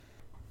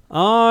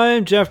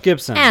I'm Jeff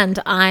Gibson. And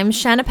I'm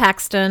Shanna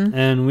Paxton.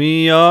 And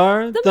we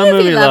are the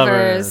Movie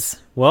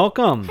Lovers.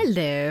 Welcome.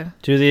 Hello.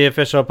 To the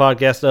official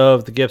podcast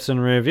of the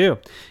Gibson Review.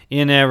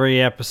 In every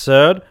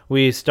episode,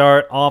 we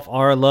start off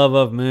our love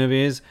of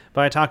movies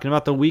by talking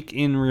about the week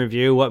in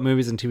review, what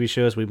movies and TV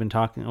shows we've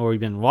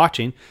been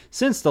watching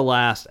since the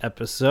last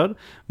episode.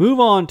 Move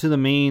on to the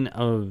main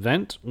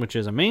event, which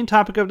is a main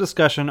topic of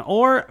discussion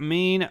or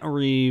main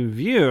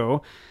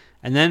review,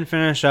 and then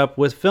finish up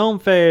with film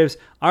faves,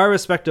 our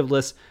respective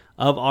lists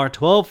of our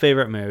 12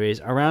 favorite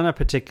movies around a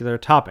particular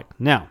topic.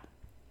 Now,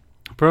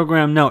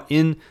 program note,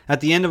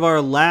 at the end of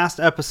our last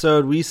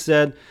episode, we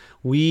said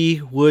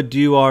we would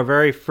do our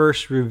very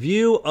first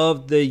review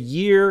of the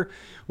year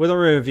with a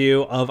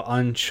review of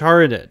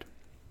Uncharted.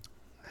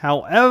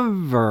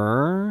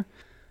 However,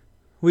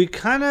 we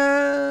kind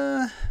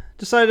of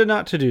decided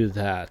not to do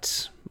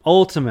that,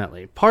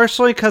 ultimately.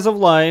 Partially because of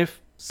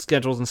life,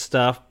 schedules and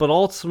stuff, but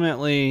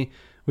ultimately,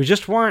 we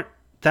just weren't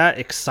that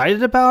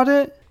excited about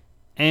it.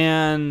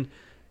 And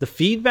the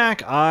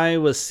feedback I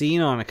was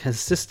seeing on a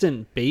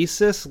consistent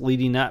basis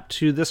leading up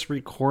to this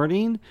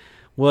recording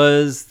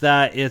was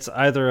that it's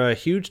either a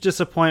huge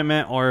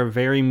disappointment or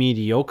very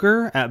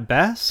mediocre at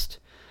best.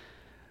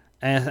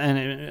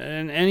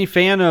 And any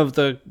fan of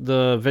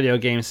the video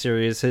game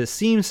series, it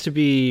seems to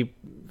be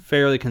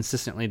fairly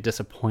consistently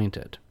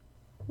disappointed.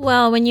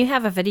 Well, when you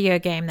have a video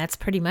game that's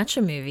pretty much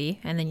a movie,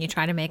 and then you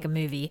try to make a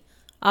movie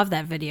of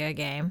that video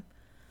game,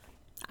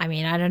 I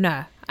mean, I don't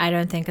know. I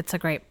don't think it's a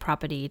great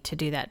property to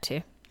do that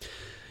to.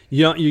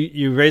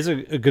 You raise a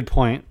good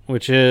point,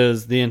 which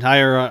is the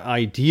entire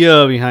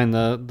idea behind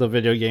the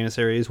video game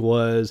series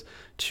was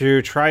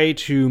to try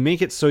to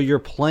make it so you're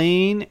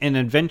playing an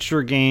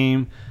adventure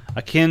game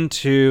akin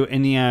to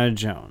Indiana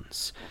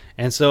Jones.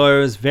 And so it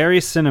was very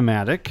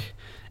cinematic.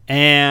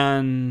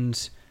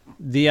 And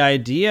the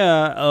idea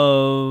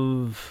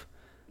of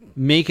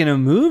making a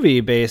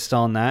movie based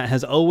on that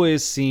has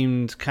always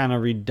seemed kind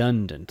of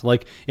redundant.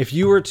 Like,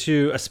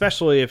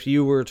 especially if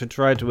you were to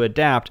try to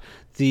adapt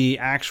the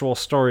actual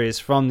stories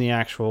from the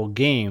actual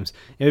games,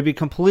 it would be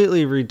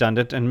completely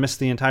redundant and miss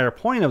the entire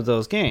point of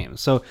those games.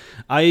 So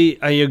I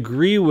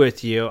agree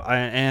with you,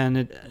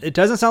 and it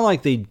doesn't sound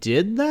like they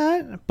did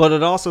that, but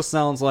it also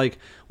sounds like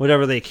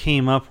whatever they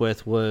came up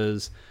with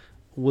was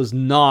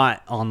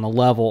not on the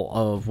level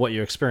of what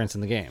you experience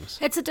in the games.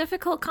 It's a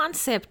difficult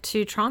concept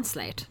to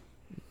translate.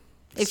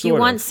 If you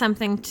want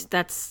something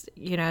that's,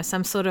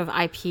 some sort of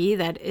IP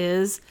that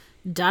is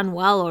done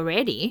well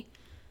already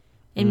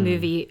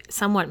in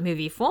somewhat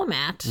movie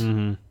format,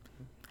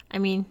 I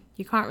mean,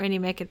 you can't really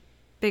make it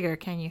bigger,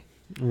 can you?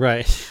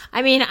 Right.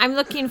 I mean, I'm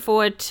looking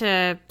forward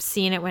to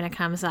seeing it when it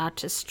comes out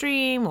to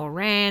stream or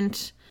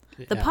rent.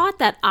 The part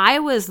that I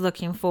was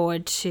looking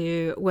forward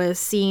to was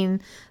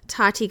seeing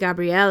Tati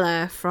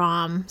Gabriella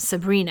from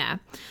Sabrina.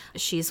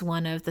 She's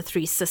one of the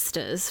three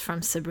sisters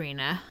from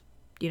Sabrina.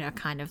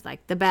 Kind of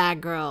like the bad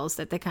girls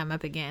that they come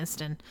up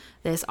against. And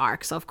there's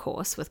arcs, of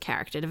course, with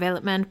character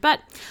development. But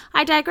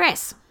I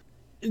digress.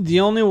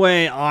 The only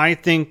way I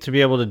think to be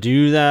able to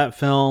do that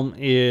film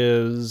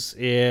is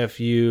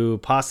if you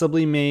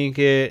possibly make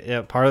it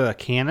a part of the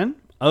canon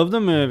of the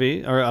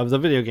movie, or of the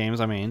video games,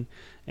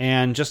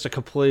 and just a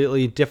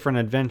completely different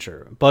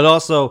adventure. But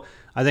also,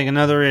 I think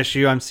another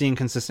issue I'm seeing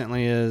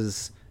consistently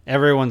is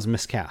everyone's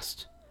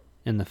miscast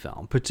in the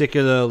film,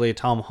 particularly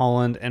Tom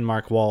Holland and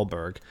Mark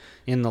Wahlberg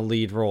in the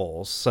lead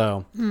roles.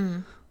 So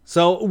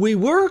we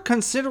were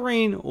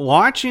considering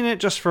watching it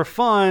just for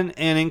fun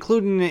and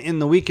including it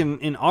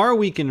in our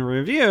weekend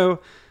review,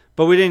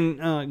 but we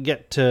didn't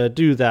get to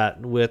do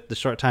that with the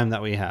short time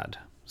that we had.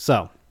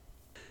 So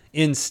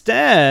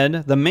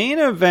instead, the main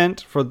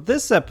event for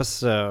this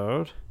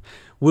episode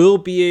will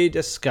be a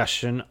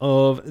discussion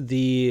of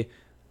the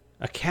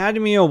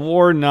Academy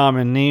Award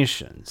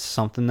nominations,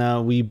 something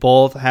that we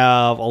both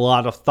have a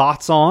lot of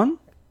thoughts on.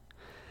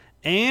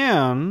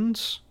 And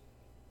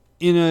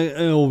in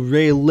a more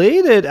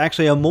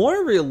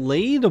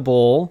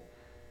relatable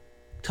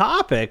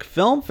topic,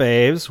 Film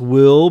Faves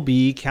will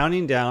be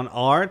counting down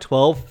our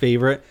 12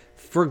 favorite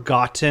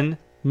forgotten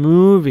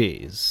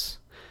movies.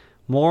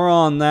 More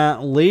on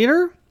that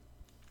later.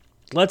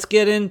 Let's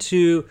get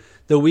into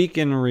the week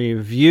in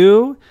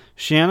review.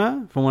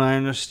 Shanna, from what I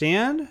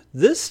understand,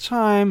 this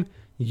time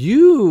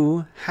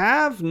you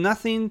have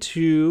nothing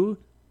to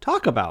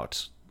talk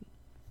about.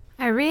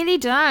 I really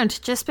don't.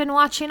 Just been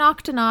watching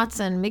Octonauts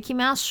and Mickey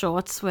Mouse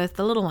shorts with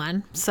the little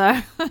one. So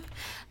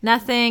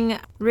nothing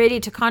really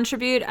to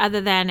contribute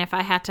other than if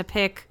I had to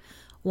pick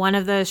one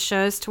of those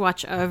shows to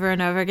watch over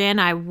and over again,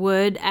 I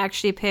would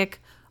actually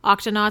pick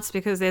Octonauts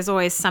because there's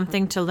always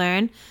something to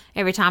learn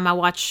every time I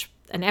watch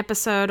an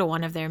episode or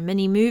one of their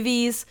mini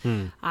movies.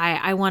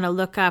 I want to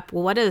look up,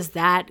 well, what does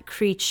that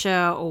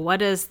creature or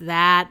what does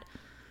that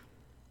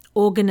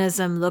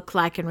organism look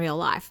like in real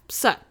life?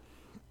 So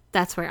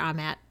that's where I'm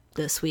at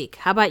this week.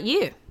 How about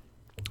you?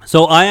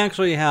 So I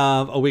actually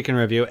have a week in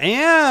review,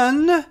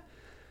 and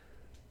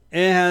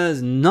it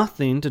has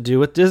nothing to do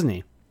with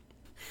Disney.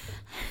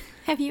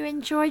 Have you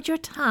enjoyed your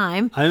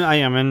time? I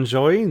am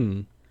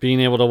enjoying being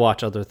able to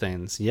watch other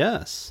things.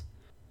 Yes.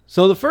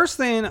 So the first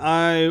thing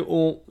I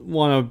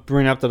want to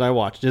bring up that I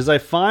watched is I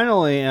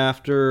finally,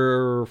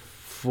 after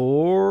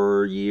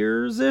 4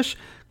 years-ish,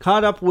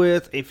 caught up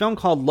with a film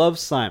called Love,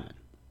 Simon.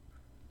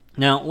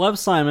 Now, Love,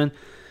 Simon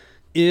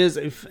is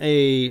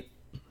a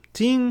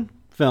teen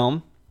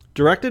film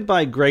directed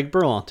by Greg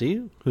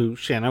Berlanti, who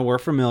Shanna we're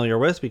familiar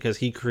with because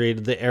he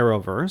created the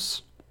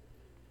Arrowverse.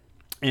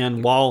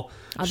 And while...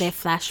 Are there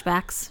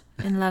flashbacks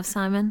in Love,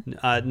 Simon?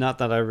 Not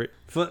that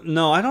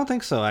no, I don't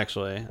think so,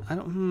 actually. I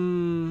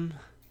don't...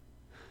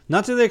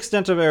 Not to the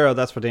extent of Arrow,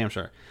 that's for damn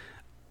sure.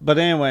 But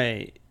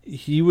anyway,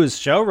 he was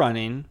show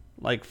running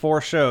like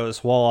 4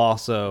 shows while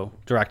also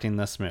directing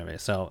this movie.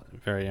 So,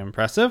 very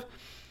impressive.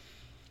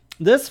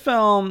 This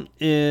film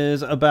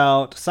is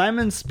about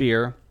Simon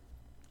Spear,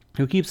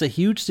 who keeps a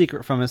huge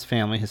secret from his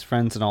family, his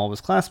friends, and all of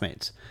his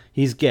classmates.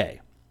 He's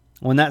gay.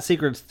 When that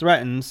secret's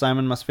threatened,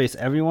 Simon must face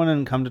everyone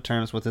and come to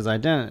terms with his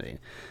identity.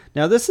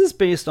 Now, this is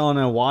based on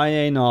a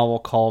YA novel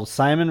called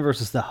Simon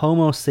versus the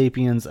Homo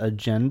Sapiens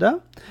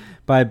Agenda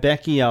by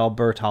Becky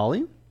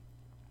Albertalli.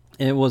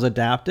 It was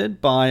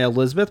adapted by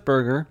Elizabeth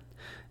Berger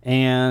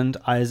and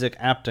Isaac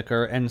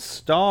Aptaker and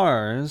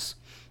stars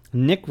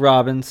Nick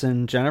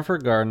Robinson, Jennifer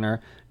Gardner,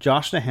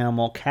 Josh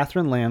Duhamel,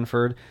 Catherine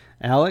Lanford,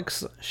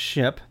 Alex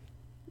Shipp,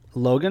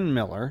 Logan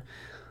Miller,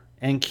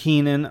 and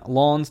Keenan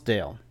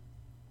Lonsdale.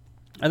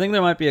 I think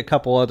there might be a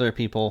couple other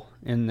people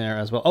in there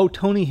as well. Oh,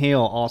 Tony Hale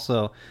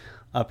also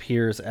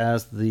appears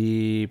as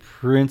the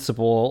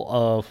principal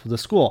of the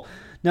school.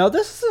 Now,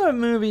 this is a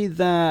movie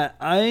that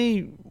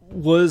I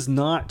was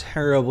not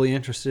terribly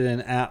interested in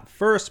at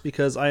first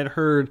because I had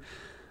heard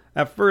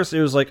at first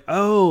it was like,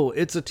 oh,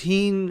 it's a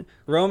teen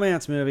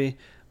romance movie,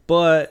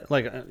 but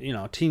like,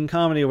 teen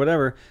comedy or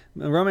whatever,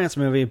 romance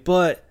movie,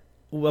 but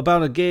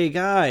about a gay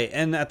guy.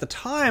 And at the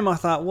time I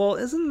thought, well,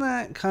 isn't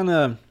that kind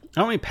of,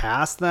 aren't we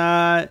past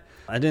that?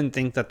 I didn't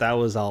think that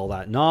was all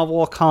that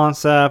novel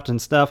concept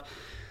and stuff.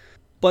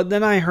 But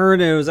then I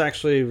heard it was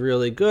actually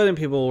really good and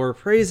people were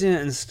praising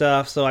it and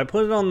stuff. So I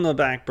put it on the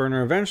back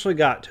burner, eventually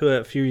got to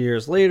it a few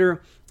years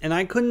later. And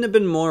I couldn't have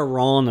been more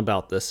wrong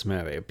about this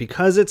movie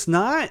because it's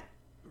not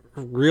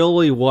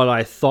really what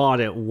I thought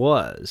it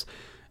was.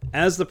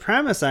 As the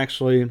premise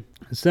actually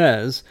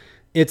says,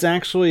 it's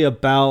actually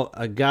about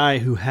a guy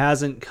who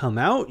hasn't come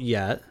out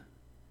yet.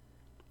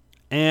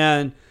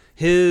 And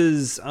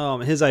his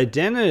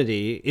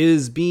identity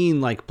is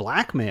being like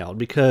blackmailed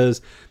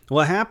because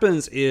what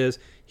happens is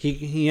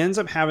he ends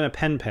up having a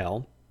pen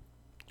pal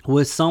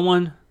with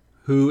someone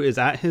who is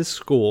at his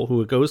school,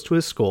 who goes to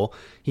his school.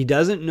 He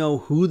doesn't know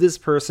who this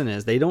person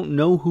is. They don't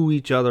know who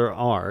each other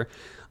are,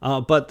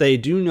 but they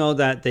do know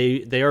that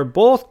they are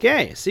both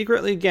gay,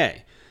 secretly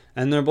gay.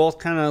 And they're both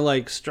kind of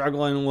like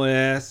struggling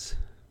with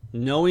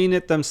knowing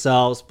it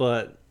themselves,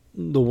 but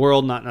the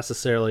world not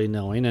necessarily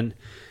knowing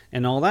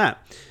and all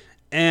that.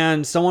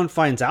 And someone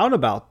finds out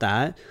about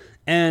that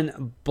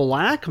and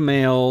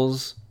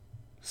blackmails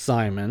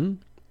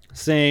Simon,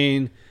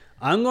 saying,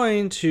 I'm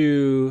going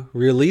to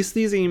release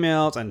these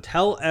emails and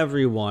tell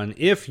everyone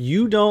if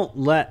you don't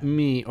let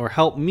me or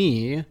help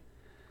me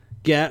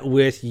get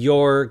with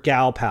your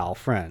gal pal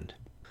friend,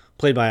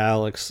 played by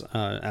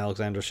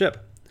Alexander Shipp.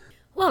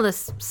 Well,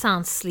 this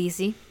sounds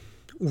sleazy.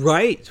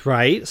 Right.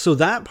 So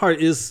that part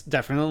is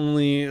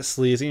definitely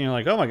sleazy. And you're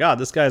like, oh my God,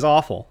 this guy's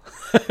awful.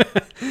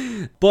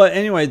 But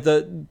anyway,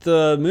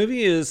 the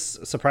movie is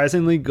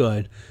surprisingly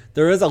good.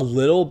 There is a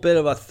little bit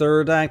of a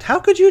third act, how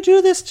could you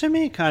do this to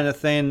me kind of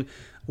thing,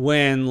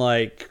 when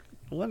like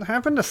what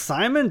happened to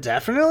Simon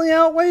definitely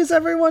outweighs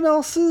everyone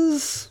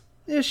else's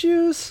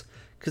issues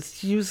because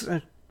he was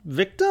a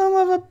victim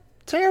of a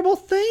terrible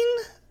thing,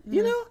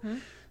 you know? Mm-hmm.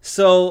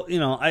 So,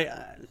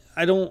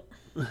 I don't,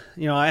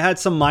 I had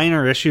some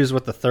minor issues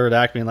with the third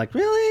act being like,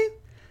 really?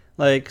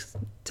 Like,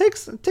 take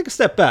a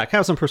step back,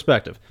 have some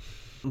perspective.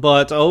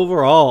 But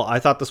overall, I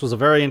thought this was a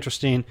very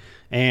interesting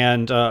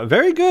and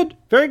very good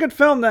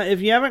film that if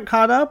you haven't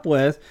caught up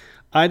with,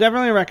 I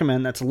definitely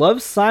recommend. That's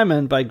Love,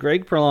 Simon by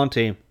Greg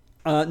Berlanti.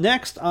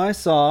 Next, I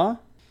saw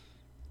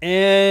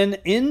an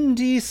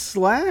indie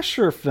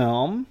slasher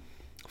film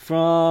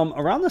from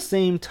around the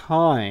same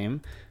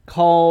time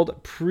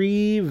called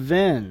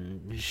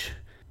Prevenge.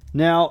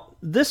 Now,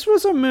 this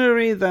was a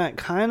movie that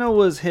kind of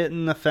was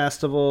hitting the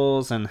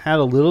festivals and had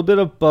a little bit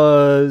of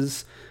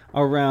buzz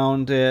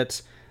around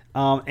it.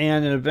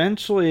 And it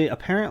eventually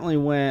apparently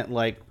went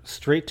like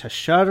straight to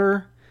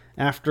Shudder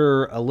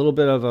after a little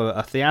bit of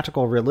a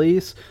theatrical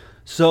release.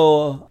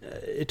 So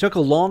it took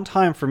a long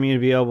time for me to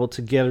be able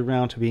to get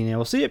around to being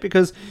able to see it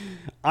because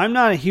I'm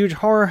not a huge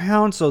horror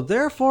hound, so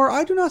therefore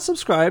I do not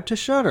subscribe to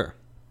Shudder.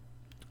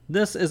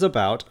 This is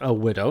about a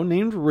widow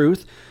named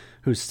Ruth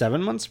who's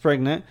 7 months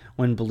pregnant.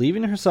 When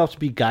believing herself to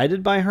be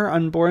guided by her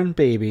unborn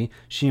baby,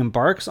 she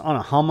embarks on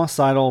a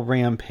homicidal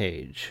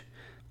rampage.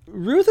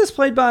 Ruth is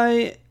played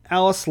by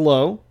Alice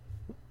Lowe.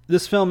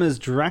 This film is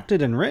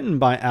directed and written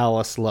by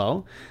Alice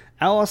Lowe.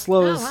 Alice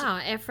Lowe is... Oh,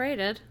 wow.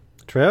 F-rated.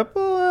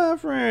 Triple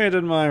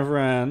F-rated, my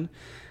friend.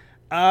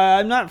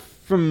 I'm not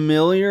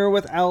familiar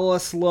with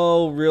Alice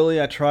Lowe, really.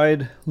 I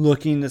tried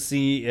looking to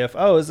see if,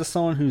 is this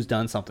someone who's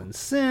done something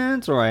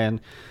since, or I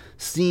had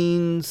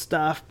seen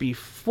stuff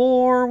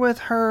before with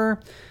her?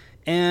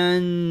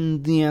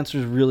 And the answer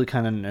is really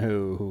kind of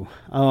no.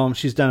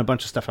 She's done a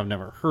bunch of stuff I've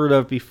never heard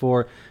of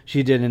before.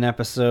 She did an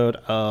episode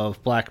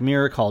of Black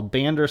Mirror called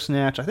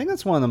Bandersnatch. I think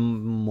that's one of the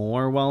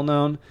more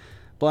well-known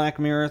Black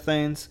Mirror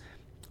things.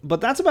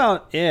 But that's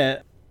about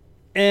it.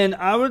 And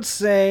I would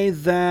say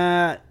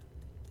that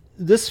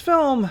this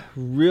film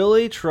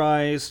really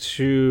tries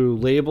to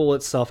label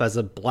itself as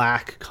a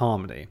black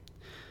comedy.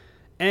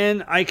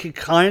 And I could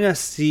kind of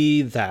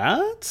see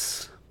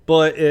that,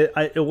 but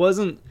it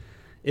wasn't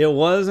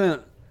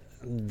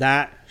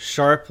that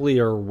sharply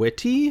or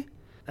witty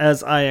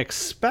as I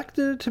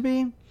expected it to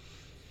be.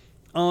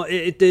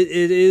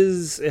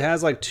 It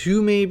has like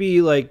 2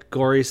 maybe like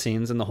gory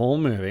scenes in the whole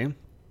movie.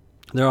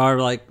 There are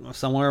like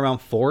somewhere around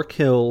 4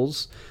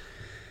 kills.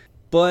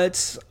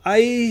 But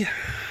I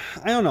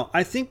don't know.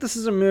 I think this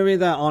is a movie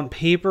that on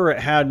paper it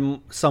had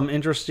some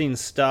interesting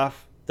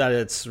stuff that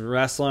it's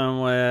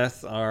wrestling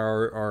with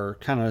or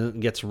kind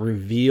of gets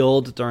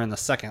revealed during the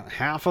second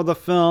half of the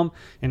film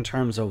in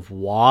terms of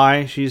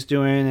why she's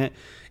doing it.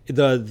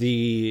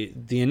 The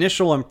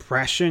initial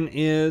impression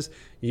is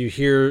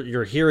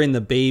you're hearing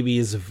the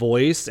baby's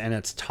voice and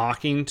it's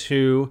talking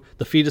to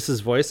the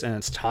fetus's voice and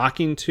it's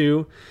talking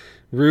to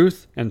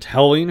Ruth and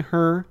telling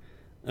her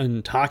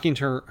and talking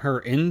to her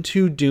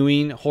into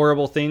doing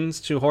horrible things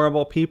to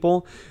horrible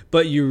people,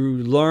 but you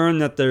learn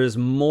that there's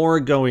more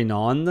going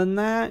on than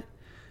that,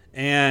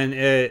 and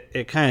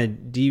it kind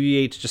of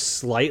deviates just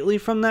slightly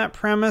from that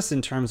premise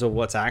in terms of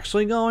what's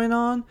actually going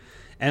on,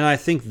 and I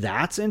think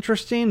that's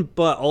interesting,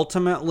 but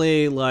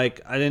ultimately,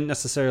 like, I didn't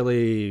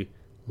necessarily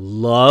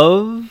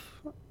love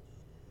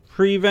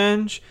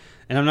Prevenge,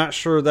 and I'm not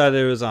sure that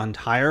it was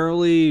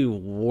entirely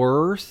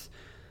worth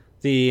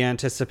the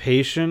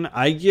anticipation.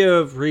 I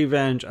give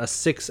Revenge a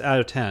 6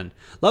 out of 10.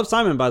 Love,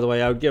 Simon, by the way,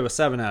 I would give a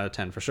 7 out of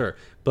 10 for sure.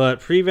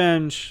 But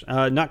Revenge,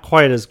 not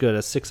quite as good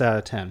as 6 out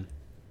of 10.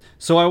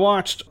 So I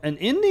watched an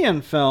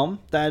Indian film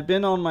that had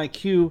been on my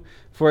queue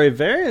for a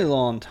very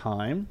long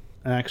time.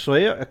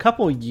 Actually, a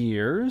couple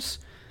years.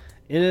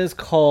 It is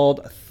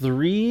called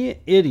 3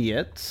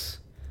 Idiots.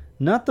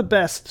 Not the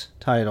best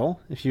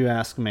title, if you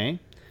ask me.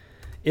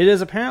 It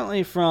is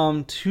apparently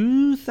from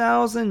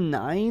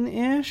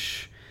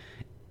 2009-ish.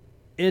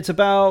 It's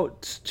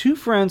about 2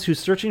 friends who's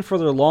searching for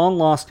their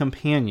long-lost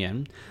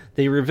companion.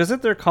 They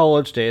revisit their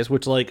college days,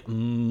 which, like,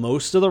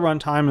 most of the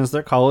runtime is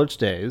their college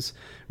days,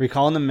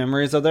 recalling the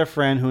memories of their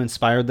friend who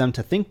inspired them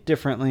to think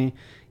differently,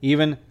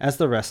 even as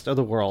the rest of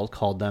the world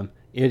called them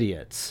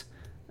idiots.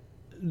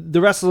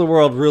 The rest of the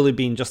world really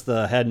being just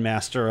the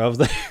headmaster of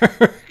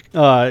their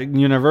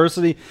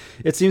university.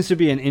 It seems to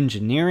be an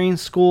engineering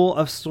school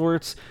of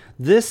sorts.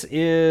 This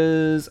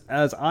is,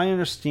 as I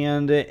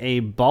understand it,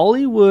 a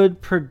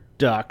Bollywood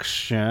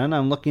production.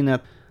 I'm looking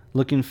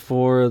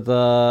for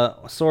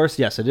the source.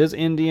 Yes, it is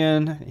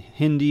Indian.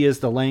 Hindi is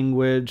the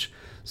language.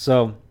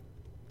 So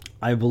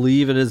I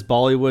believe it is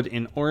Bollywood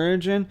in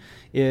origin.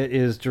 It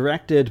is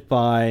directed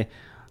by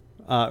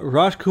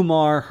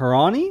Rajkumar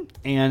Hirani,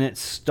 and it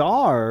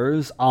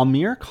stars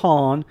Amir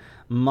Khan,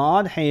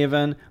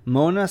 Madhavan,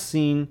 Mona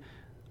Singh,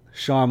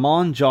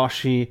 Sharman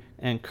Joshi,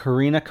 and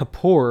Kareena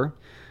Kapoor,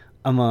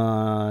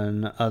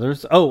 among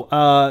others.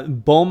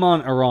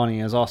 Boman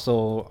Irani is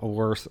also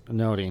worth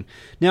noting.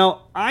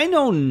 Now, I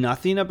know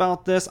nothing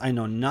about this. I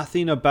know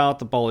nothing about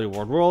the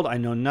Bollywood world. I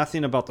know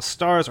nothing about the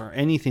stars or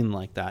anything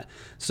like that.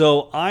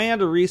 So I had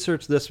to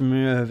research this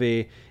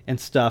movie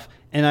and stuff,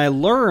 and I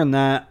learned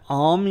that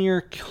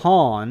Amir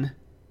Khan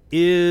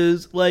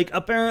is, like,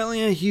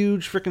 apparently a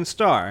huge freaking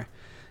star.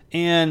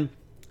 And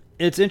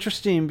it's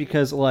interesting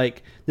because,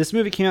 like, this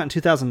movie came out in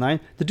 2009.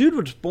 The dude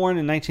was born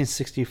in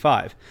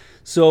 1965.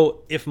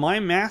 So if my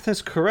math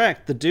is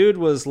correct, the dude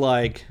was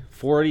like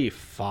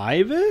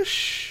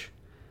 45-ish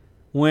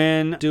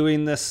when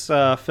doing this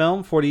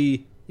film.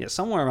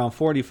 Somewhere around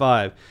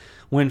 45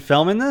 when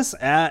filming this.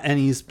 And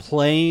he's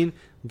playing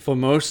for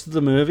most of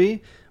the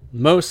movie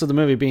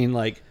being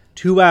like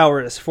 2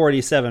 hours,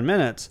 47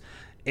 minutes,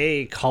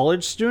 a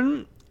college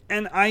student.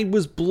 And I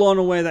was blown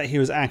away that he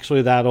was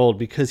actually that old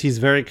because he's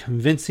very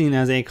convincing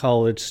as a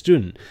college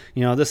student.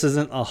 You know, this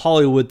isn't a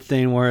Hollywood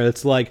thing where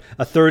it's like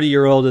a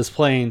 30-year-old is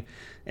playing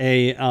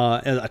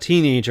a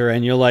teenager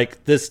and you're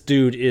like, this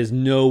dude is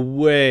no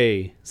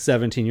way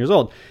 17 years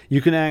old.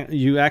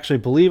 You actually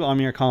believe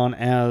Amir Khan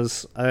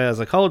as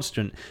a college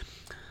student.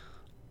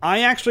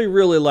 I actually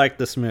really like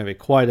this movie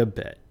quite a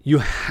bit. You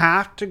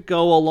have to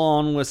go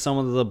along with some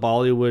of the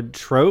Bollywood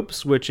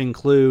tropes, which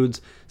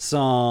includes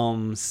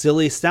some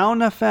silly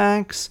sound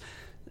effects,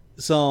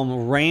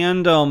 some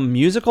random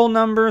musical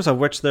numbers, of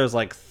which there's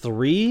like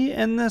 3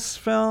 in this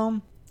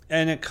film.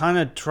 And it kind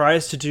of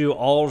tries to do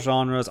all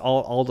genres,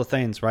 all the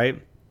things,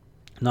 right?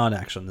 Not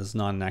action. This is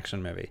not an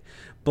action movie.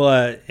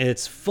 But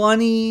it's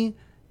funny,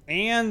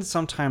 and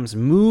sometimes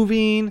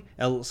moving,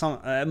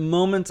 some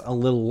moments a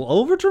little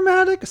over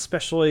dramatic,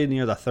 especially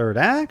near the third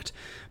act.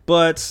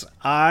 But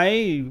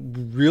I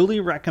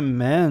really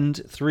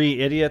recommend Three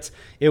Idiots.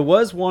 It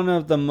was one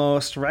of the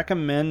most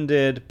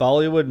recommended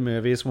Bollywood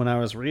movies when I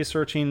was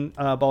researching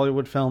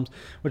Bollywood films,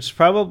 which is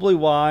probably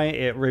why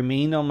it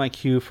remained on my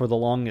queue for the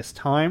longest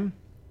time.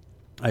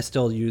 I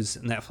still use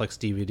Netflix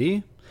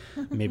DVD.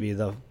 Maybe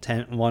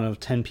one of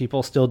 10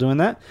 people still doing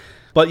that.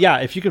 But yeah,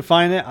 if you can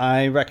find it,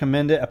 I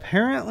recommend it.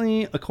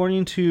 Apparently,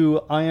 according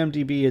to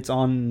IMDb, it's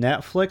on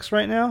Netflix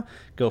right now.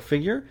 Go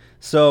figure.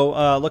 So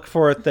look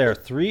for it there.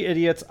 Three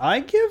Idiots.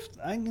 I give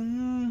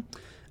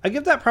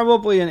that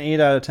probably an 8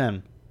 out of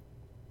 10.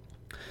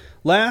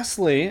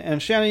 Lastly,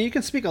 and Shannon, you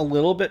can speak a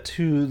little bit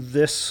to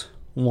this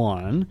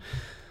one.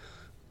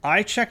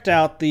 I checked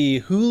out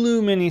the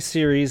Hulu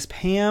miniseries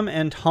Pam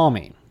and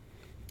Tommy.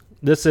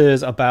 This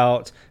is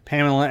about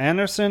Pamela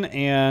Anderson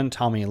and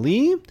Tommy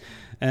Lee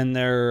and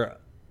their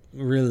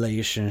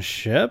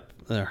relationship,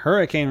 the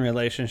hurricane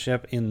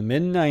relationship in the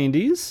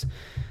mid-90s.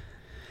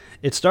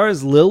 It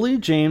stars Lily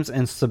James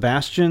and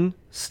Sebastian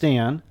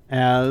Stan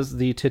as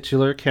the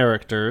titular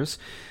characters.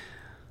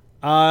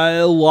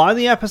 A lot of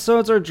the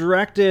episodes are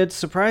directed,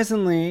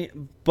 surprisingly,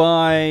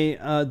 by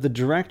the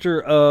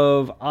director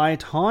of I,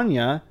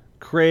 Tonya,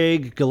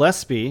 Craig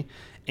Gillespie.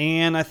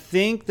 And I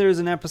think there's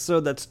an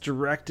episode that's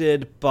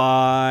directed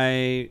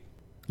by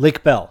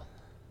Lake Bell.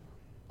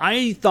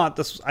 I thought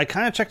I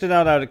kind of checked it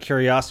out of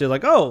curiosity,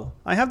 like, oh,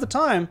 I have the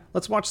time,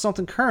 let's watch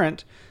something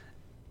current,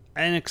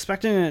 and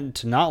expecting it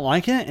to not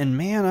like it, and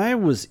man, I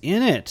was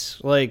in it,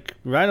 like,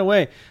 right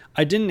away.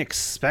 I didn't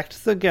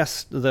expect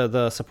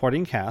the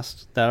supporting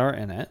cast that are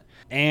in it,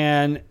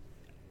 and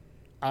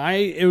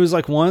it was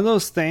like one of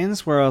those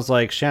things where I was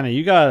like, Shannon,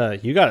 you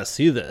gotta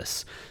see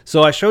this.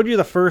 So I showed you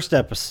the first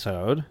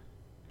episode.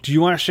 Do you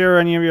want to share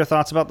any of your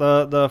thoughts about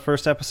the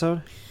first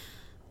episode?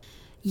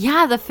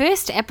 Yeah, the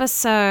first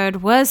episode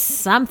was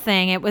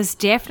something. It was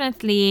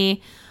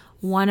definitely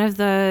one of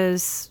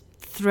those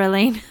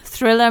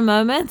thriller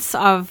moments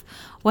of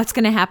what's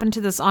going to happen to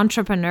this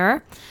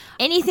entrepreneur.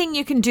 Anything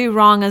you can do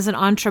wrong as an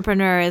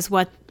entrepreneur is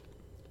what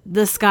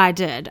this guy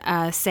did,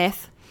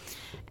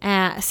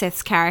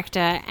 Seth's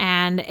character,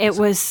 and it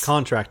was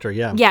contractor,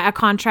 a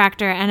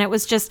contractor, and it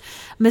was just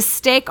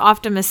mistake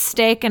after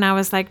mistake, and I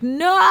was like,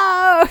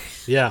 no.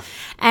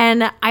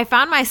 And I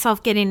found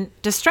myself getting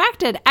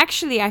distracted.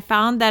 Actually, I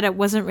found that it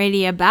wasn't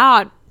really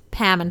about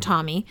Pam and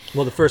Tommy.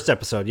 Well, the first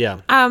episode,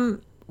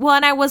 Well,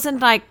 and I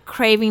wasn't like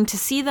craving to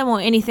see them or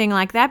anything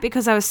like that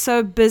because I was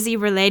so busy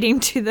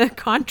relating to the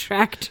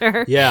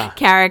contractor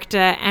character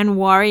and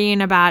worrying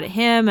about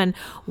him and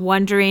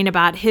wondering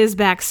about his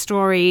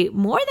backstory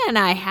more than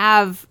I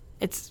have.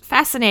 It's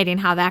fascinating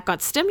how that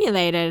got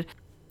stimulated.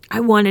 I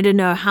wanted to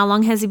know, how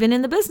long has he been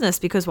in the business?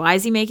 Because why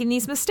is he making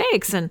these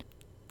mistakes? And,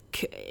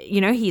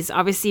 you know, he's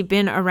obviously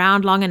been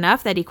around long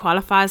enough that he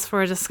qualifies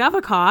for a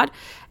Discover card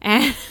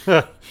and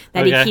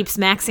that he keeps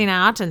maxing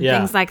out and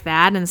things like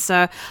that. And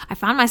so I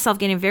found myself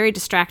getting very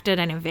distracted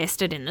and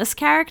invested in this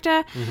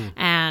character.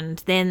 And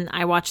then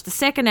I watched the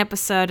second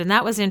episode, and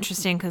that was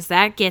interesting because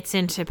that gets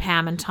into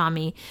Pam and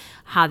Tommy,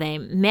 how they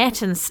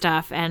met and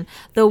stuff. And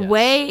the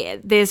way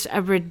there's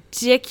a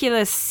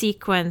ridiculous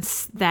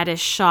sequence that is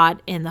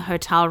shot in the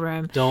hotel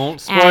room.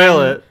 Don't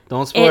spoil it.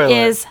 Don't spoil it.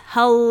 It is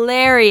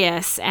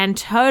hilarious and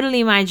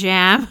totally my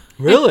jam.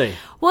 Really?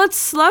 Well, it's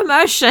slow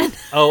motion.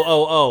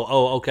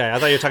 Oh, okay. I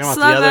thought you were talking about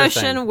slow the other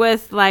motion thing.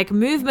 With like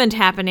movement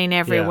happening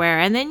everywhere.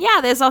 And then,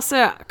 there's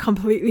also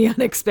completely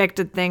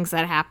unexpected things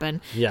that happen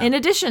in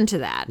addition to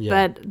that.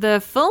 But the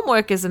film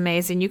work is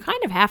amazing. You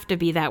kind of have to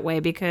be that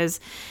way because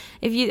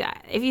if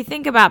you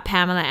think about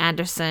Pamela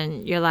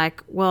Anderson, you're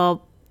like,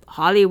 well,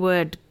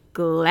 Hollywood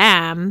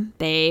glam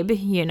babe,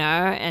 you know,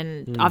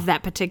 and of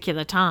that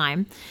particular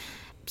time.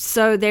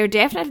 So they're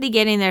definitely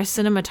getting their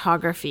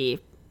cinematography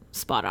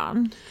spot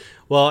on.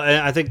 Well,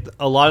 I think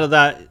a lot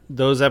of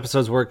those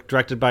episodes were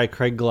directed by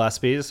Craig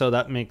Gillespie, so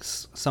that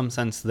makes some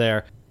sense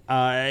there.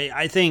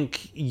 I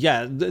think,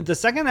 the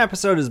second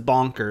episode is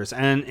bonkers.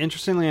 And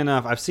interestingly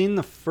enough, I've seen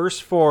the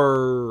first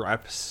 4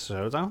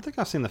 episodes. I don't think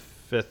I've seen the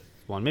 5th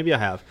one. Maybe I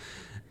have.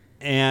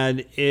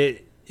 And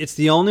it's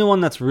the only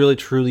one that's really,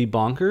 truly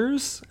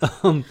bonkers.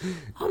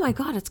 Oh my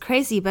God, it's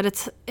crazy.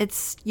 But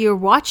it's you're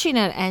watching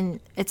it and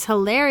it's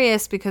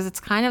hilarious because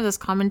it's kind of this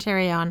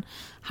commentary on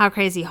how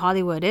crazy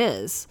Hollywood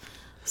is.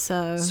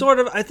 So sort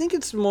of, I think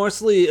it's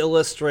mostly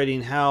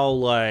illustrating how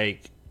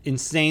like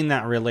insane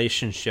that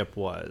relationship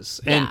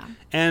was,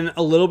 and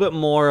a little bit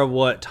more of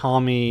what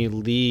Tommy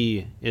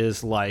Lee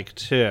is like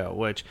too,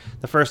 which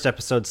the first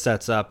episode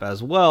sets up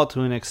as well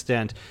to an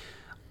extent.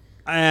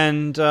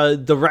 And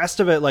the rest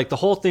of it, like the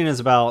whole thing, is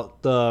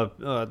about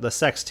the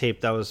sex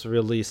tape that was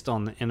released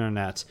on the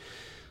internet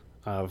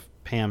of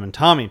Pam and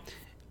Tommy.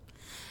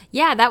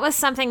 Yeah, that was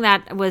something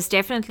that was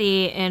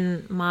definitely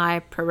in my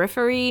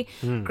periphery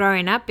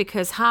growing up,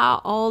 because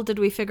how old did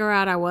we figure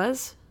out I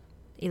was?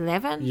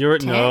 11?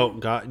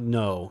 10?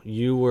 No,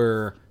 you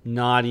were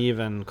not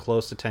even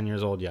close to 10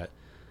 years old yet.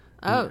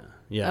 Oh.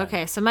 Yeah.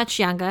 Okay, so much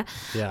younger.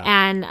 Yeah.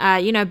 And,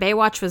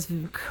 Baywatch was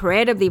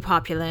incredibly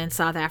popular in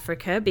South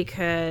Africa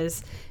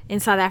because in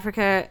South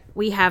Africa,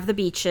 we have the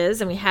beaches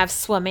and we have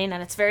swimming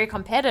and it's very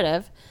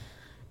competitive.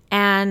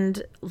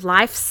 And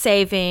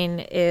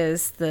life-saving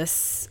is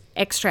this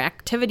extra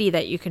activity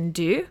that you can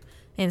do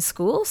in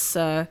schools.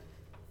 So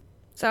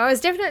I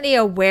was definitely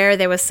aware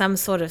there was some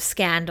sort of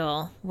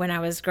scandal when I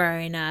was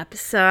growing up.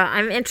 So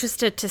I'm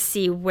interested to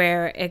see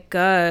where it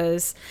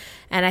goes.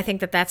 And I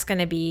think that that's going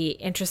to be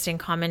interesting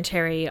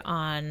commentary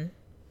on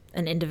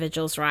an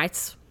individual's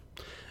rights.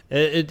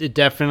 It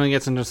definitely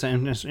gets into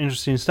some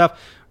interesting stuff.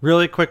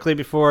 Really quickly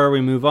before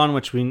we move on,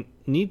 which we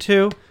need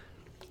to,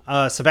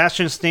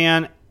 Sebastian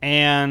Stan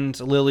and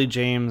Lily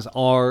James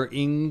are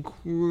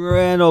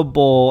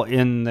incredible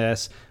in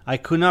this. I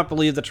could not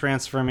believe the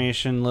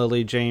transformation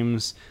Lily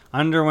James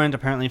underwent.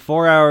 Apparently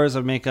 4 hours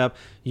of makeup.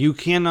 You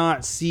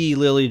cannot see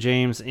Lily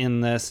James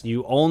in this.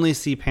 You only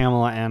see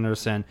Pamela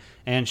Anderson,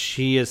 and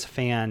she is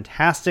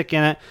fantastic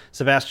in it.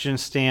 Sebastian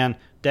Stan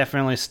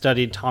definitely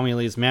studied Tommy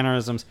Lee's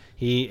mannerisms.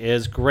 He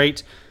is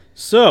great.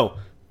 So,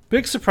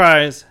 big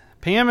surprise.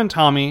 Pam and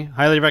Tommy,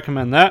 highly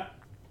recommend that.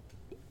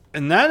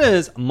 And that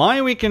is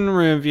my weekend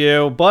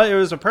review, but it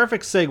was a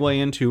perfect segue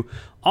into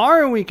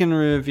our weekend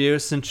review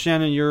since,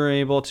 Shannon, you were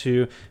able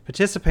to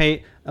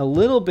participate a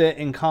little bit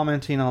in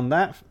commenting on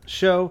that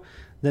show.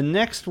 The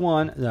next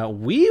one that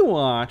we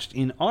watched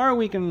in our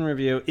weekend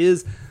review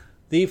is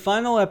the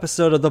final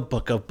episode of the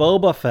Book of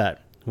Boba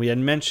Fett. We had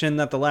mentioned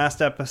that the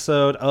last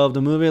episode of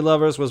The Movie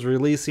Lovers was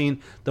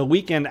releasing the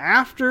weekend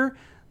after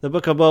the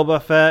Book of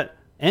Boba Fett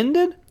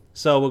ended,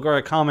 so we're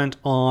going to comment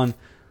on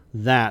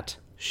that.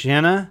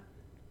 Shanna,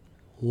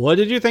 what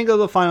did you think of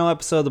the final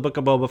episode of the Book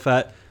of Boba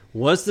Fett?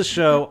 Was the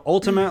show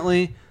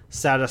ultimately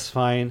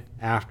satisfying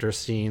after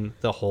seeing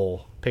the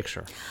whole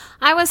picture?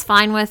 I was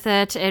fine with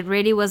it. It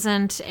really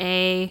wasn't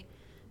a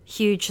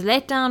huge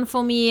letdown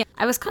for me.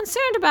 I was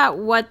concerned about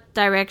what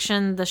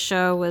direction the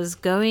show was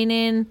going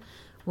in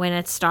when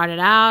it started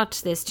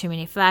out. There's too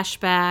many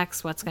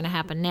flashbacks. What's going to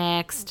happen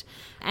next?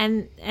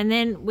 And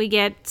then we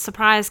get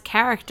surprise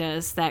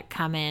characters that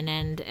come in,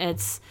 and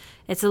it's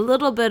a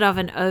little bit of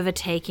an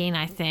overtaking,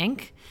 I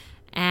think,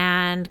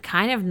 and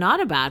kind of not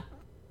about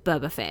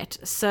Boba Fett.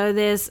 So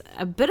there's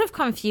a bit of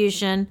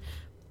confusion,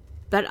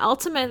 but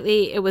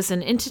ultimately it was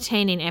an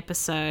entertaining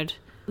episode,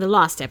 the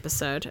last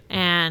episode.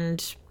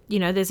 And,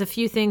 there's a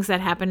few things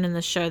that happened in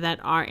the show that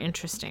are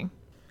interesting.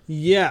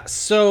 Yeah,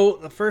 so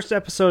the first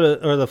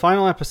episode, or the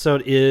final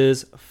episode,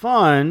 is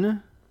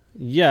fun.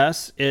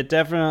 Yes, it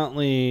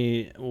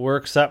definitely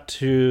works up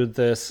to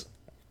this.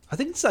 I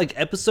think it's like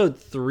episode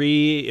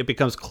 3, it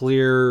becomes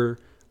clear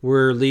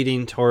we're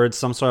leading towards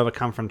some sort of a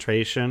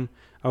confrontation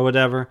or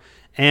whatever.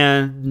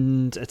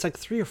 And it's like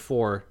 3 or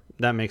 4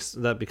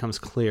 that becomes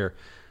clear.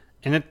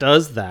 And it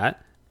does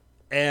that.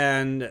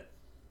 And,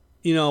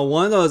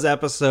 one of those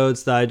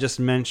episodes that I just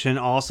mentioned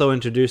also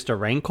introduced a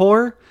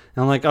Rancor.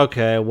 And I'm like,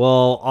 okay,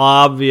 well,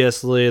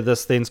 obviously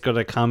this thing's going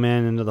to come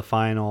into the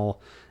final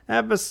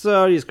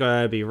episode. He's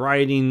going to be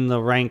riding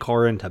the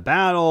Rancor into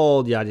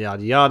battle, yada,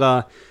 yada,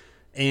 yada.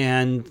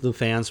 And the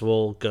fans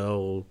will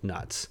go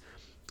nuts.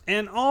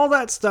 And all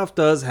that stuff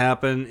does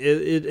happen.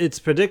 It's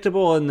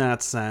predictable in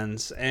that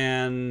sense.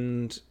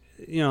 And,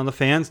 the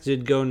fans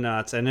did go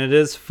nuts. And it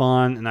is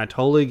fun. And I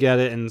totally get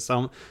it. And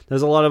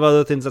there's a lot of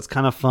other things that's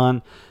kind of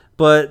fun.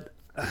 But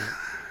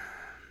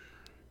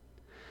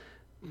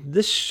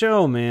this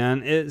show,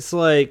 man, it's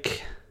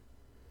like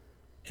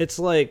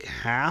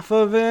half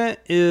of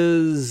it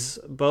is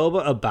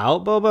about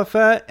Boba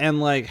Fett.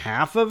 And like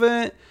half of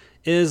it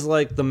is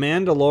like The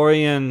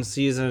Mandalorian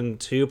season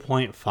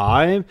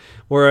 2.5,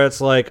 where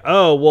it's like,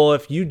 oh, well,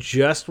 if you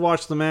just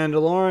watch The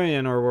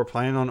Mandalorian, or we're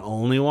planning on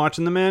only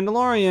watching The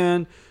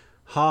Mandalorian,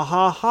 ha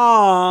ha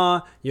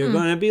ha, you're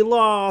gonna be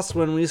lost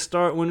when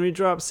we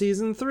drop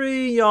season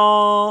 3,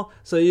 y'all.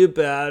 So you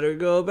better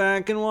go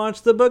back and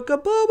watch the Book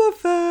of Boba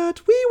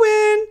Fett. We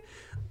win.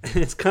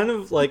 It's kind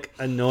of like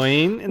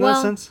annoying in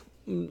that sense.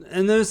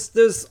 And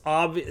there's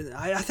obvious.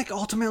 I think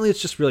ultimately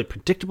it's just really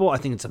predictable. I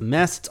think it's a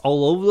mess. It's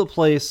all over the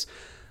place.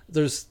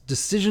 There's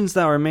decisions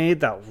that were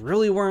made that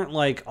really weren't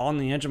like on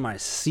the edge of my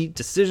seat.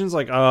 Decisions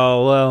like,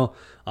 oh well,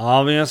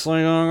 obviously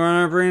I'm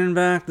gonna bring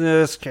back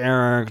this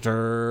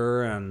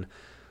character, and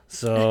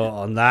so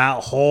on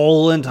that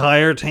whole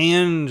entire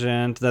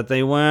tangent that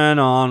they went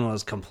on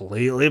was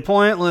completely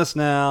pointless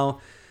now.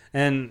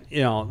 And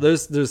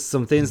there's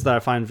some things that I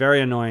find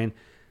very annoying.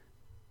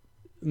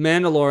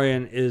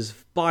 Mandalorian is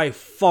by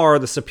far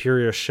the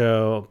superior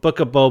show. Book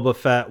of Boba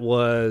Fett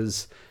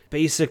was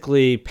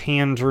basically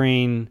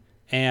pandering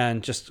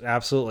and just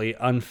absolutely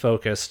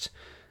unfocused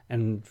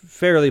and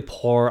fairly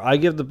poor. I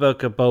give the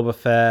Book of Boba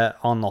Fett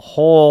on the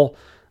whole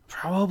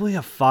probably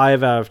a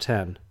 5 out of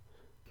 10.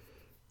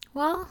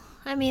 Well,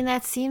 I mean,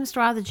 that seems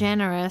rather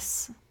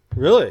generous.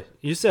 Really?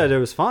 You said it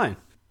was fine.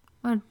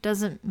 Well, it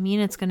doesn't mean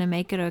it's going to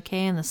make it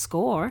okay in the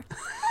score.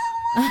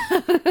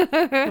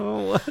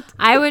 Oh, what?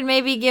 I would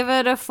maybe give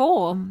it a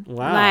 4.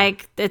 Wow.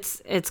 Like,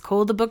 it's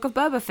called the Book of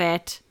Boba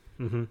Fett.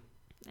 Mm-hmm.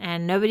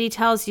 And nobody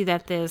tells you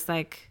that there's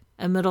like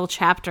a middle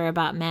chapter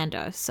about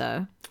Mando.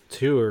 So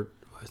 2 or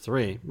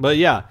 3. But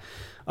yeah.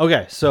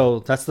 Okay, so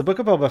that's the Book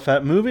of Boba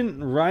Fett.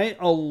 Moving right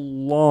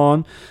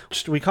along,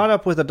 we caught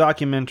up with a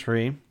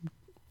documentary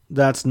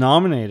that's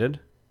nominated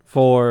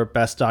for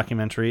Best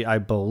Documentary, I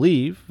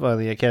believe, by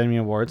the Academy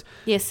Awards.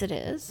 yes, it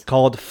is.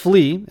 Called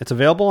Flea. It's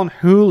available on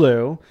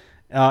Hulu.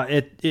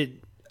 I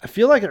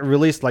feel like it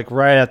released like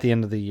right at the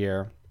end of the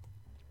year.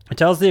 It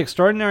tells the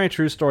extraordinary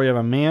true story of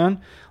a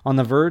man on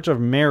the verge of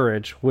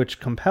marriage, which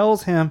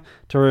compels him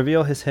to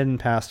reveal his hidden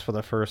past for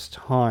the first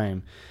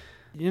time.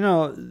 You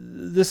know,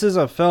 this is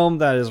a film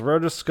that is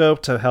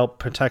rotoscoped to help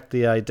protect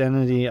the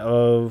identity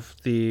of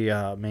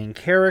the main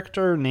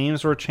character.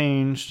 Names were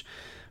changed,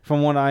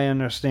 from what I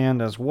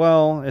understand as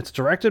well. It's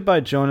directed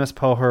by Jonas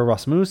Poher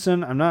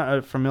Rasmussen. I'm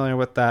not familiar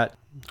with that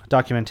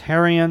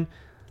documentarian.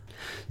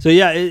 So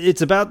yeah,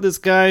 it's about this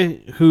guy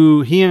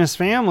who he and his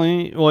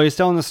family, well, he's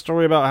telling the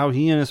story about how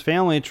he and his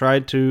family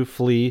tried to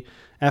flee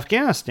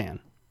Afghanistan.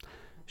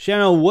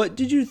 Shannon, what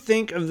did you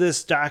think of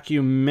this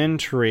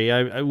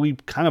documentary? We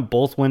kind of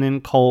both went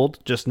in cold,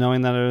 just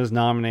knowing that it was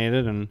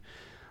nominated, and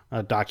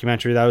a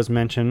documentary that was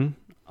mentioned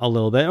a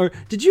little bit. Or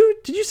did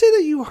you say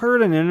that you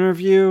heard an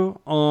interview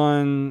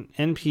on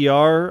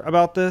NPR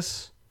about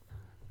this?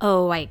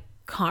 Oh, I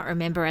can't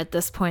remember at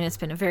this point. It's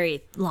been a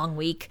very long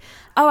week.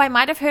 Oh, I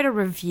might have heard a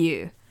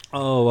review.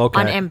 Oh,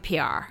 okay. On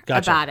NPR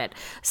Gotcha. about it.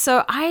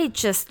 So I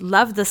just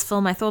love this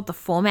film. I thought the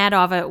format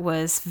of it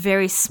was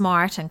very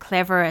smart and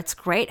clever. It's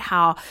great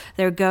how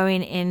they're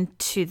going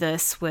into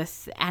this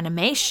with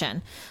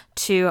animation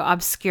to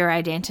obscure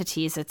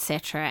identities,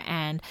 etc.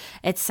 And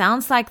it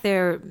sounds like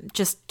they're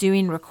just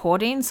doing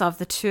recordings of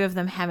the two of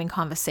them having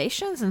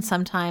conversations, and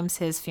sometimes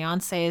his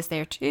fiance is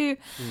there too.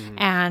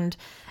 And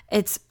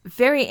it's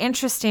very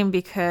interesting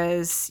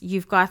because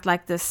you've got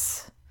like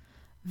this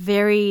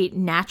very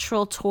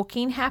natural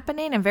talking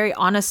happening and very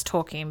honest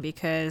talking,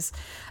 because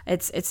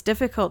it's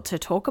difficult to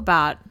talk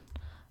about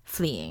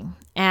fleeing,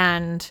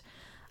 and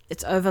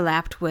it's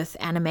overlapped with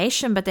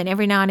animation, but then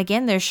every now and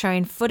again they're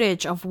showing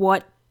footage of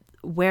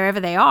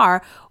wherever they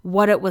are,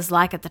 what it was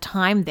like at the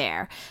time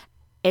there.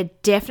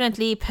 It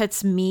definitely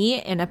puts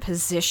me in a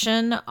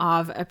position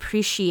of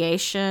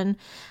appreciation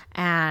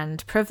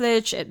and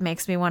privilege. It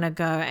makes me want to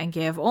go and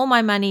give all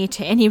my money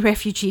to any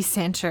refugee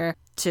center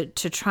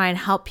to try and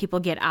help people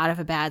get out of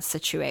a bad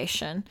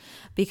situation,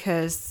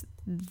 because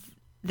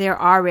there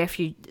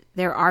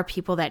are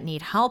people that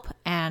need help,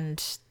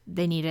 and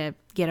they need to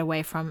get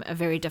away from a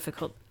very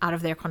difficult, out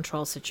of their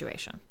control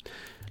situation.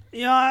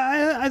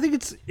 Yeah, I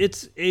think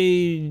it's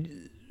a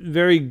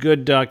very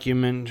good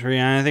documentary,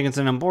 and I think it's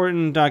an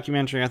important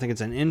documentary. I think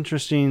it's an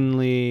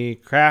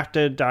interestingly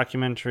crafted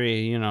documentary.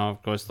 You know,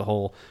 of course, the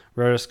whole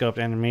rotoscoped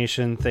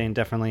animation thing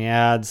definitely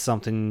adds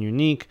something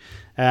unique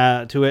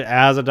to it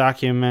as a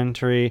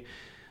documentary.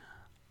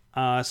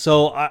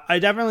 So I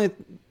definitely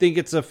think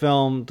it's a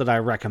film that I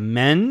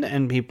recommend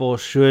and people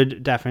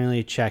should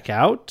definitely check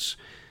out.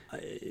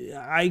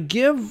 I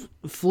give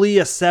Flea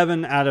a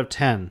 7 out of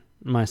 10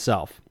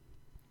 myself.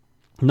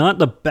 Not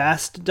the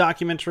best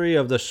documentary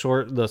of the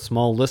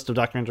small list of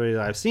documentaries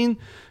that I've seen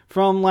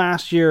from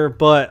last year,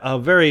 but a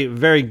very,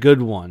 very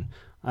good one.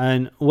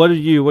 And what do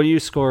you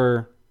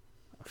score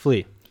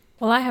Flea?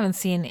 Well, I haven't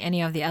seen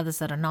any of the others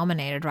that are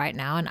nominated right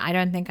now, and I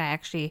don't think I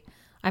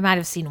might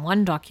have seen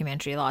one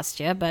documentary last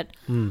year, but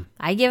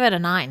I give it a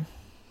 9.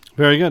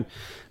 Very good.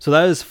 So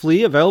that is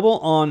Flea, available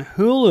on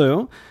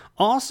Hulu.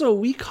 Also,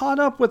 we caught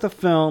up with a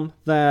film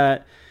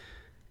that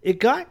it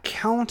got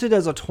counted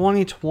as a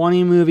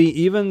 2020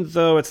 movie, even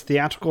though its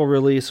theatrical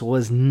release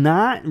was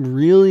not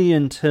really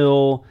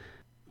until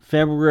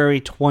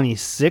February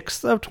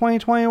 26th of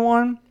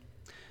 2021.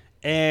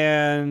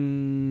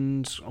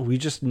 And we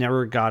just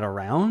never got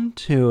around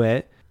to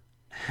it.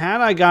 Had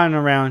I gotten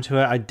around to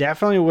it, I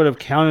definitely would have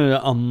counted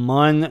it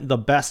among the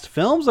best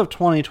films of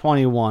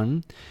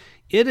 2021.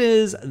 It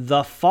is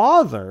The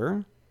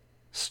Father,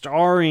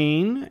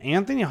 starring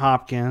Anthony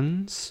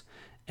Hopkins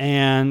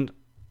and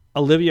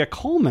Olivia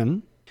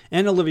Colman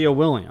and Olivia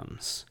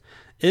Williams.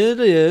 It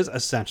is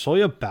essentially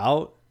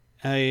about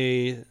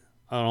an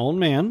old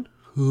man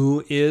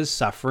who is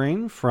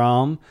suffering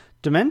from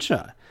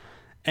dementia.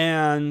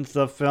 And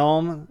the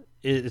film,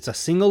 it's a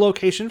single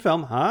location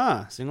film.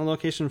 Single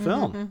location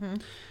film.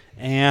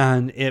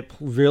 And it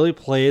really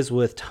plays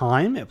with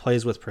time. It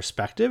plays with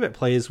perspective. It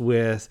plays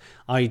with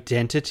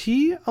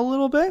identity a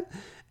little bit.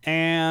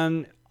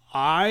 And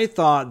I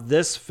thought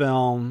this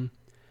film,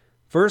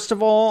 first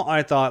of all,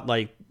 I thought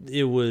like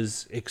it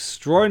was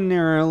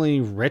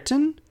extraordinarily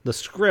written. The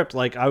script,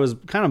 like I was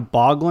kind of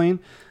boggling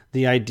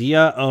the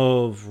idea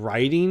of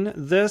writing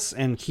this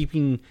and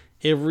keeping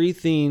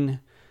everything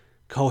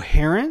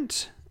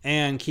coherent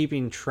and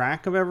keeping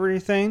track of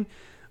everything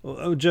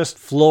just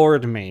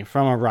floored me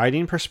from a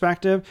writing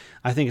perspective.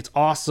 I think it's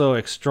also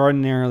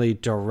extraordinarily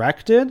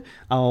directed.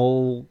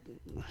 I'll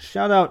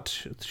shout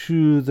out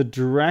to the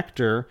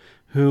director,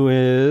 who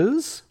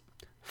is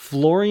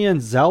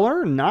Florian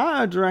Zeller,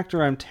 not a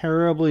director I'm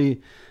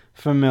terribly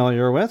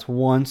familiar with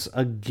once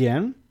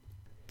again.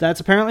 That's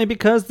apparently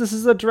because this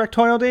is a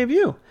directorial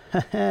debut.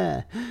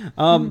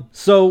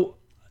 So,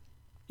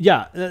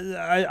 yeah,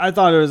 I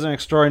thought it was an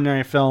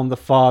extraordinary film, The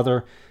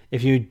Father.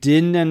 If you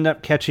didn't end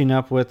up catching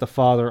up with The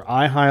Father,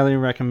 I highly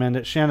recommend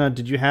it. Shanna,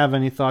 did you have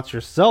any thoughts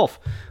yourself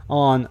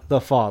on The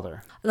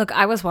Father? Look,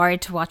 I was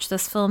worried to watch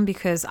this film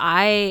because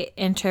I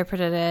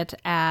interpreted it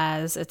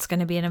as it's going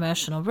to be an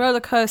emotional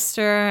roller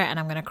coaster and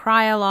I'm going to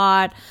cry a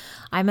lot.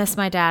 I miss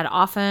my dad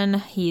often.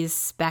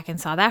 He's back in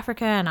South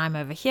Africa and I'm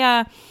over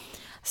here.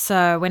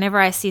 So whenever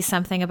I see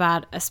something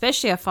about,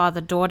 especially a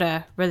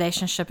father-daughter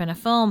relationship in a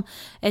film,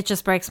 it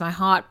just breaks my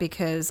heart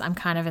because I'm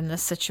kind of in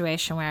this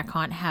situation where I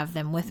can't have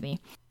them with me.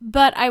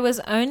 But I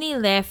was only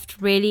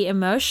left really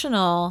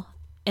emotional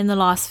in the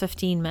last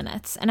 15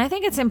 minutes. And I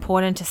think it's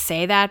important to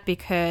say that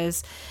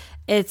because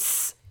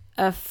it's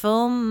a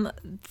film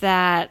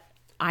that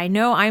I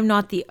know I'm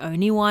not the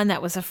only one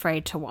that was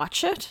afraid to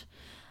watch it,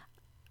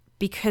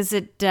 because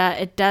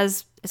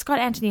it's got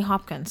Anthony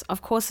Hopkins.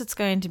 Of course, it's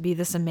going to be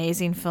this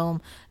amazing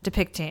film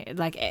depicting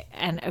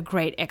and a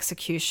great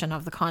execution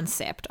of the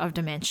concept of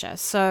dementia.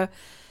 So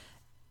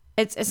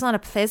it's not a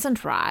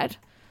pleasant ride,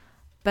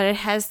 but it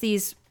has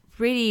these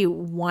really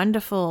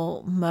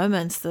wonderful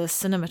moments. The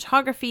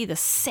cinematography, the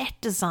set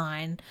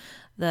design,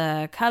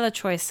 the color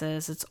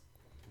choices,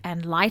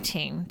 and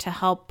lighting to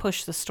help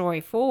push the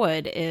story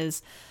forward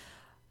is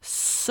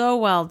so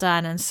well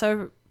done and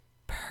so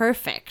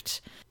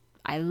perfect.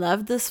 I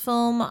love this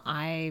film.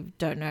 I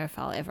don't know if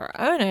I'll ever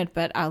own it,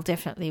 but I'll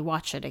definitely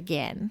watch it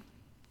again.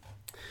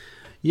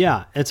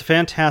 Yeah, it's a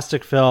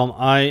fantastic film.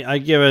 I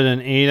give it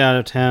an 8 out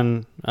of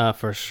 10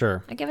 for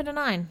sure. I give it a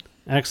 9.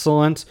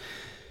 Excellent.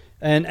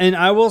 And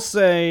I will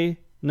say,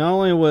 not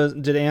only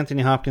did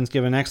Anthony Hopkins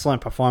give an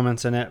excellent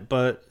performance in it,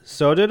 but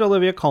so did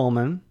Olivia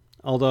Colman,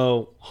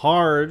 although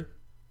hard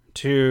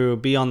to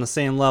be on the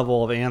same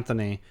level of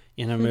Anthony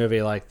in a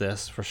movie like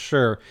this, for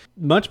sure.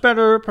 Much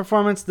better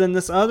performance than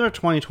this other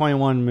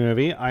 2021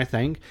 movie, I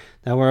think,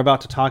 that we're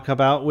about to talk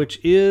about, which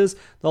is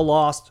The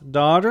Lost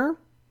Daughter.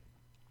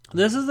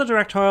 This is the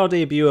directorial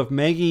debut of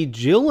Maggie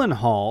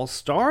Gyllenhaal,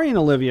 starring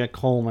Olivia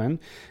Colman,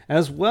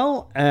 as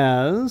well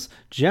as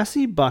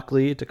Jessie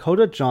Buckley,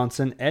 Dakota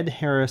Johnson, Ed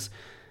Harris.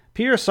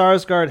 Peter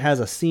Sarsgaard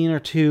has a scene or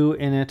two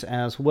in it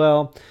as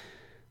well.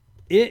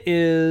 It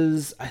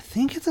is, I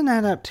think it's an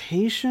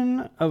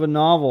adaptation of a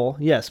novel,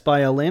 yes,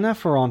 by Elena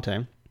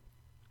Ferrante.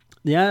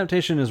 The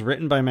adaptation is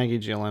written by Maggie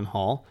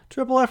Gyllenhaal.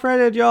 Triple F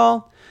rated,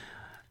 y'all.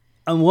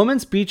 A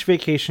woman's beach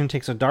vacation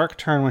takes a dark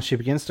turn when she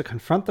begins to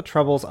confront the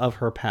troubles of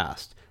her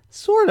past.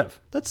 Sort of.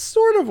 That's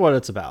sort of what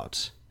it's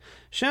about.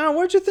 Shanna,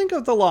 what did you think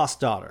of The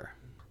Lost Daughter?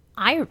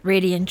 I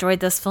really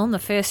enjoyed this film. The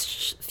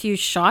first few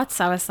shots,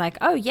 I was like,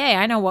 oh, yay,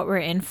 I know what we're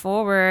in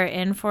for. We're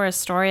in for a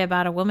story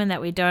about a woman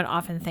that we don't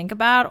often think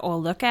about or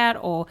look at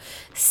or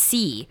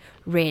see,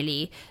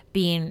 really,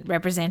 being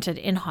represented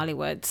in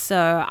Hollywood.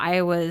 So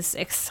I was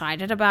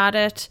excited about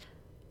it.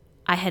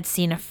 I had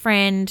seen a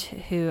friend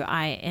who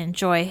I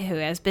enjoy, who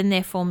has been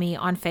there for me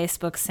on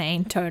Facebook,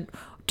 saying,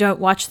 don't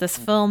watch this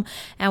film.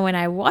 And when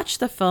I watched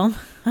the film,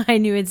 I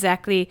knew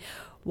exactly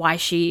why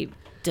she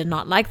did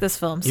not like this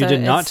film. You did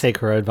not take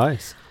her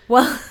advice.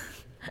 Well,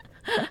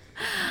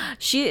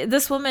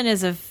 this woman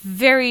is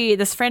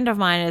this friend of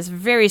mine is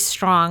very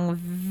strong,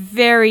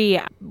 very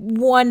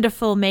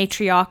wonderful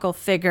matriarchal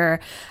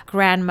figure,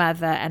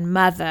 grandmother and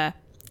mother.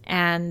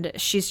 And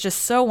she's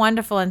just so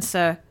wonderful. And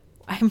so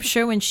I'm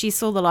sure when she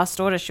saw The Lost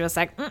Daughter, she was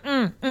like,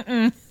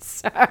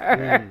 So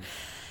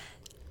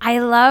I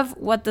love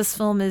what this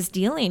film is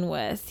dealing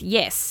with.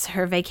 Yes,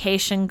 her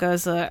vacation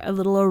goes a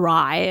little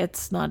awry.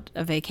 It's not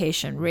a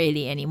vacation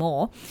really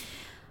anymore.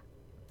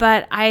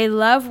 But I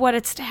love what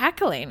it's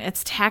tackling.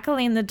 It's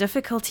tackling the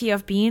difficulty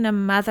of being a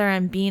mother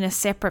and being a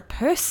separate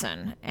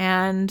person,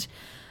 and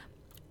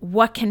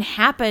what can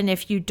happen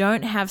if you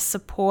don't have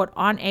support,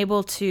 aren't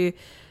able to,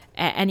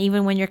 and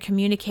even when you're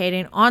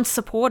communicating, aren't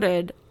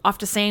supported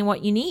after saying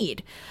what you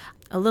need.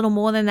 A little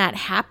more than that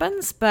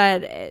happens,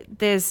 but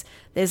there's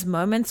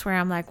moments where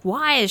I'm like,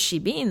 why is she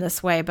being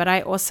this way? But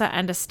I also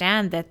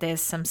understand that there's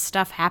some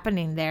stuff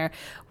happening there,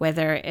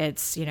 whether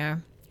it's,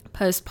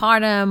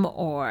 postpartum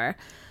or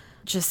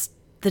just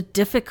the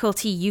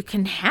difficulty you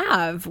can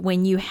have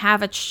when you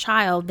have a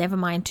child, never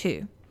mind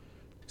two.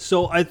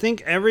 So I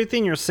think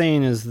everything you're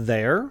saying is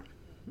there,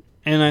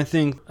 and I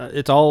think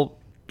it's all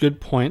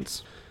good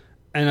points,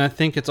 and I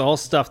think it's all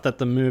stuff that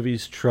the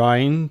movie's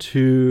trying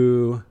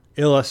to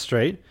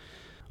illustrate.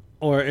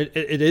 Or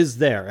it is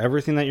there.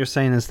 Everything that you're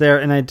saying is there.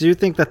 And I do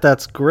think that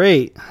that's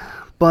great.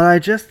 But I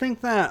just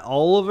think that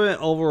all of it,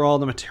 overall,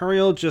 the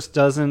material just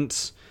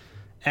doesn't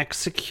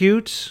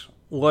execute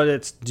what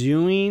it's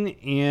doing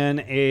in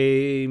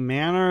a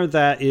manner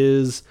that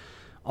is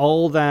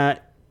all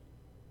that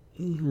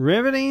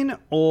riveting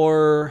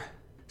or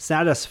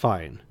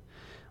satisfying,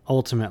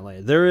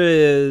 ultimately. There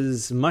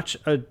is much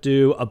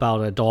ado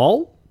about a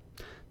doll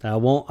that I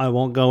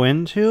won't go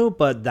into,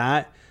 but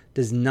that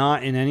does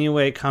not in any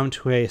way come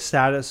to a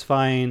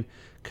satisfying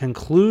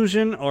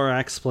conclusion or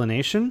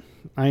explanation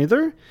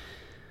either.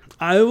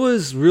 I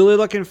was really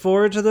looking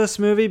forward to this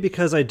movie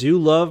because I do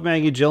love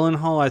Maggie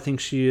Gyllenhaal. I think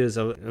she is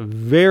a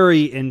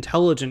very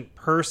intelligent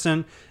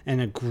person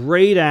and a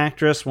great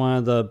actress, one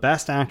of the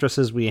best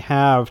actresses we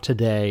have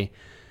today.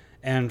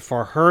 And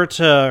for her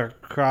to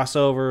cross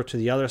over to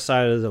the other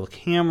side of the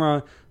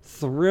camera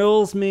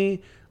thrills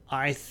me.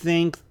 I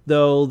think,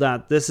 though,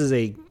 that this is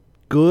a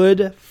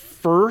good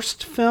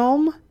first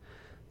film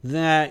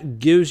that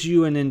gives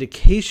you an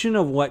indication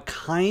of what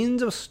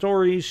kinds of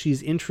stories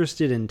she's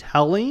interested in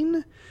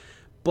telling.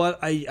 But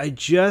I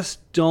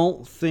just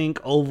don't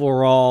think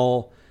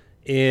overall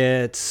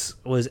it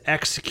was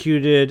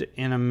executed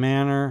in a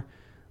manner,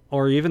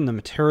 or even the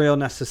material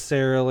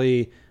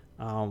necessarily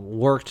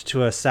worked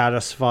to a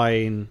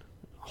satisfying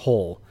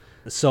whole.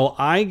 So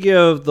I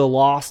give The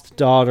Lost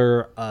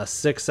Daughter a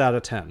 6 out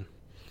of 10.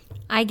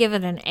 I give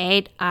it an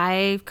 8.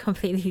 I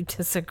completely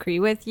disagree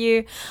with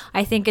you.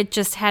 I think it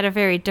just had a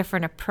very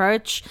different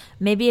approach.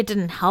 Maybe it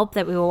didn't help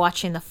that we were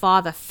watching The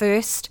Father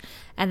first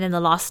and then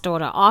The Lost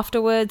Daughter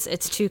afterwards.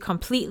 It's two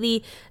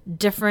completely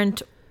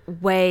different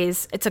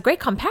ways. It's a great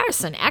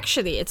comparison,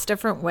 actually. It's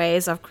different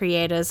ways of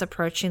creators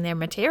approaching their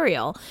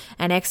material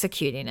and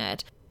executing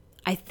it.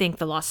 I think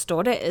The Lost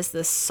Daughter is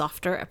this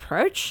softer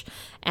approach,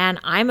 and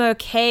I'm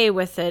okay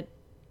with it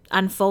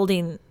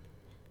unfolding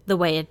the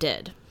way it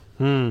did.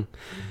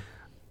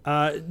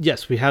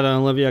 Yes, we had an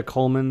Olivia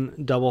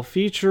Colman double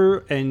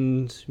feature,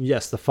 and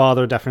yes, The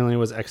Father definitely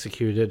was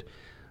executed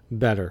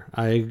better.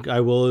 I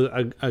will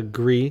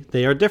agree.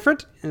 They are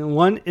different, and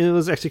one it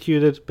was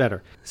executed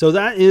better. So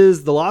that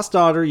is The Lost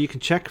Daughter. You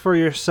can check for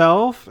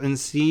yourself and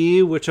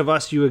see which of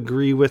us you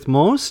agree with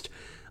most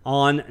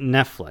on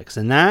Netflix.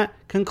 And that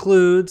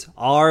concludes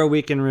our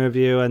weekend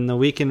review and the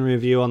weekend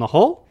review on the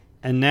whole.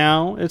 And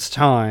now it's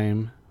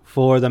time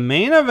for the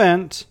main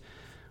event,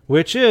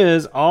 which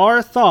is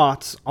our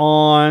thoughts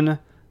on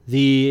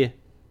the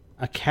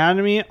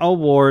Academy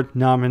Award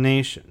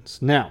nominations.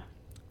 Now,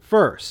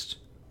 first,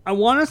 I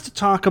want us to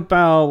talk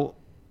about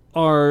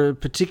our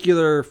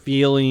particular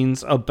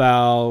feelings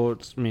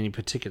about many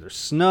particular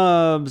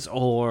snubs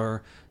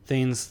or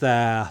things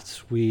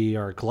that we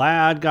are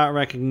glad got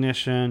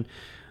recognition.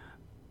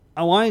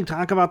 I want to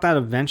talk about that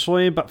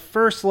eventually, but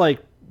first,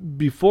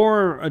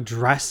 before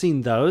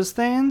addressing those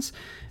things,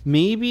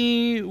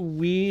 maybe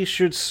we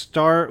should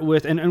start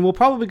with, and we'll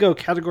probably go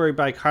category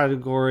by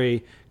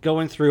category,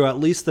 going through at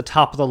least the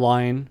top of the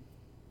line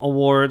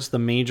awards, the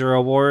major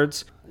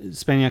awards,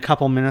 spending a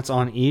couple minutes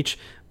on each.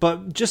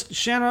 But just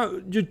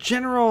Shanna, your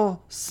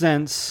general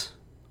sense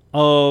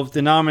of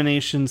the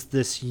nominations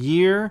this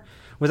year,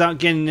 without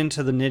getting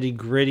into the nitty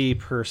gritty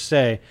per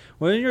se,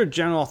 what are your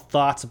general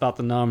thoughts about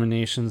the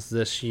nominations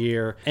this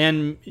year?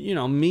 And,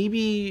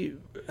 maybe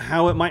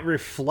how it might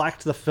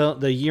reflect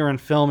the year in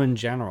film in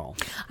general.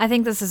 I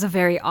think this is a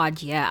very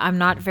odd year. I'm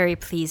not very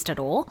pleased at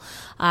all.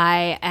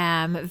 I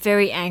am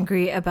very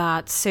angry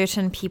about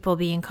certain people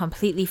being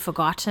completely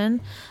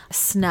forgotten.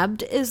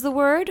 Snubbed is the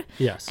word.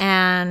 Yes.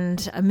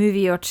 And a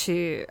movie or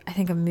two, I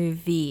think a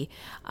movie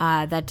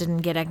that didn't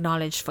get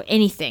acknowledged for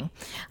anything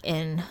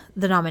in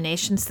the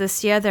nominations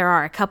this year. There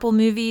are a couple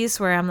movies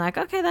where I'm like,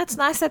 okay, that's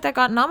nice that they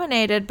got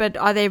nominated, but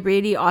are they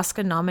really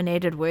Oscar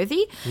nominated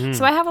worthy?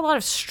 So I have a lot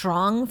of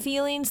strong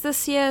feelings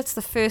this year. It's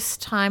the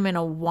first time in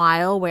a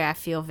while where I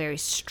feel very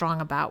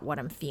strong about what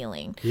I'm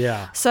feeling.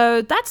 Yeah.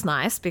 So that's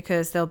nice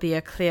because there'll be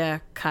a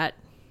clear cut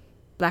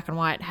black and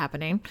white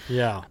happening.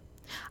 Yeah.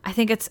 I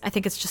think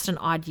it's just an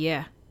odd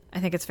year. I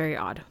think it's very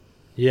odd.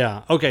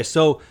 Yeah. Okay.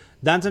 So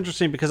that's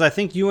interesting because I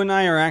think you and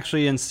I are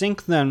actually in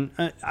sync then.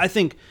 I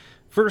think,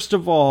 first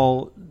of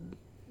all,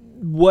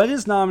 what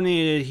is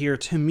nominated here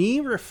to me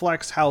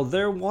reflects how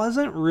there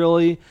wasn't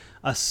really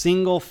a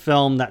single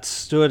film that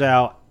stood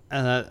out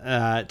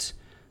that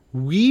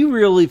we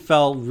really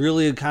felt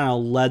really kind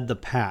of led the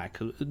pack.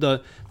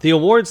 The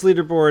awards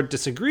leaderboard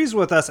disagrees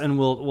with us, and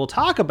we'll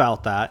talk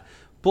about that.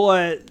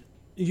 But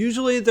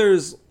usually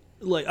there's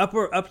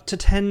up to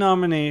 10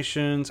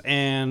 nominations,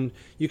 and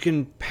you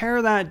can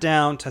pare that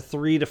down to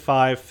 3 to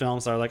 5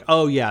 films that are like,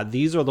 oh yeah,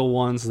 these are the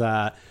ones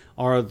that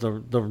are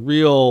the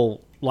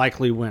real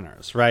likely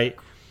winners, right?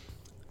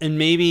 And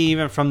maybe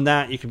even from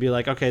that you could be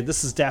like, okay,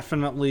 this is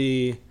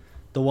definitely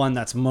the one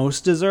that's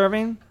most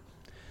deserving.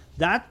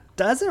 That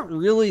doesn't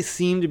really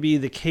seem to be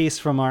the case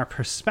from our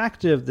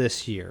perspective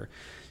this year.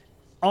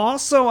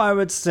 Also, I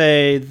would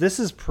say this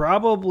is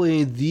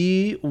probably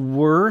the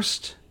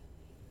worst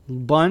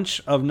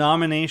bunch of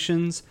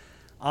nominations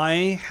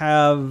I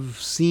have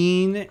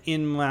seen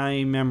in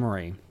my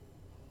memory.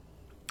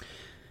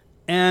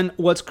 And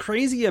what's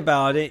crazy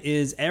about it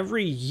is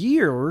every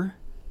year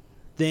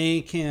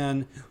they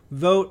can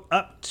vote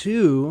up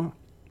to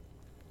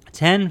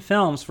 10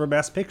 films for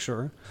Best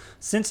Picture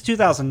since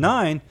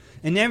 2009,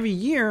 and every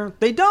year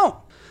they don't.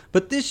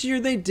 But this year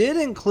they did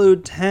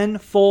include 10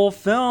 full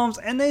films,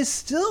 and it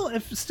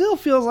still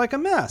feels like a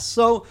mess.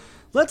 So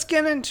let's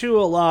get into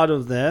a lot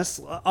of this.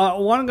 I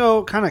want to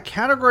go kind of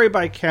category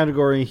by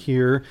category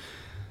here.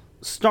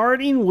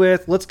 Starting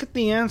with, let's get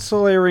the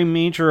ancillary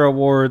major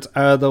awards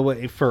out of the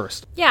way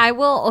first. Yeah, I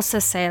will also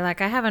say, I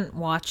haven't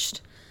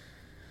watched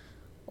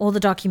all the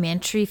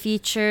documentary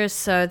features.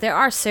 So there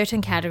are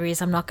certain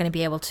categories I'm not going to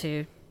be able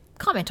to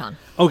comment on.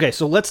 Okay,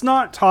 so let's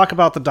not talk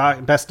about the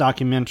best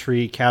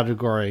documentary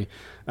category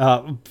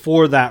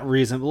for that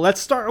reason.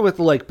 Let's start with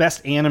like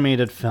best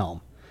animated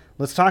film.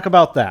 Let's talk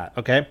about that,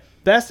 okay?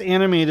 Best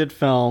animated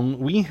film,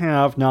 we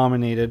have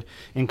nominated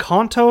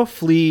Encanto,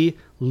 Flea,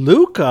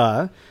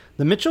 Luca,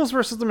 The Mitchells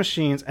vs. the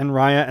Machines, and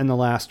Raya and the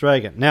Last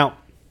Dragon. Now,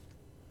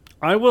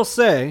 I will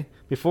say,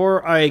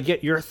 before I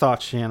get your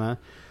thoughts, Shanna,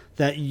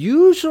 that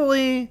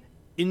usually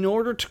in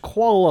order to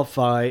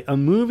qualify, a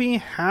movie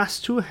has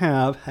to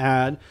have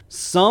had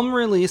some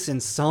release in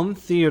some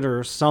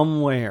theater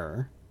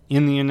somewhere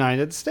in the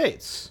United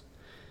States.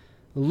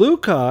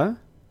 Luca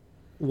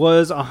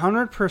was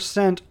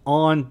 100%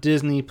 on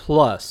Disney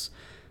Plus,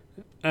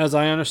 as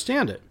I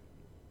understand it.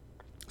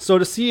 So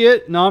to see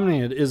it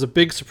nominated is a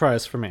big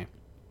surprise for me.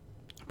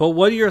 But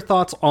what are your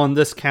thoughts on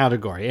this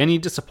category? Any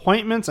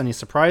disappointments? Any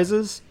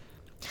surprises?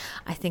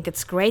 I think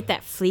it's great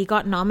that Flea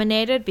got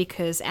nominated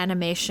because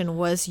animation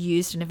was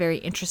used in a very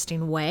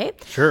interesting way.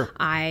 Sure.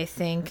 I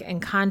think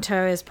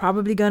Encanto is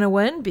probably going to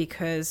win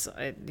because,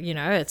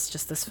 it's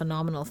just this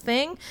phenomenal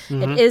thing.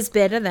 It is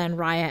better than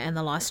Raya and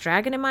the Last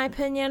Dragon, in my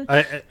opinion.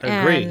 I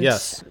agree, and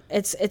yes.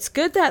 It's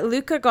good that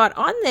Luca got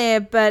on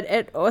there, but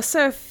it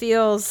also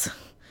feels,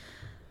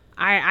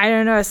 I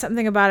don't know,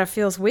 something about it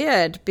feels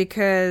weird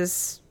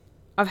because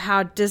of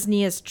how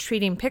Disney is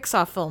treating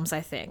Pixar films,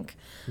 I think.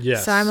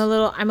 Yes. So I'm a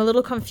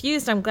little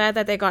confused. I'm glad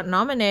that they got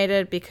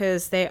nominated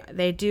because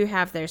they do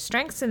have their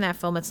strengths in that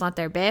film. It's not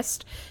their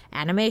best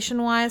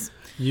animation wise.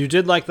 You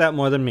did like that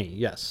more than me,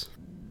 yes.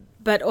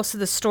 But also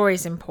the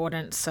story's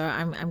important, so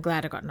I'm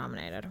glad it got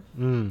nominated.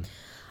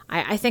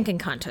 I think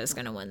Encanto is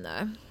going to win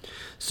though.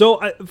 So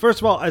first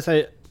of all, I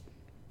say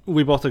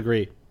we both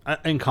agree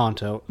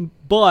Encanto,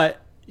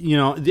 but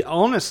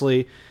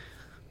honestly,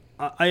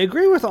 I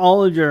agree with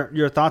all of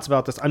your thoughts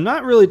about this. I'm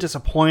not really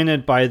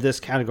disappointed by this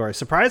category.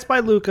 Surprised by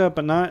Luca,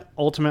 but not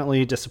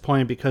ultimately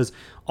disappointed because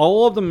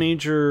all of the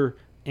major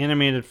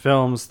animated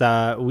films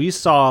that we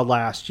saw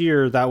last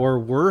year that were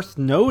worth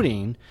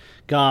noting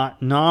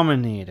got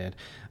nominated.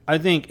 I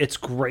think it's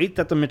great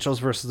that The Mitchells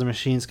vs. the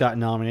Machines got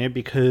nominated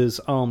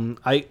because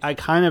I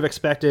kind of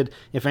expected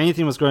if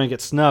anything was going to get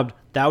snubbed,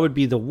 that would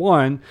be the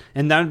one,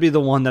 and that would be the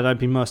one that I'd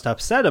be most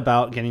upset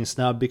about getting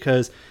snubbed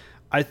because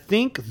I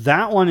think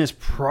that one is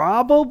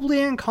probably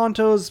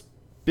Encanto's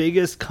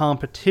biggest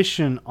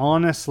competition,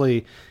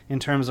 honestly, in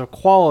terms of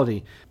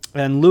quality.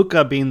 And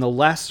Luca being the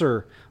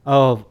lesser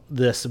of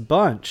this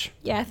bunch.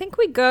 Yeah, I think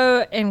we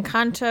go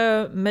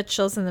Encanto,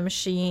 Mitchells and the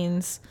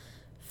Machines,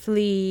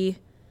 Flea,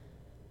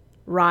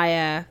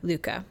 Raya,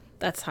 Luca.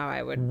 That's how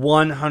I would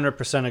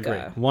 100% agree.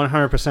 go.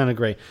 100%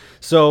 agree.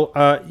 So,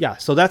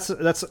 so that's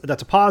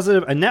a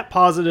positive, a net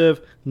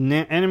positive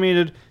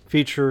animated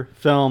feature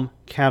film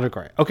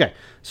category. Okay,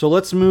 so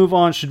let's move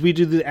on. Should we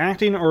do the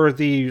acting or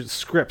the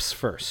scripts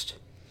first?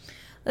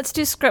 Let's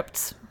do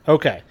scripts.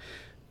 Okay.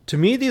 To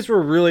me, these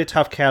were really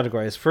tough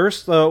categories.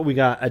 First, though, we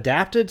got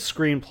adapted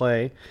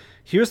screenplay.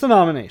 Here's the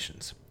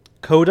nominations.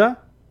 Coda,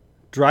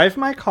 Drive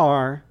My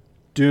Car,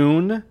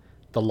 Dune,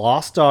 The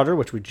Lost Daughter,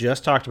 which we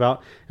just talked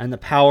about, and The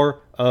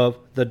Power of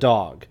the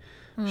Dog.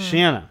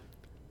 Shanna,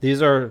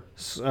 these are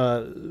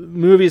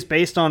movies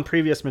based on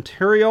previous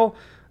material.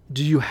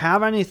 Do you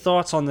have any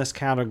thoughts on this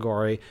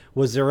category?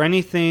 Was there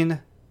anything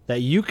that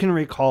you can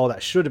recall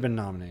that should have been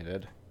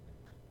nominated?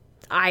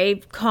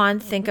 I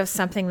can't think of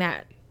something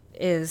that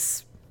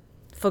is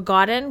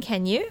forgotten.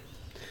 Can you?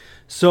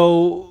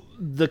 So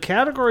the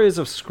categories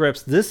of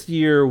scripts this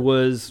year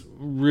was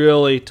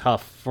really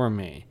tough for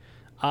me.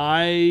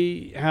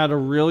 I had a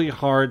really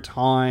hard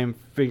time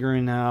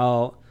figuring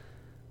out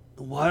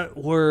what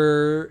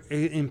were,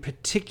 in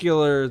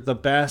particular, the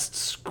best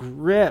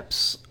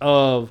scripts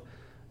of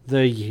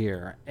the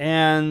year.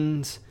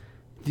 And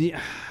the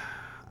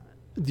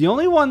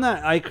only one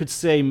that I could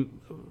say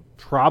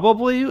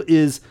probably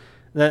is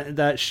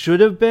that should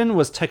have been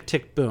was Tick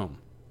Tick Boom,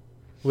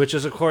 which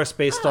is, of course,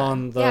 based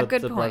on the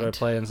Broadway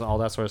play and all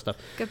that sort of stuff.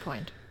 Good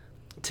point.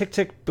 Tick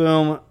Tick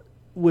Boom,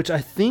 which I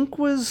think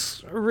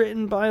was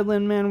written by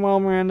Lin-Manuel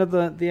Miranda,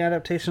 the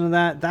adaptation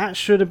of that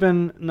should have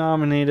been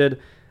nominated.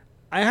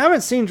 I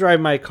haven't seen Drive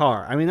My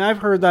Car. I mean, I've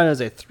heard that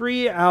as a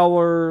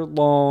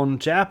 3-hour-long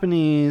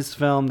Japanese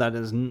film that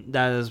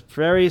is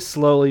very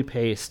slowly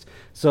paced.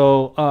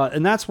 So,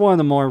 and that's one of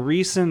the more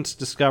recent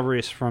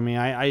discoveries for me.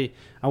 I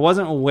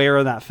wasn't aware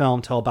of that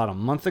film till about a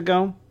month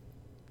ago.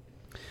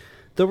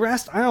 The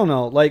rest, I don't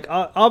know. Like,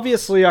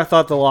 obviously, I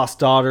thought The Lost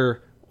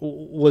Daughter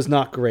was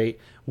not great.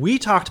 We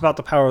talked about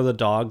The Power of the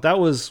Dog. That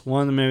was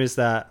one of the movies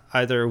that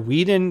either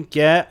we didn't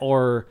get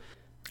or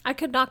I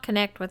could not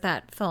connect with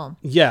that film.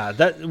 Yeah,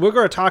 that we're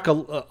going to talk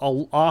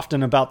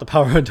often about The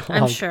Power of the Dog.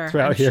 I'm sure.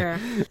 Sure.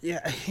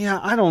 Yeah.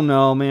 I don't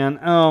know, man.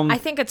 I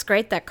think it's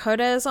great that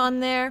Coda is on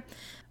there.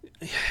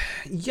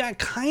 Yeah,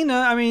 kind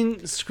of. I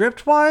mean,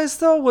 script-wise,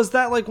 though, was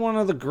that like one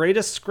of the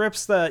greatest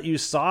scripts that you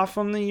saw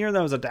from the year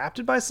that was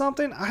adapted by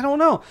something? I don't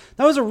know.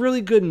 That was a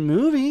really good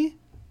movie,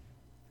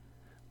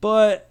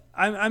 but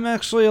I'm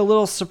actually a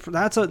little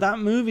that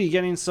movie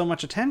getting so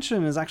much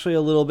attention is actually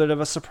a little bit of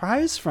a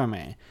surprise for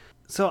me.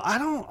 So I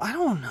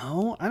don't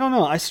know.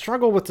 I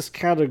struggle with this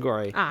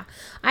category.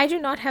 I do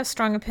not have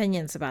strong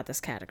opinions about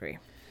this category.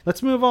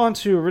 Let's move on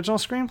to original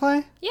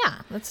screenplay.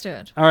 Yeah, let's do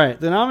it. All right,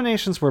 the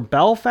nominations were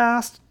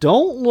Belfast,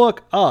 Don't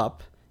Look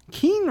Up,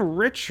 King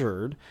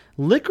Richard,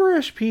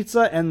 Licorice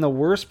Pizza, and The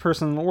Worst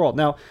Person in the World.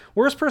 Now,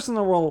 Worst Person in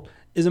the World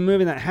is a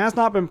movie that has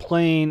not been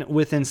playing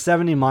within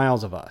 70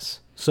 miles of us.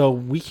 So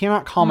we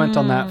cannot comment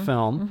on that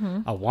film.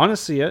 Mm-hmm. I want to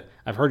see it.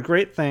 I've heard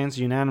great things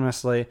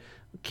unanimously.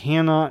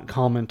 Cannot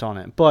comment on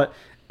it. But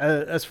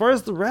as far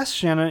as the rest,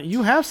 Shanna,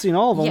 you have seen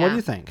all of them. Yeah. What do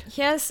you think?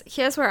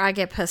 Here's where I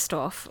get pissed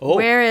off. Oh.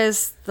 Where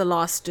is The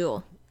Last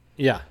Duel?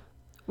 Yeah.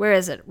 Where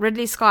is it?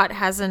 Ridley Scott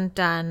hasn't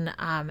done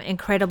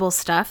incredible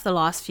stuff the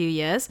last few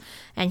years.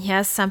 And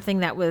here's something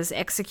that was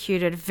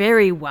executed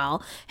very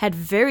well, had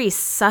very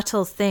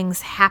subtle things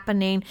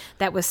happening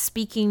that was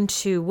speaking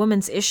to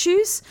women's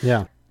issues.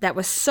 Yeah. That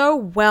was so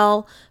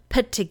well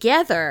put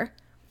together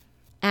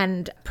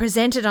and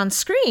presented on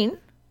screen.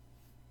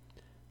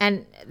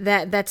 And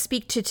that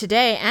speak to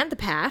today and the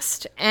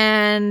past,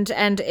 and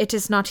it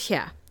is not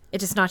here.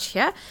 It is not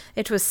here.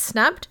 It was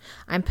snubbed.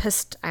 I'm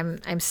pissed.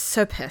 I'm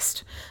so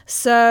pissed.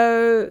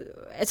 So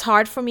it's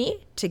hard for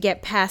me to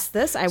get past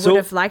this. I would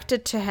have liked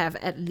it to have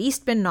at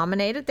least been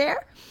nominated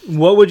there.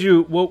 What would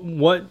you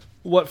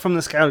what from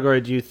this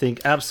category do you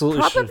think absolutely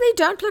probably should?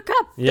 Don't Look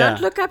Up. Yeah.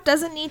 Don't Look Up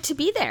doesn't need to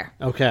be there.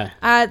 Okay.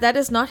 That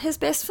is not his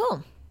best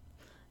film.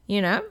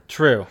 You know.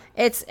 True.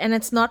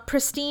 It's not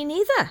pristine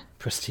either.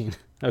 Pristine.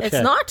 Okay.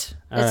 It's not.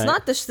 All it's right.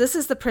 not. This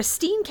is the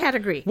pristine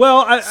category.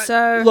 Well,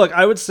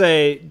 I would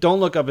say Don't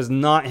Look Up is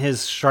not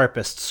his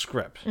sharpest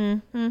script.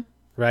 Mm-hmm.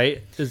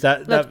 Right? Is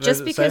that... Look,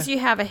 just because you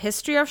have a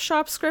history of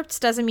sharp scripts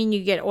doesn't mean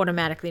you get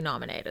automatically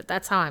nominated.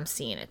 That's how I'm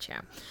seeing it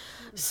here.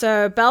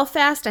 So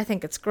Belfast, I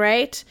think it's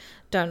great.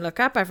 Don't Look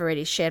Up, I've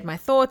already shared my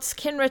thoughts.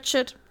 King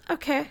Richard,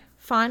 okay,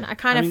 fine. I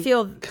kind of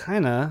feel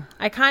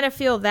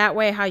that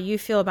way how you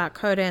feel about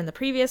Coda in the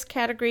previous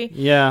category.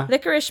 Yeah.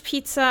 Licorice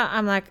Pizza,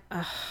 I'm like,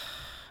 ugh.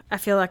 I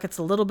feel like it's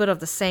a little bit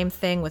of the same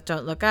thing with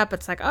Don't Look Up.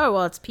 It's like, oh,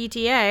 well, it's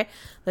PTA.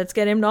 Let's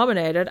get him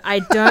nominated. I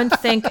don't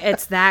think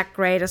it's that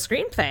great a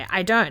screenplay.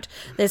 I don't.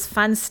 There's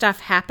fun stuff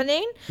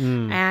happening,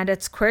 and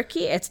it's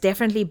quirky. It's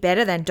definitely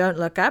better than Don't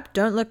Look Up.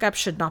 Don't Look Up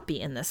should not be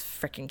in this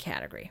freaking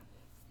category.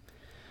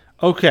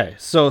 Okay,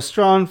 so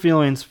strong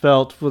feelings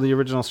felt for the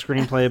original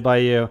screenplay by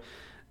you.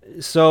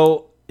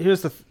 So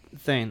here's the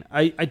thing.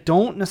 I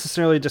don't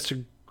necessarily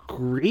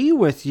disagree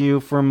with you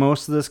for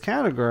most of this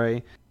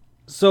category.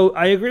 So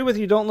I agree with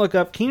you, Don't Look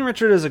Up. King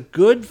Richard is a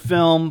good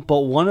film,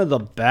 but one of the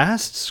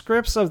best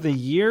scripts of the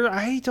year?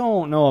 I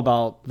don't know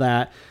about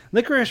that.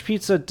 Licorice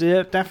Pizza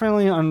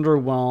definitely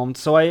underwhelmed.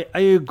 So I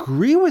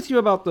agree with you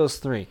about those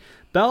three.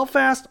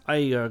 Belfast, I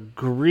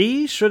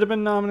agree, should have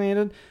been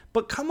nominated.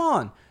 But come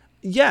on.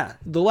 Yeah,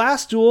 The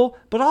Last Duel,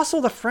 but also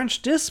The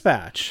French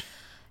Dispatch.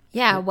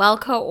 Yeah, well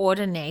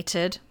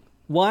coordinated.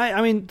 Why?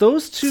 I mean,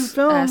 those two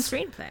films,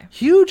 screenplay.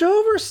 Huge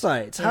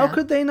oversights. Yeah. How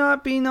could they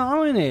not be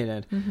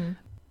nominated? Mm-hmm.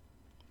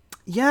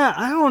 Yeah,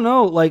 I don't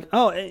know. Like,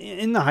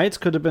 In the Heights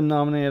could have been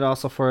nominated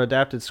also for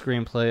adapted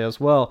screenplay as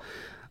well.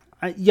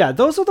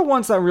 Those are the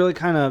ones that really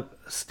kind of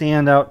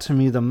stand out to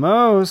me the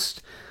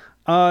most.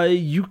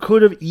 You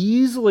could have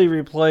easily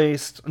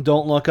replaced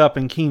Don't Look Up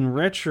and King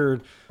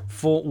Richard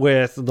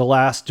with The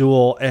Last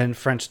Duel and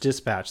French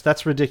Dispatch.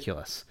 That's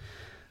ridiculous.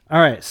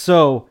 All right,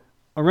 so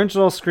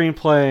original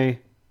screenplay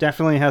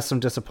definitely has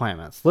some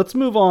disappointments. Let's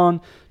move on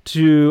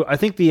to, I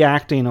think, the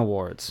acting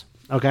awards.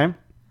 Okay?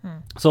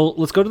 So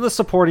let's go to the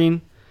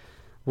supporting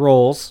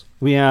roles.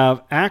 We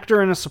have actor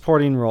in a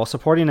supporting role,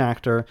 supporting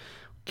actor,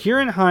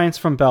 Ciarán Hinds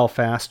from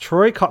Belfast,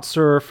 Troy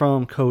Kotsur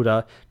from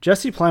Coda,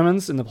 Jesse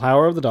Plemons in The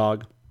Power of the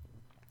Dog,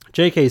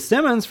 J.K.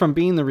 Simmons from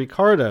Being the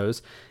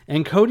Ricardos,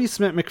 and Cody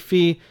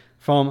Smith-McPhee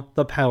from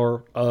The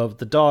Power of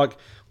the Dog.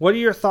 What are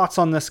your thoughts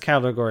on this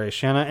category,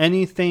 Shanna?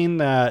 Anything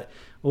that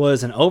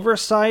was an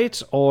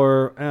oversight,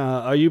 or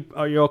are you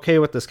okay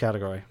with this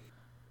category?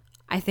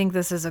 I think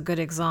this is a good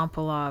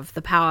example of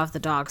The Power of the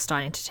Dog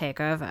starting to take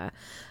over.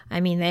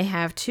 I mean, they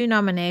have 2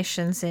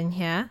 nominations in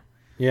here.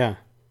 Yeah.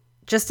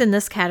 Just in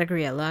this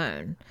category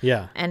alone.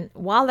 Yeah. And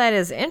while that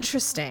is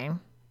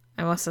interesting,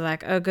 I'm also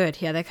like, oh, good,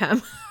 here they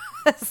come.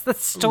 That's the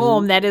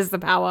storm that is The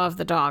Power of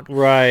the Dog.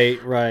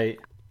 Right.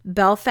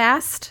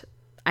 Belfast,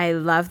 I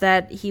love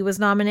that he was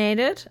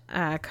nominated.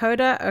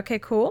 Coda, okay,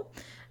 cool.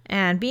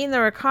 And Being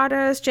the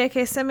Ricardos,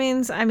 J.K.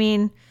 Simmons, I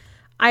mean,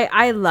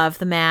 I love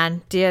the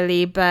man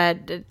dearly,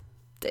 but...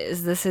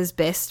 is this his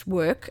best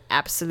work?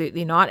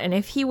 Absolutely not. And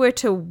if he were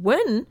to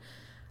win,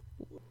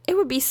 it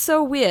would be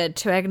so weird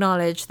to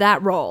acknowledge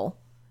that role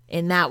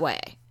in that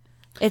way.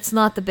 It's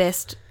not the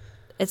best.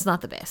 It's not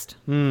the best.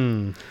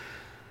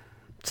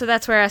 So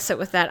that's where I sit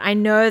with that. I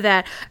know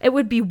that it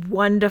would be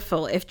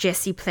wonderful if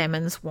Jesse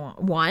Plemons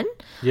won.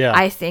 Yeah.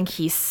 I think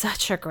he's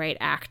such a great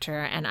actor,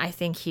 and I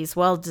think he's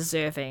well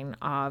deserving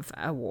of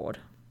an award.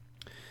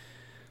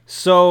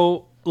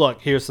 So,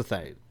 look, here's the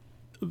thing.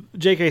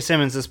 J.K.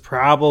 Simmons is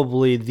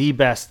probably the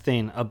best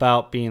thing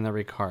about Being the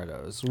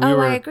Ricardos.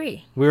 I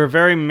agree. We were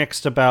very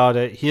mixed about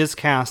it. His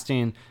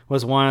casting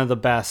was one of the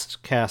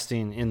best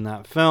casting in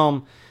that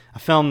film. A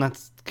film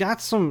that's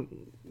got some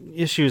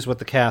issues with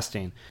the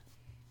casting.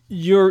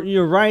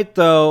 You're right,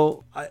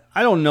 though.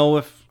 I don't know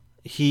if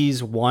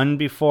he's won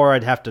before.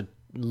 I'd have to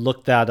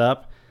look that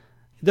up.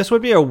 This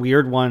would be a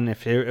weird one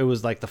if it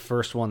was like the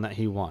first one that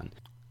he won.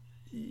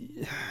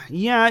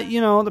 Yeah,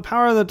 The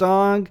Power of the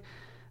Dog,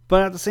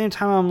 but at the same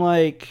time, I'm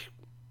like,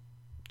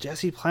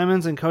 Jesse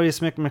Plemons and Cody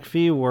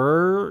Smith-McPhee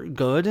were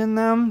good in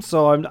them,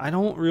 so I'm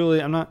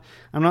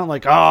not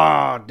like,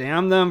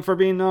 damn them for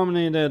being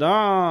nominated,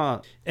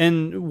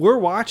 And we're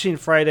watching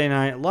Friday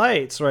Night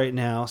Lights right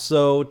now,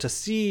 so to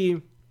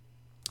see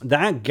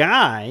that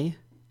guy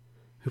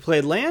who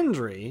played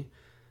Landry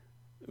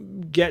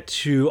get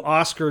to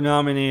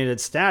Oscar-nominated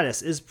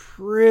status is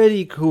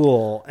pretty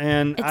cool,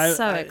 and it's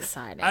so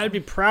exciting. I'd be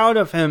proud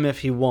of him if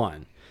he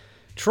won.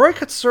 Troy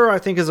Kotsur, I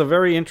think, is a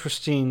very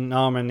interesting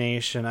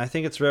nomination. I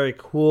think it's very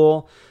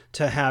cool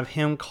to have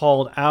him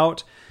called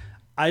out.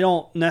 I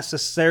don't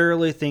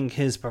necessarily think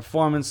his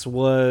performance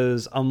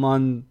was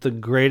among the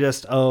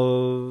greatest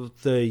of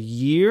the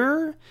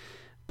year,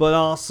 but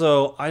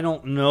also I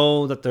don't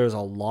know that there's a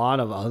lot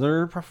of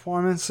other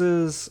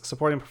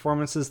supporting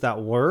performances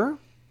that were.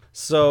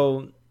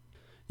 So,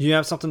 you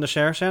have something to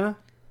share, Shanna?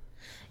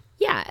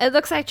 Yeah, it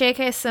looks like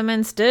J.K.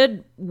 Simmons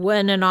did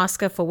win an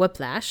Oscar for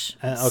Whiplash,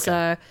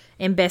 so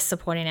in Best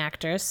Supporting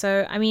Actor.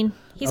 So, I mean,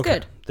 he's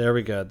good. There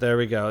we go.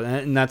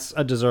 And that's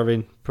a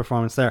deserving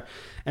performance there.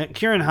 And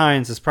Kieran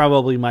Hines is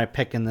probably my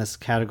pick in this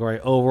category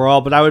overall,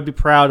 but I would be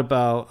proud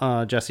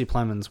about Jesse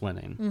Plemons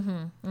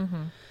winning.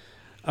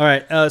 All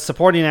right,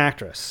 Supporting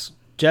Actress.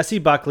 Jessie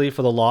Buckley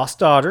for The Lost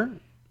Daughter.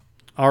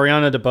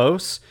 Ariana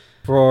DeBose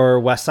for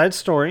West Side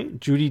Story.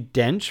 Judi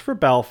Dench for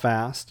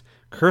Belfast.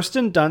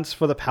 Kirsten Dunst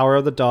for The Power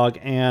of the Dog,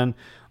 and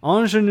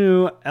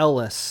Ingenue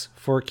Ellis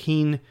for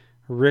King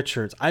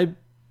Richards. I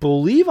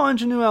believe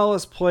Ingenue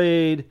Ellis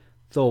played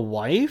the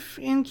wife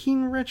in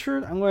King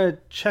Richard. I'm going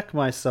to check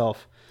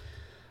myself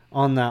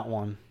on that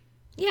one.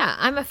 Yeah,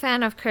 I'm a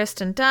fan of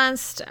Kirsten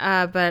Dunst,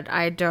 but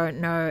I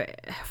don't know.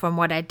 From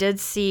what I did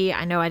see,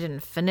 I know I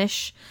didn't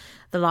finish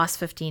the last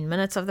 15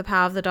 minutes of The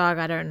Power of the Dog.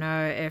 I don't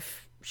know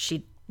if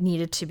she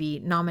needed to be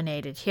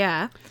nominated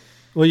here.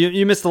 Well,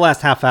 you missed the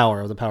last half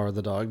hour of The Power of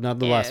the Dog, not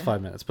the last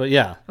 5 minutes, but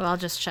yeah. Well, I'll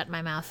just shut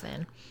my mouth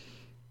then.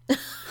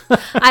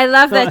 I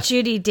love that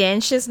Judi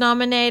Dench is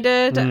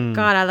nominated.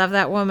 God, I love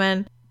that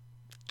woman.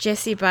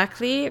 Jessie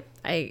Buckley,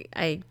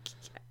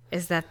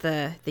 is that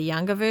the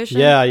younger version?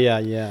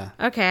 Yeah.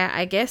 Okay,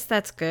 I guess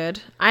that's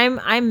good.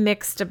 I'm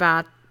mixed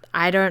about,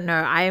 I don't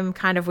know. I am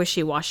kind of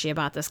wishy-washy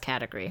about this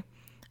category.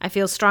 I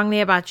feel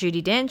strongly about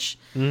Judi Dench.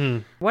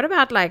 What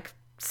about like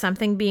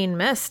something being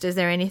missed? Is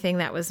there anything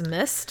that was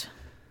missed?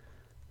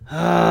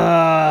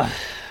 I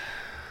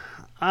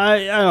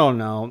don't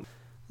know.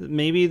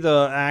 Maybe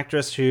the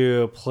actress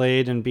who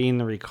played in Being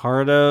the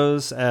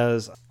Ricardos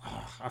as...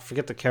 I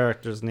forget the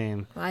character's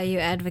name. Why are you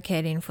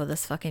advocating for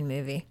this fucking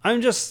movie?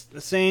 I'm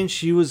just saying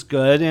she was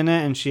good in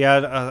it and she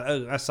had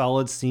a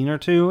solid scene or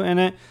two in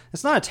it.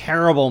 It's not a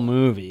terrible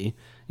movie.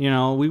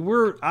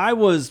 I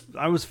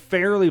was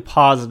fairly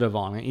positive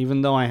on it,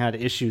 even though I had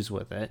issues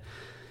with it.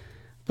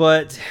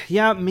 But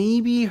yeah,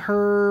 maybe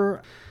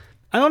her...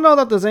 I don't know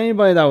that there's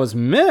anybody that was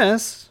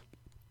missed,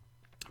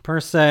 per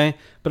se,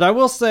 but I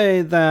will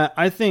say that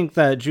I think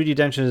that Judi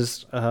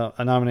Dench's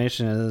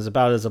nomination is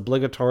about as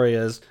obligatory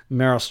as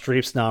Meryl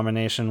Streep's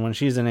nomination when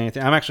she's in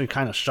anything. I'm actually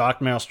kind of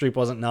shocked Meryl Streep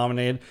wasn't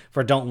nominated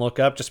for Don't Look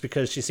Up, just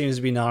because she seems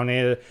to be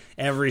nominated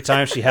every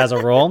time she has a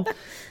role.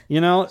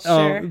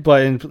 Sure.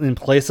 But in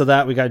place of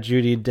that, we got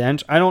Judi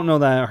Dench. I don't know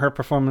that her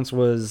performance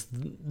was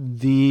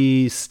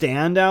the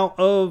standout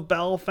of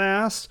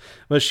Belfast,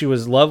 but she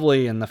was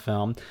lovely in the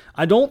film.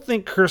 I don't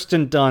think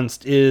Kirsten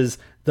Dunst is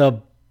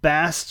the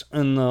best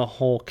in the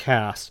whole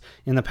cast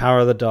in The Power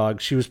of the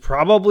Dog. She was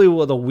probably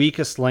the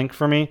weakest link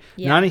for me.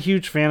 Yeah. Not a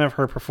huge fan of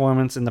her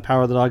performance in The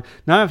Power of the Dog.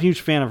 Not a huge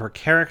fan of her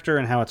character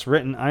and how it's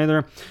written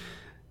either.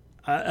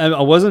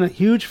 I wasn't a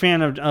huge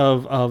fan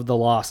of The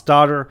Lost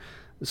Daughter.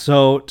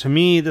 So to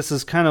me, this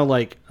is kind of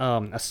like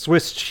a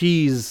Swiss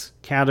cheese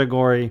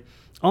category.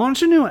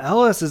 Ingenue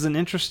Ellis is an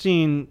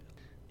interesting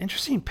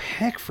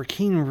pick for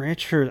King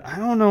Richard. I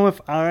don't know if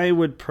I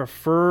would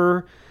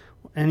prefer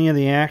any of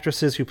the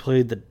actresses who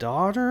played the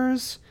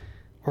daughters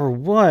or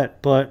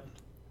what, but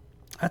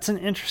that's an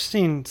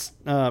interesting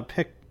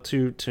pick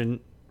to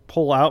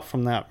pull out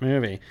from that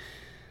movie.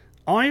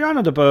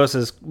 Ariana DeBose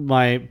is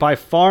by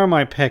far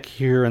my pick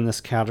here in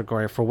this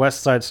category for West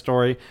Side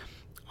Story.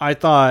 I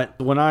thought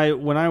when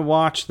I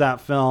watched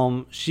that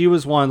film, she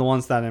was one of the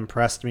ones that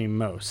impressed me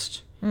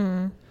most.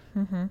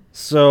 Mm-hmm.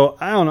 So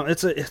I don't know.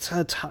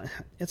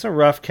 It's a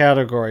rough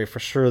category for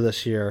sure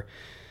this year.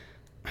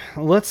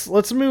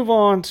 Let's move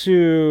on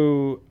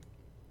to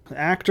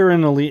actor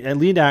and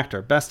lead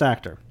actor, best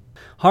actor.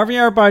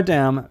 Javier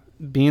Bardem,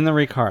 Being the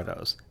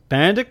Ricardos.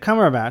 Benedict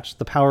Cumberbatch,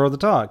 The Power of the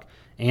Dog.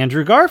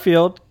 Andrew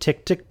Garfield,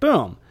 Tick, Tick,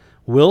 Boom.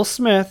 Will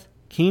Smith,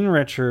 King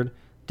Richard,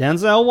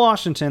 Denzel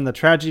Washington, The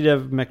Tragedy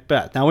of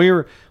Macbeth. Now, we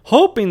were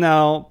hoping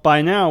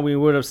by now we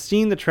would have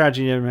seen The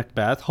Tragedy of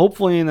Macbeth.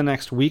 Hopefully in the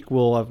next week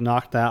we'll have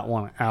knocked that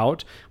one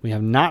out. We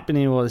have not been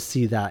able to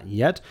see that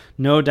yet.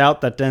 No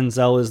doubt that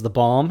Denzel is the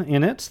bomb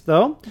in it,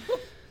 though.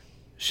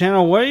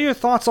 Shanna, what are your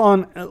thoughts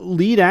on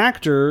lead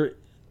actor?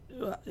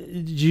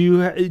 Do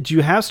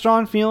you have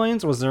strong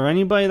feelings? Was there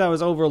anybody that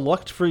was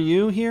overlooked for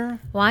you here?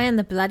 Why in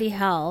the bloody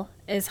hell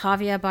is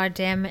Javier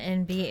Bardem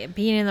in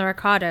Being in the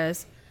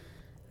Ricardos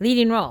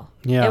leading role?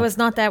 Yeah. It was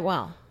not that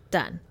well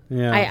done.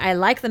 Yeah. I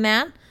like the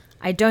man.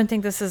 I don't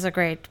think this is a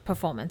great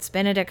performance.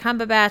 Benedict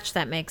Cumberbatch,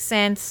 that makes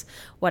sense.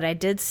 What I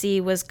did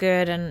see was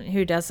good, and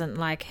who doesn't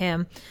like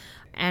him?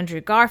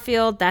 Andrew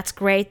Garfield, that's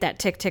great that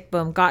Tick Tick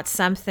Boom got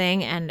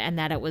something, and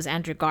that it was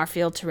Andrew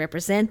Garfield to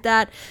represent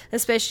that,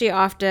 especially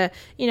after,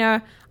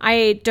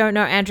 I don't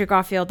know Andrew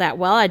Garfield that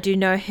well. I do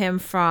know him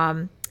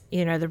from,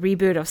 the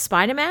reboot of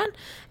Spider-Man,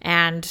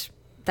 and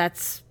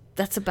that's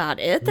about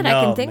it that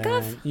I can think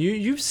of.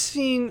 You've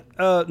seen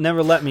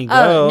Never Let Me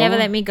Go. Oh, Never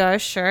Let Me Go,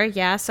 sure,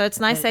 yeah. So it's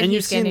nice that and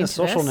he's you've getting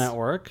seen The to Social this.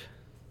 Network.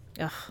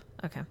 Ugh,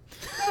 okay.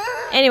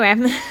 Anyway,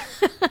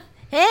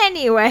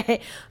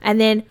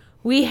 and then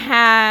we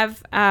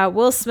have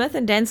Will Smith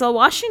and Denzel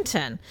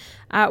Washington.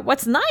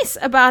 What's nice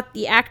about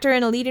the actor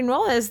in a leading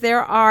role is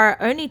there are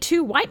only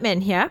 2 white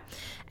men here,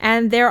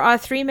 and there are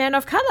 3 men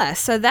of color.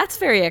 So that's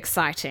very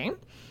exciting.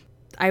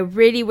 I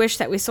really wish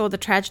that we saw The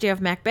Tragedy of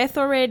Macbeth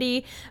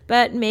already,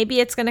 but maybe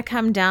it's going to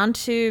come down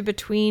to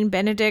between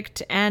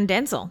Benedict and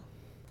Denzel.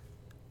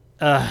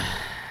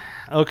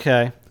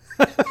 Okay.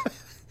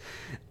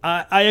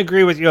 I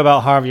agree with you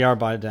about Javier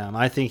Bardem.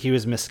 I think he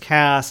was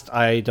miscast.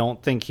 I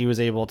don't think he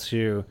was able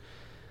to...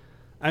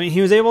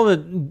 he was able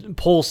to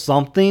pull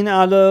something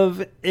out of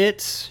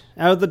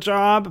the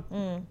job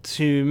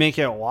to make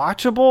it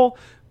watchable.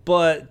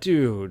 But,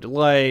 dude,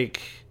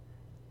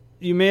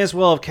 you may as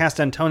well have cast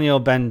Antonio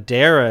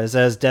Banderas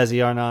as Desi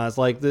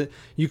Arnaz.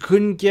 You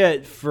couldn't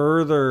get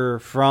further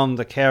from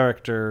the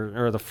character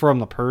or from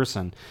the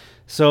person.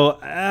 So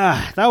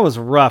that was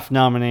a rough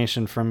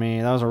nomination for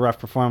me. That was a rough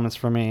performance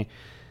for me.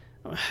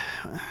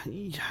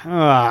 Benedict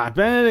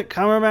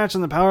Cumberbatch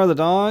and The Power of the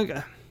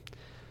Dog.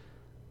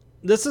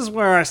 This is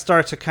where I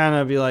start to kind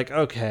of be like,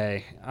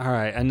 okay, all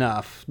right,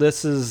 enough.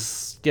 This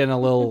is getting a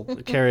little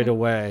carried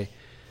away.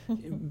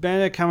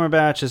 Benedict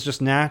Cumberbatch is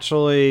just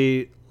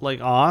naturally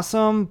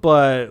awesome,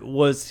 but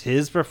was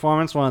his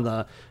performance one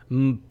of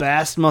the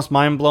best, most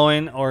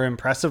mind-blowing or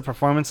impressive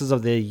performances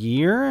of the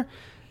year?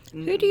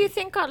 Who do you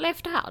think got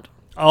left out?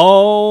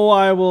 Oh,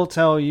 I will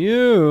tell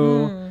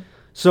you.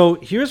 So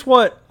here's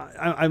what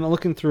I'm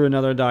looking through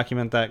another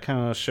document that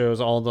kind of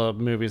shows all the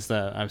movies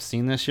that I've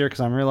seen this year,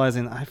 because I'm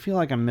realizing I feel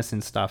like I'm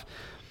missing stuff.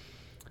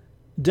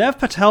 Dev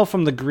Patel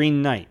from The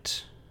Green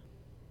Knight.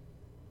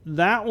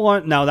 That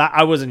one, now that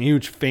I wasn't a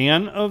huge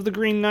fan of The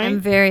Green Knight. I'm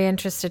very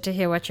interested to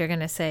hear what you're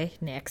going to say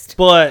next.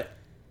 But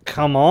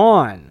come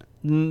on.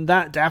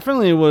 That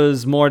definitely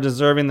was more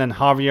deserving than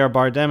Javier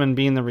Bardem in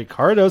Being the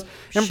Ricardos,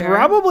 and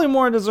probably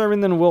more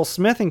deserving than Will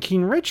Smith and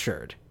King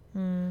Richard.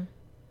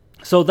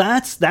 So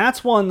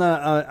that's one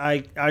that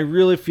I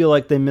really feel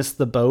like they missed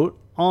the boat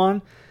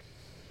on.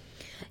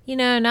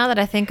 Now that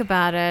I think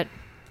about it,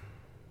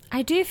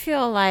 I do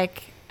feel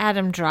like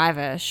Adam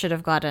Driver should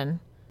have gotten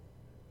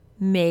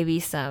maybe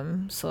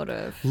some sort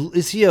of...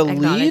 Is he a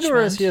lead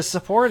or is he a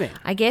supporting?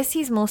 I guess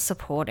he's more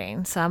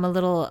supporting, so I'm a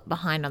little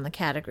behind on the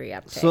category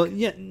uptake. So,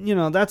 yeah,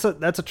 that's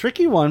a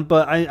tricky one,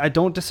 but I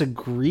don't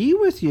disagree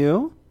with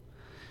you.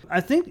 I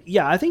think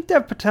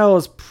Dev Patel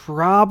is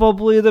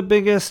probably the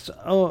biggest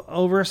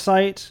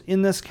oversight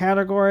in this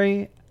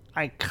category.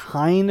 I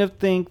kind of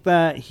think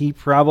that he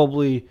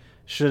probably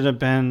should have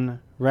been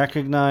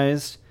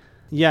recognized.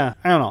 Yeah,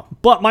 I don't know.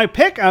 But my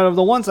pick out of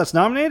the ones that's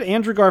nominated,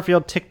 Andrew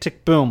Garfield, Tick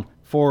Tick Boom,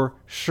 for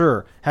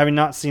sure, having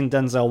not seen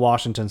Denzel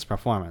Washington's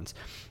performance.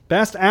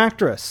 Best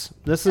Actress.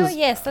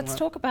 Yes, let's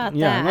talk about that.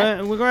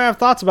 Yeah, we're going to have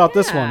thoughts about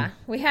this one.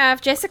 We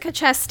have Jessica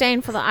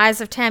Chastain for The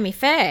Eyes of Tammy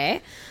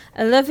Faye,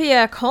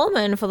 Olivia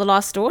Colman for The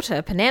Lost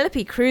Daughter,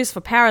 Penelope Cruz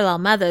for Parallel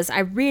Mothers. I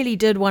really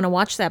did want to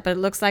watch that, but it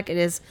looks like it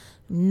is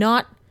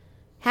not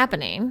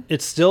happening.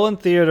 It's still in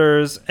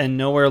theaters and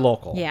nowhere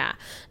local. Yeah.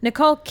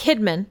 Nicole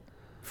Kidman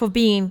for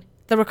Being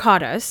the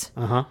Ricardos.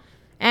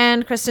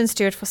 And Kristen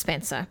Stewart for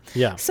Spencer.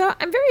 Yeah. So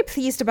I'm very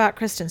pleased about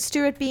Kristen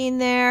Stewart being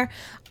there.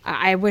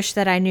 I wish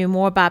that I knew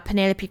more about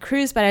Penelope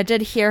Cruz, but I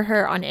did hear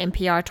her on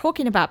NPR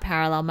talking about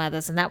Parallel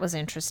Mothers, and that was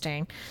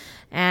interesting.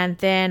 And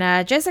then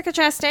Jessica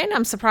Chastain,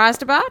 I'm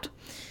surprised about.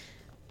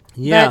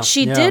 Yeah. But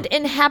she did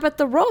inhabit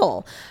the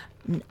role.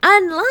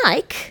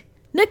 Unlike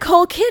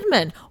Nicole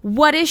Kidman.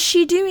 What is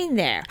she doing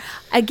there?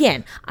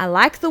 Again, I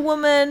like the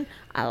woman.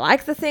 I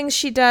like the things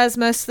she does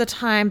most of the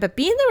time, but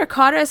Being the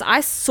Ricardos,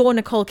 I saw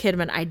Nicole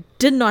Kidman. I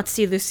did not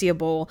see Lucia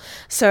Ball.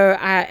 So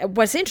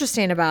what's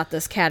interesting about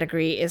this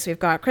category is we've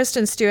got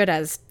Kristen Stewart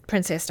as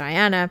Princess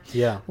Diana.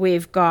 Yeah.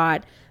 We've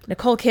got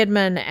Nicole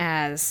Kidman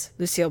as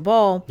Lucille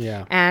Ball.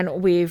 Yeah.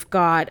 And we've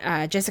got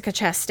Jessica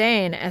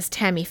Chastain as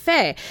Tammy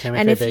Faye.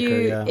 Tammy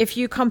Faye Baker, if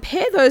you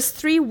compare those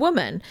three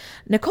women,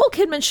 Nicole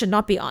Kidman should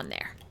not be on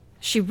there.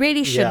 She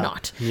really should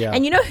not. Yeah.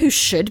 And you know who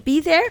should be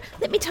there?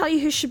 Let me tell you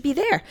who should be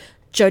there.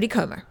 Jodie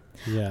Comer.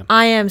 Yeah.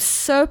 I am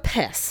so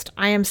pissed.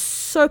 I am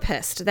so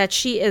pissed that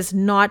she is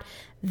not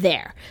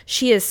there.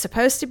 She is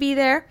supposed to be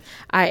there.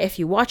 If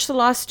you watch The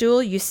Last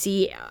Duel, you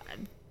see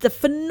the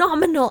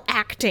phenomenal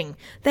acting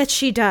that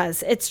she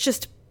does. It's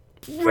just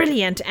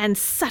brilliant and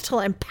subtle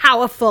and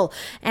powerful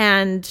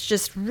and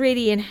just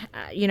really,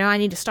 I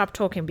need to stop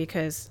talking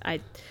because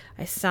I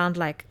sound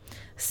like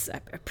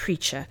a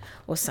preacher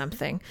or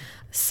something.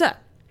 So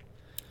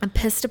I'm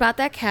pissed about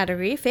that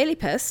category, fairly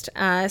pissed,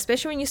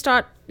 especially when you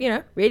start,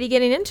 really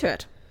getting into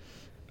it.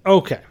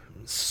 Okay.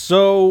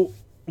 So,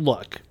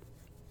 look,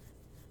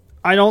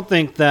 I don't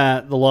think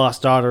that The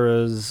Lost Daughter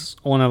is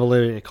one of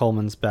Olivia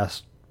Colman's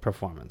best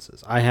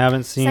performances. I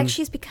haven't seen... It's like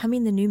she's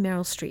becoming the new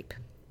Meryl Streep.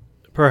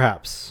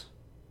 Perhaps.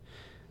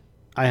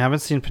 I haven't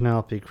seen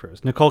Penelope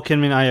Cruz. Nicole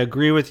Kidman, I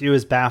agree with you,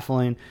 is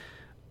baffling.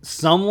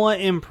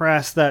 Somewhat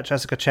impressed that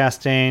Jessica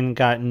Chastain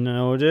got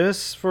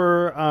notice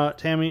for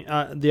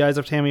The Eyes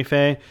of Tammy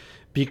Faye,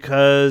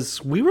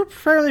 because we were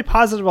fairly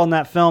positive on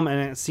that film,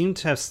 and it seemed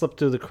to have slipped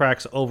through the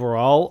cracks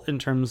overall in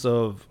terms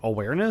of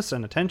awareness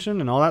and attention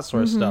and all that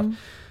sort of stuff.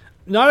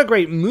 Not a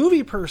great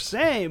movie per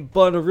se,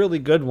 but a really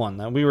good one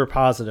that we were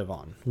positive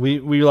on.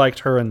 We liked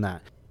her in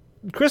that.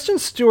 Kristen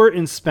Stewart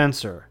in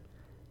Spencer.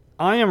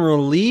 I am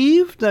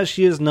relieved that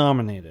she is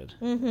nominated.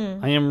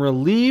 I am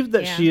relieved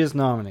that she is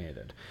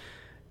nominated.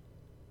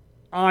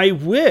 I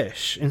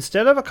wish,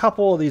 instead of a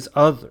couple of these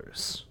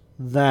others,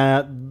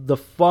 that the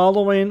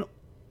following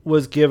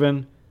was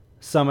given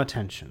some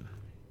attention.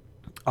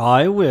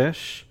 I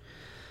wish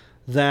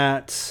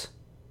that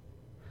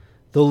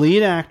the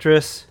lead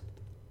actress,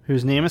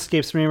 whose name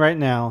escapes me right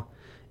now,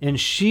 in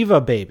Shiva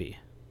Baby,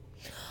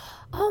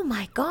 oh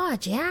my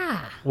God,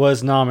 yeah,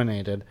 was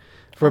nominated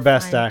for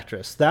Best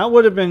Actress. That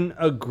would have been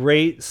a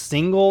great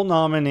single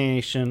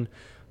nomination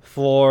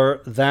for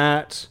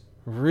that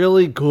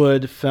really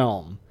good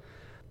film.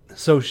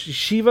 So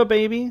Shiva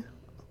Baby,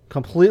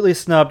 completely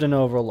snubbed and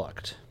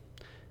overlooked.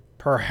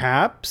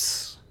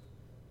 Perhaps,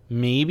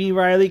 maybe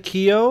Riley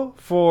Keough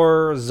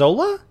for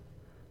Zola?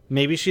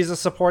 Maybe she's a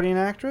supporting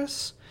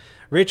actress?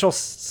 Rachel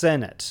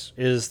Sennett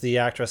is the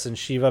actress in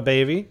Shiva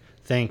Baby.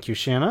 Thank you,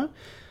 Shanna.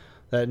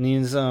 That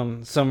needs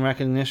some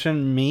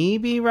recognition.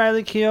 Maybe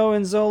Riley Keough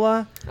and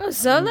Zola. Oh,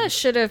 Zola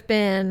should have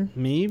been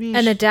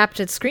an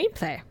adapted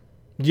screenplay.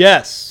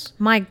 Yes.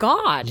 My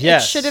God.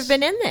 Yes. It should have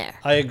been in there.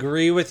 I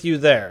agree with you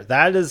there.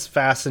 That is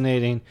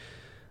fascinating.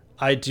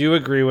 I do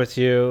agree with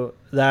you.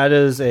 That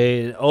is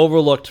an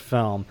overlooked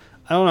film.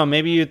 I don't know.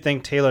 Maybe you'd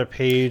think Taylor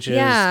Page is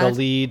the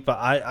lead, but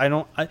I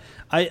don't.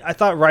 I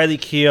thought Riley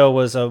Keough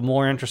was a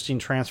more interesting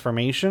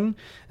transformation.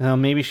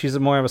 Maybe she's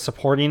more of a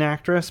supporting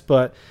actress,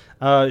 but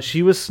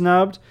she was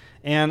snubbed.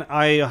 And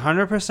I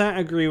 100%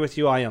 agree with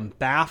you. I am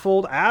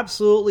baffled,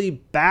 absolutely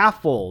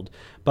baffled,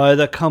 by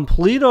the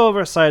complete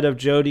oversight of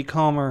Jodie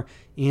Comer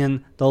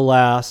in The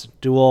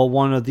Last Duel,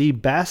 one of the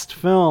best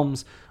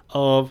films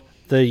of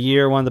the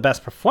year, one of the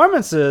best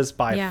performances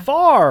by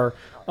far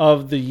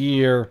of the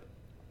year.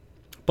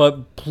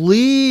 But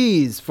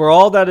please, for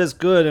all that is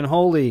good and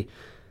holy,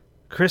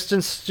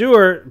 Kristen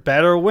Stewart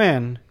better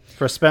win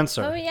for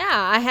Spencer. Oh,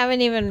 yeah. I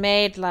haven't even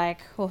made,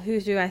 who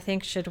do I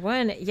think should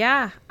win?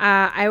 Yeah.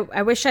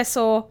 I wish I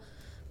saw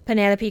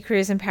Penelope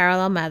Cruz in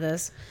Parallel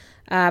Mothers.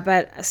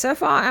 But so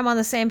far, I'm on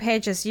the same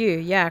page as you.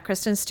 Yeah,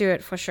 Kristen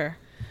Stewart for sure.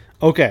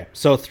 Okay,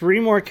 so 3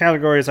 more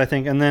categories, I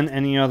think, and then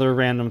any other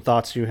random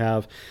thoughts you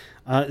have.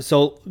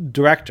 So,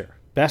 director.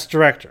 Best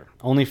director.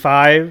 Only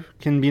 5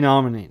 can be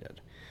nominated.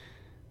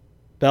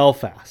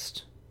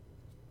 Belfast.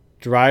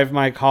 Drive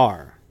My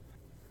Car.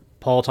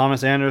 Paul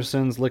Thomas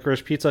Anderson's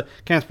Licorice Pizza.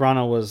 Kenneth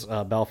Branagh was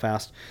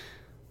Belfast.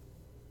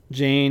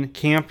 Jane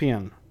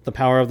Campion, The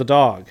Power of the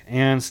Dog.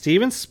 And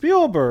Steven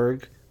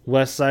Spielberg,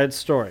 West Side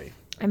Story.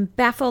 I'm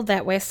baffled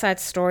that West Side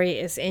Story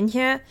is in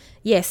here.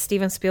 Yes,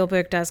 Steven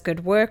Spielberg does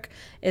good work.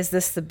 Is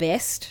this the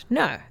best?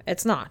 No,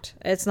 it's not.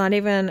 It's not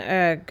even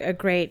a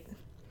great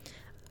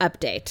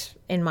update,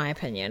 in my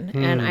opinion.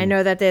 And I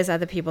know that there's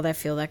other people that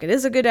feel like it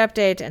is a good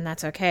update, and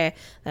that's okay.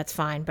 That's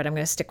fine, but I'm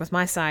going to stick with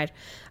my side.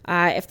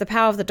 If The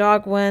Power of the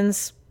Dog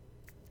wins,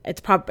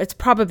 it's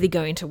probably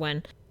going to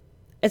win.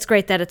 It's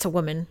great that it's a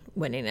woman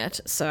winning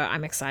it, so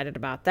I'm excited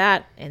about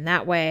that in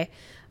that way.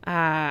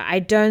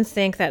 I don't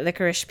think that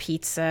Licorice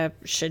Pizza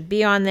should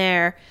be on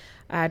there.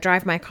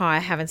 Drive My Car I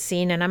haven't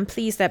seen, and I'm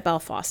pleased that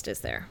Belfast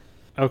is there.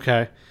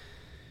 Okay.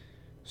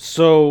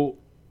 So,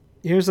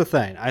 here's the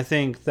thing. I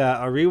think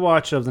that a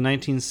rewatch of the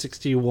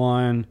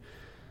 1961,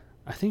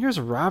 I think it was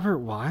Robert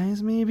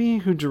Wise, maybe,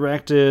 who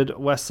directed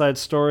West Side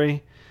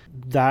Story.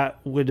 That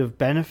would have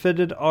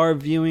benefited our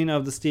viewing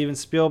of the Steven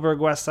Spielberg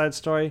West Side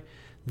Story.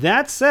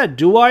 That said,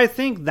 do I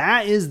think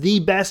that is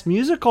the best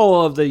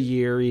musical of the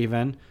year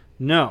even?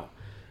 No.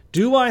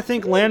 Do I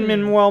think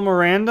Lin-Manuel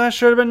Miranda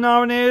should have been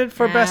nominated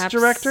for Best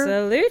Director?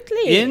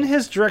 Absolutely. In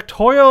his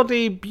directorial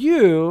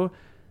debut,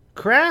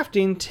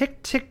 crafting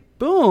Tick, Tick,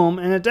 Boom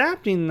and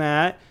adapting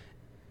that,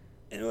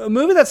 a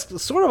movie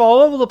that's sort of all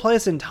over the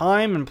place in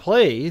time and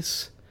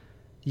place.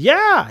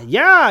 Yeah.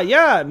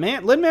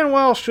 Man,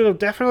 Lin-Manuel should have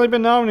definitely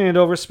been nominated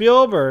over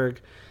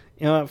Spielberg,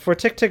 for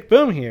Tick, Tick,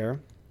 Boom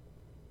here.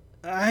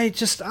 I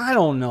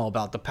don't know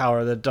about The Power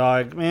of the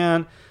Dog,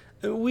 man.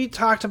 We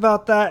talked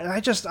about that, and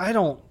I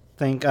don't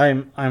think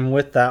I'm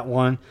with that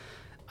one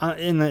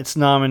in its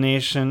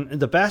nomination.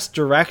 The best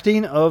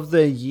directing of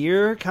the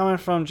year coming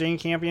from Jane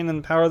Campion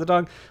and The Power of the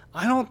Dog.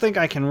 I don't think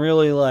I can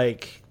really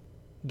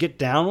get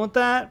down with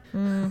that.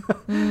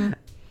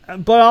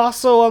 But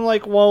also I'm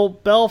like, well,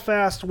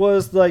 Belfast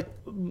was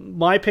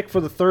my pick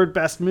for the third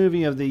best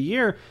movie of the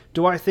year.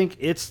 Do I think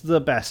it's the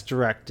best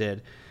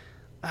directed?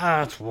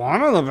 It's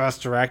one of the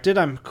best directed.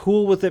 I'm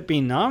cool with it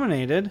being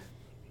nominated.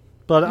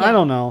 But yeah. I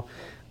don't know.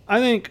 I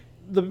think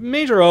the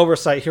major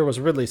oversight here was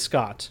Ridley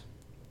Scott.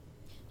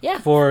 Yeah.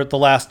 For The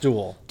Last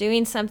Duel.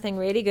 Doing something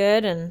really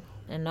good and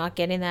not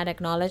getting that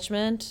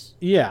acknowledgement.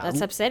 Yeah. That's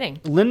upsetting.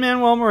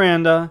 Lin-Manuel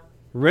Miranda,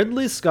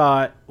 Ridley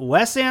Scott,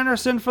 Wes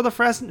Anderson for The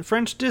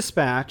French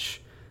Dispatch.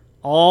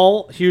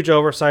 All huge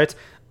oversights.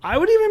 I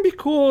would even be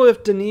cool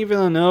if Denis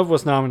Villeneuve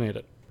was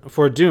nominated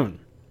for Dune.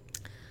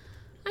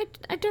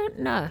 I don't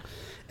know.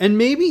 And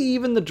maybe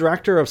even the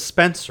director of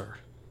Spencer.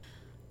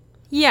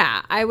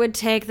 Yeah, I would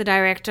take the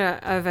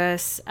director over.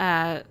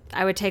 I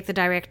would take the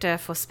director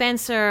for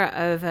Spencer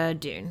over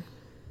Dune.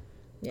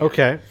 Yeah.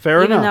 Okay, fair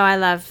enough. Even though I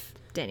love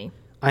Denny.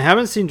 I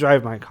haven't seen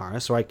Drive My Car,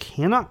 so I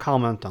cannot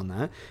comment on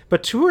that.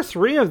 But 2 or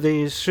 3 of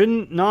these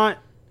could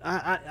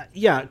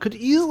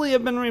easily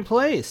have been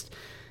replaced.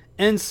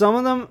 And some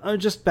of them are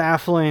just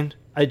baffling.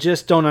 I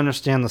just don't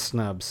understand the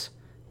snubs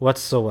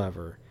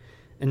whatsoever.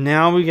 And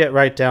now we get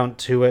right down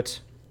to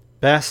it.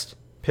 Best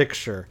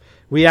Picture.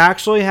 We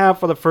actually have,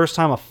 for the first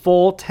time, a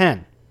full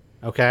 10.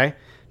 Okay?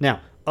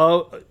 Now,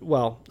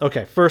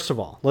 first of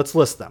all, let's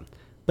list them.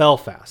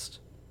 Belfast.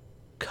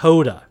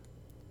 Coda.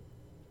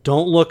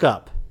 Don't Look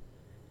Up.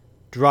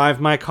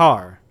 Drive My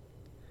Car.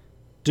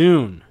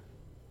 Dune.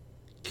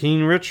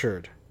 King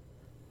Richard.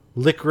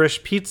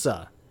 Licorice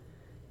Pizza.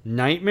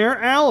 Nightmare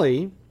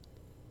Alley.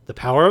 The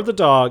Power of the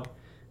Dog.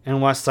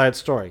 And West Side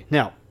Story.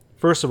 Now,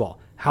 first of all,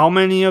 how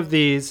many of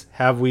these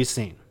have we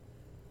seen?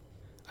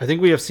 I think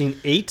we have seen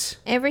 8.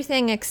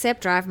 Everything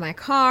except Drive My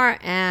Car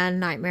and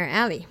Nightmare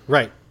Alley.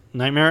 Right.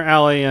 Nightmare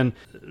Alley and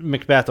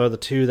Macbeth are the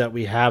 2 that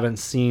we haven't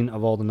seen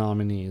of all the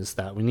nominees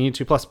that we need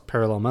to, plus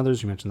Parallel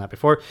Mothers, you mentioned that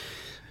before.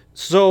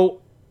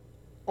 So,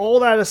 all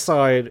that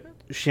aside,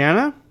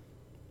 Shanna,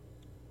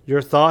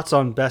 your thoughts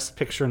on Best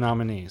Picture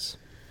nominees?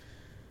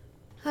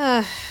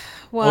 Well,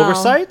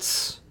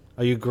 oversights?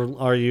 Are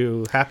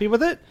you happy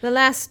with it? The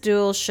Last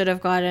Duel should have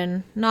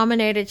gotten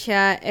nominated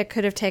here. It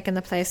could have taken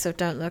the place of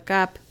Don't Look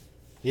Up.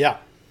 Yeah,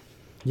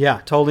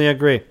 totally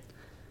agree.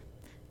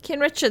 King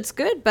Richard's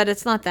good, but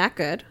it's not that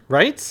good.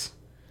 Right?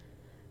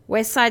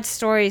 West Side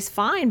Story's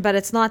fine, but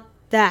it's not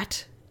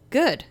that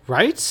good.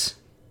 Right?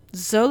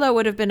 Zola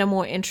would have been a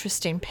more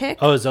interesting pick.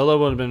 Oh, Zola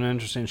would have been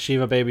interesting.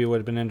 Shiva Baby would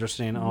have been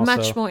interesting also.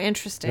 Much more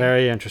interesting.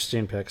 Very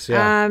interesting picks,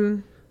 yeah.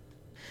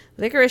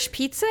 Licorice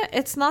Pizza,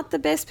 it's not the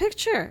best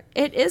picture.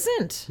 It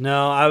isn't.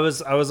 No, I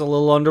was a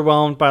little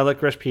underwhelmed by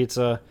Licorice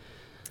Pizza.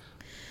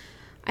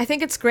 I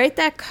think it's great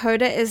that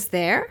Coda is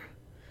there.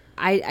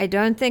 I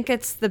don't think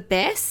it's the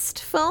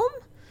best film,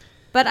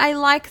 but I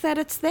like that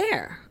it's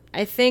there.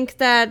 I think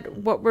that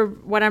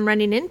what I'm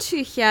running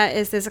into here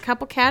is there's a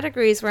couple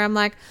categories where I'm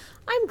like,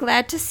 I'm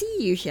glad to see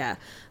you here,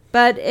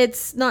 but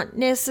it's not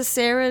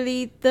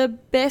necessarily the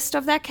best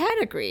of that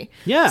category.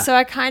 Yeah. So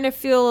I kind of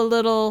feel a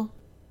little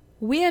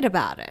weird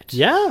about it.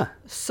 Yeah.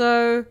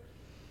 So,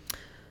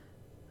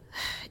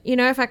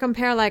 if I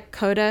compare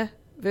Coda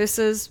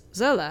versus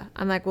Zola,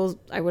 I'm like, well,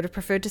 I would have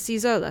preferred to see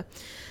Zola.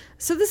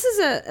 So this is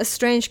a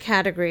strange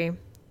category.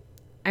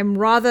 I'm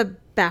rather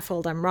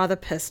baffled. I'm rather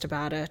pissed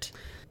about it.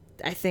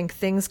 I think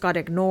things got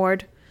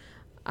ignored.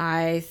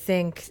 I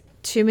think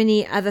too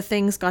many other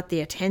things got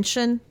the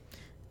attention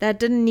that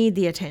didn't need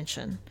the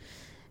attention.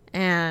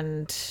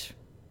 And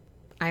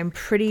I'm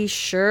pretty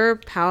sure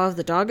Power of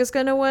the Dog is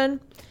going to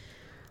win.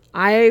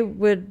 I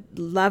would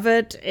love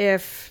it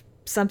if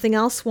something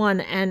else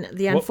won. And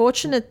the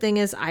unfortunate thing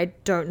is I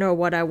don't know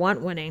what I want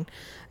winning.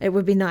 It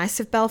would be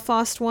nice if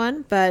Belfast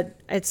won, but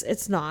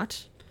it's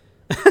not.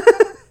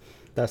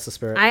 That's the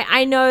spirit.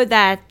 I know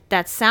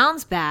that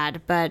sounds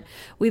bad, but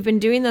we've been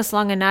doing this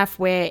long enough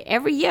where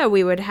every year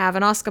we would have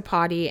an Oscar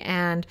party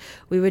and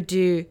we would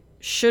do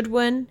should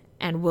win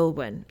and will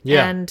win.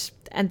 Yeah.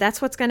 And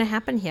that's what's going to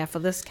happen here for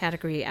this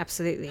category,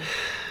 absolutely.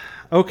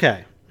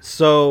 Okay,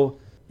 so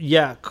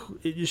yeah,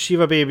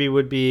 Shiva Baby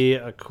would be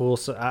a cool...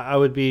 I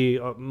would be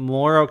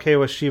more okay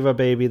with Shiva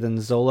Baby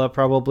than Zola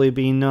probably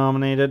being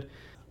nominated.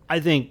 I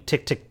think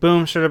Tick, Tick,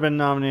 Boom should have been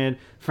nominated.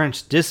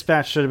 French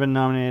Dispatch should have been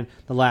nominated.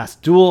 The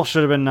Last Duel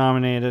should have been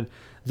nominated.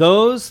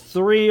 Those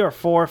 3 or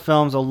 4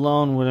 films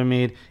alone would have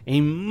made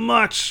a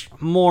much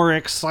more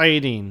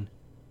exciting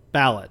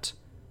ballot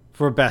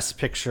for Best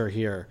Picture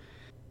here.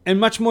 And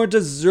much more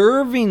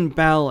deserving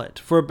ballot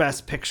for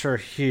Best Picture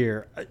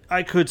here.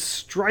 I could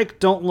strike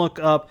Don't Look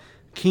Up,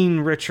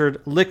 King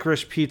Richard,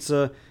 Licorice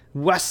Pizza,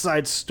 West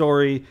Side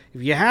Story.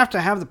 If you have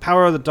to have The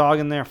Power of the Dog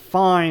in there,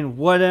 fine,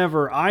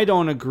 whatever. I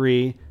don't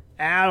agree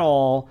at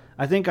all.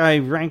 I think I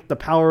ranked The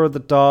Power of the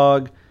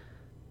Dog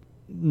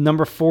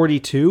number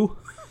 42.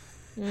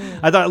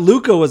 I thought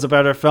Luca was a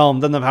better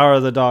film than The Power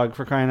of the Dog,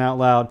 for crying out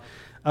loud.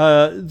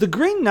 The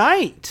Green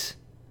Knight.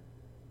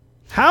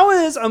 How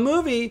is a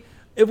movie...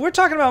 If we're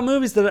talking about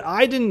movies that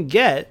I didn't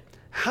get,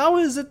 how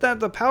is it that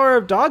The Power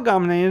of Dog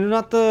dominated,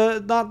 not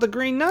the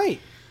Green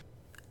Knight?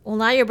 Well,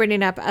 now you're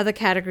bringing up other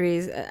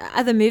categories,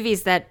 other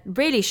movies that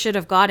really should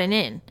have gotten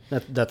in.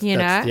 That's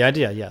the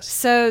idea, yes.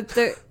 So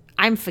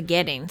I'm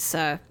forgetting.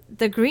 So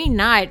the Green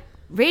Knight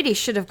really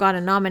should have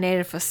gotten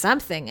nominated for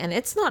something, and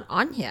it's not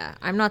on here.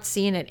 I'm not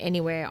seeing it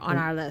anywhere on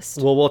our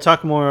list. Well, we'll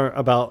talk more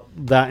about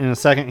that in a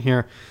second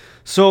here.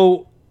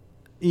 So,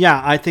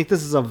 yeah, I think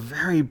this is a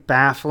very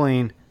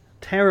baffling...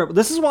 terrible.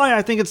 This is why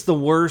I think it's the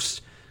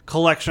worst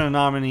collection of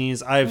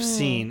nominees I've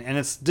seen, and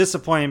it's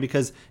disappointing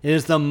because it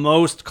is the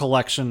most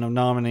collection of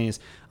nominees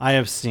I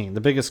have seen, the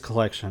biggest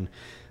collection.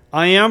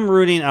 I am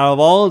rooting, out of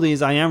all of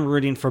these, I am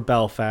rooting for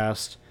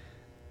Belfast.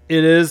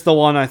 It is the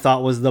one I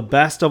thought was the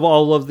best of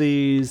all of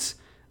these.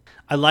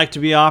 I like to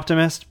be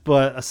optimist,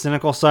 but a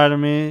cynical side of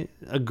me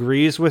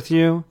agrees with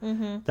you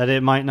that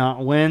it might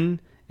not win.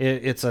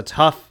 It's a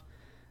tough,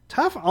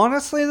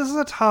 honestly, this is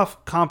a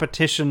tough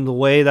competition the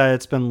way that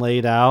it's been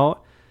laid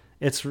out.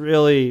 It's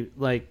really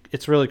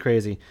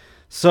crazy.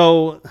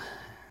 So,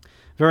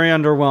 very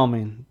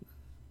underwhelming.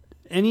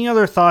 Any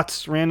other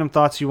thoughts, random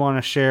thoughts you want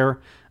to share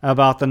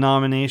about the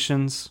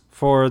nominations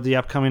for the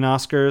upcoming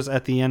Oscars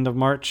at the end of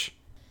March?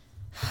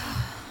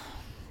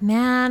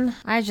 Man,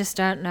 I just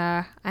don't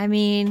know. I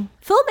mean,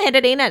 film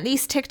editing, at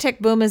least Tick Tick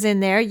Boom is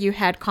in there. You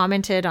had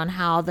commented on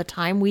how the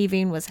time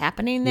weaving was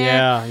happening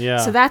there. Yeah.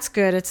 So that's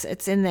good.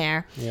 It's in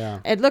there.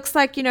 Yeah. It looks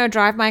like,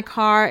 Drive My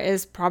Car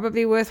is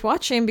probably worth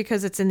watching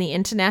because it's in the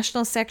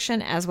international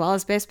section as well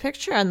as Best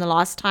Picture. And the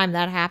last time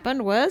that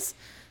happened was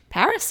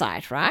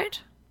Parasite, right?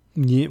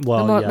 Yeah,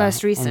 well,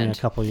 most recent. Only a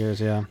couple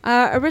years, yeah.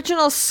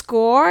 Original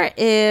score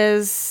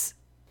is...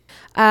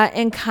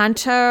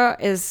 Encanto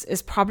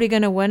is probably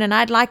going to win, and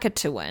I'd like it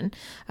to win.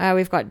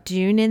 We've got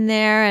Dune in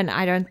there, and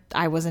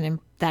I wasn't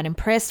that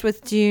impressed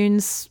with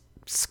Dune's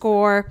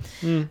score.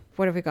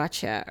 What have we got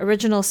here?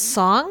 Original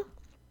song,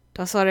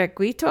 Dos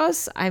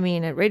Oreguitos. I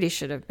mean, it really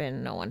should have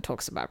been No One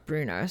Talks About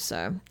Bruno,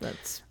 so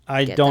let's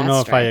I don't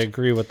know if I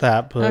agree with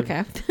that, but...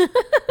 Okay.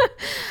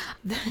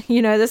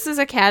 This is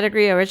a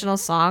category, original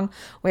song,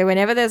 where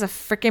whenever there's a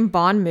freaking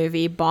Bond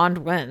movie, Bond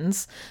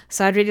wins.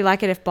 So I'd really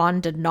like it if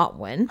Bond did not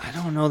win. I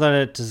don't know that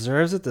it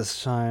deserves it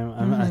this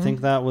time. I think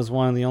that was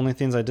one of the only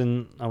things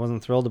I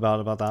wasn't thrilled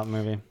about that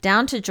movie.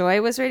 Down to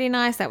Joy was really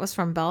nice. That was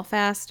from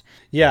Belfast.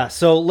 Yeah,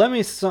 so let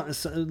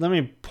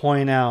me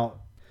point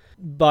out,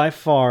 by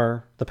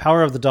far, The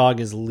Power of the Dog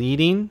is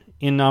leading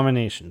in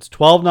nominations.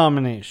 12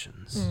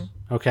 nominations.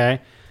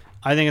 Okay?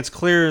 I think it's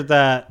clear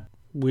that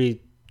we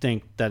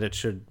think that it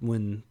should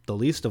win the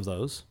least of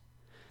those.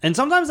 And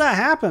sometimes that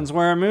happens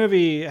where a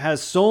movie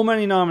has so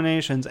many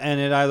nominations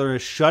and it either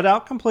is shut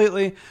out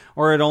completely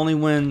or it only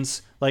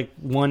wins like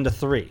 1 to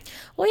 3.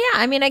 Well, yeah,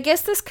 I mean, I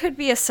guess this could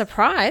be a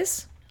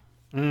surprise.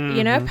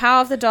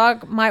 Power of the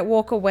Dog might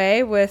walk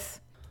away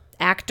with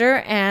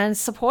actor and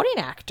supporting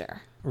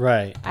actor.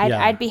 Right.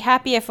 I'd be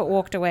happy if it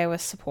walked away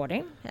with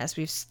supporting, as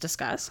we've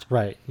discussed.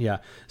 Right, yeah.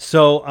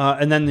 So,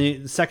 and then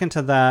the second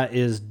to that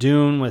is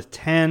Dune with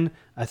 10.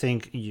 I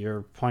think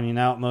you're pointing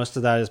out most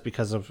of that is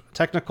because of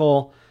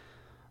technical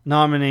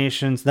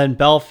nominations. Then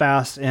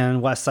Belfast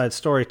and West Side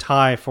Story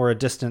tie for a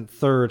distant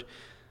third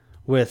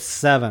with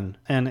 7.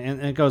 And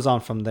it goes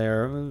on from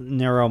there,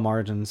 narrow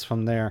margins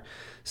from there.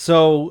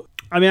 So,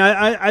 I mean,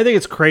 I think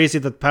it's crazy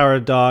that Power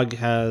of the Dog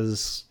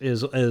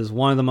is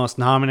one of the most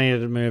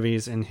nominated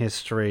movies in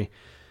history.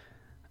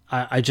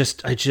 I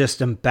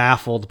just am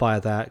baffled by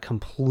that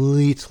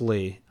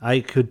completely.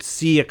 I could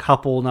see a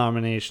couple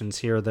nominations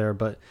here or there,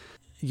 but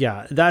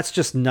yeah, that's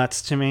just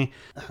nuts to me.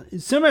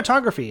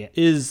 Cinematography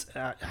is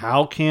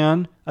how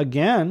can,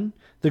 again,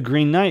 The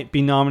Green Knight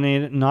be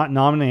not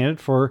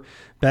nominated for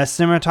Best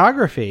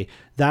Cinematography?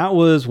 That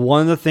was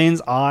one of the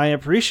things I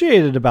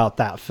appreciated about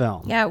that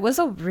film. Yeah, it was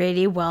a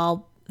really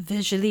well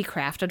visually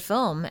crafted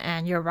film,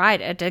 and you're right,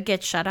 it did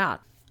get shut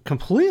out.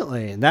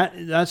 Completely.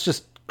 That's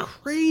just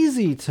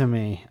crazy to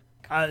me.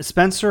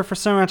 Spencer for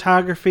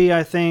cinematography,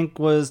 I think,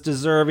 was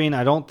deserving.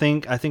 I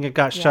think it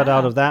got shut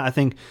out of that. I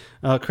think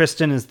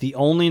Kristen is the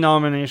only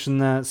nomination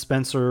that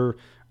Spencer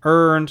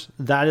earned.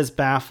 That is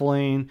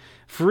baffling.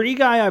 Free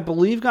Guy, I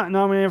believe, got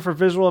nominated for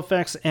visual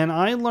effects, and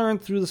I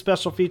learned through the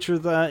special feature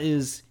that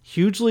is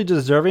hugely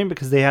deserving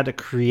because they had to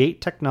create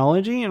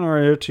technology in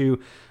order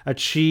to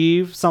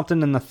achieve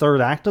something in the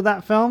third act of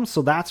that film.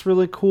 So that's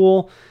really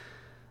cool.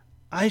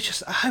 I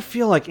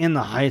feel like In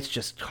the Heights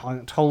just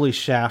totally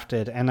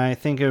shafted, and I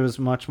think it was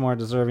much more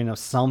deserving of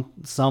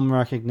some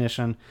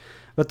recognition.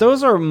 But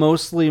those are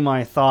mostly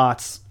my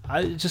thoughts.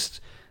 I just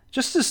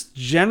this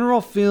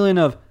general feeling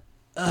of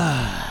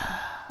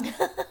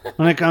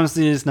when it comes to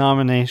these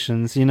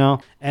nominations, you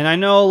know? And I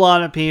know a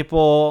lot of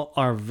people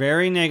are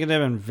very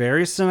negative and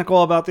very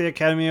cynical about the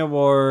Academy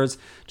Awards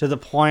to the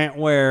point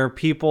where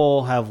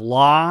people have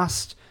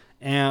lost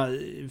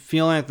and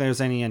feeling like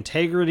there's any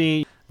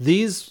integrity.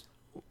 These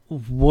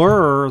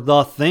were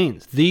the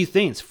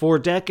things for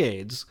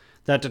decades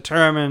that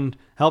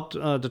helped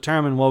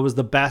determine what was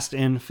the best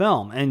in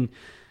film. And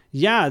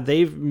yeah,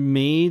 they've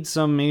made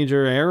some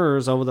major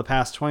errors over the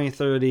past 20,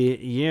 30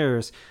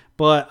 years,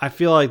 but I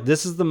feel like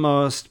this is the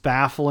most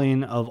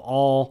baffling of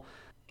all.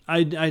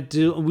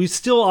 We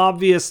still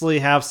obviously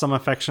have some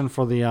affection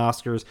for the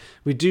Oscars.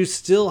 We do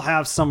still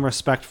have some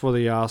respect for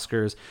the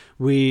Oscars.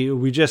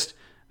 We just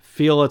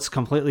feel it's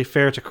completely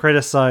fair to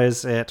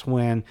criticize it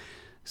when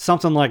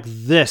something like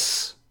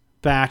this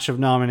batch of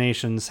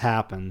nominations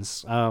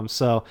happens.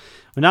 So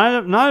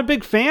not a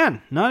big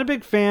fan. Not a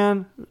big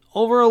fan.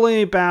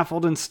 Overly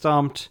baffled and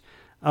stumped.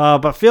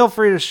 But feel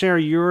free to share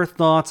your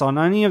thoughts on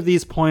any of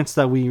these points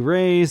that we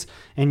raise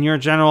and your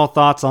general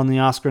thoughts on the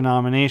Oscar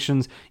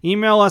nominations.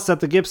 Email us at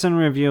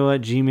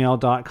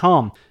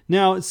thegibsonreview@gmail.com.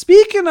 Now,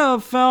 speaking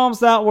of films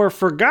that were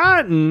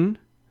forgotten,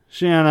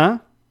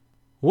 Shanna,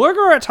 we're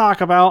going to talk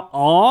about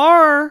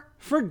our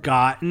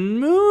forgotten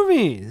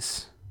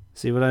movies.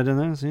 See what I did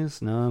there? See,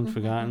 snubbed,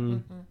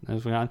 forgotten.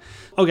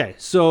 Okay,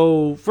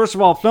 so first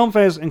of all, film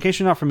faves, in case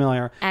you're not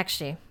familiar.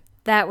 Actually,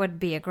 that would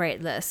be a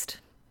great list.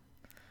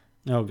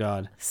 Oh,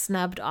 God.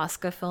 Snubbed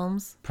Oscar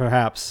films.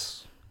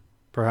 Perhaps.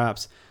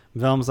 Films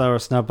that were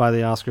snubbed by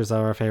the Oscars that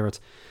were our favorites.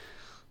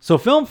 So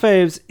Film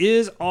Faves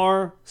is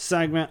our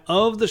segment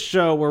of the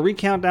show where we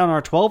count down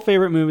our 12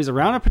 favorite movies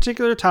around a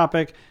particular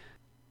topic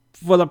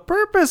for the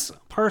purpose,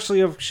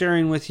 partially, of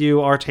sharing with you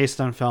our taste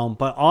on film,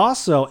 but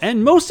also,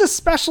 and most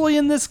especially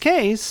in this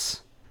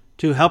case,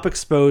 to help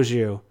expose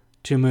you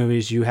to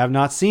movies you have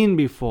not seen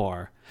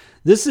before.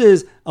 This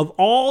is, of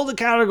all the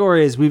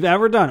categories we've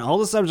ever done, all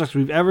the subjects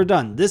we've ever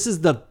done, this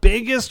is the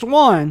biggest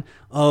one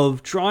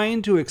of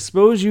trying to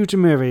expose you to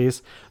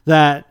movies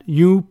that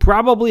you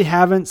probably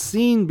haven't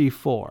seen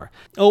before.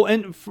 Oh,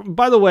 and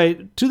by the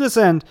way, to this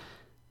end,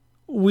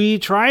 we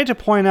try to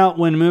point out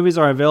when movies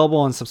are available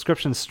on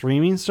subscription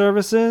streaming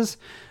services,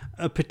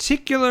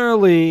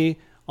 particularly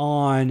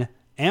on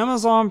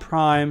Amazon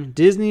Prime,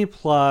 Disney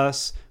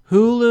Plus,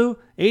 Hulu,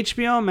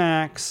 HBO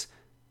Max,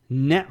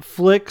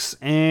 Netflix,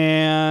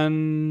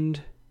 and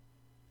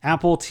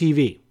Apple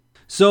TV.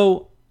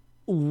 So,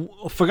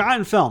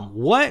 forgotten film.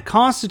 What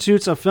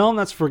constitutes a film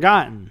that's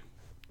forgotten?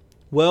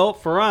 Well,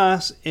 for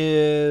us,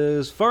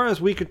 as far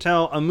as we could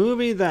tell, a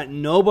movie that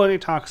nobody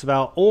talks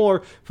about,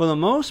 or for the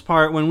most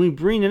part, when we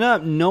bring it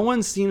up, no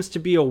one seems to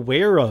be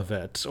aware of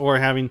it or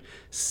having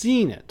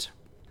seen it.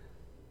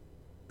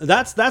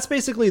 That's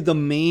basically the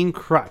main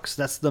crux.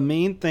 That's the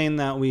main thing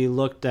that we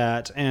looked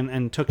at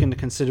and took into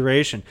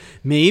consideration.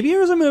 Maybe it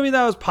was a movie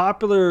that was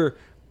popular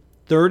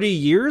 30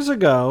 years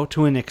ago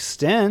to an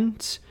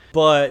extent,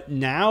 but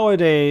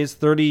nowadays,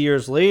 30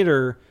 years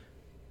later,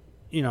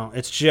 you know,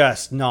 it's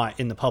just not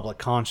in the public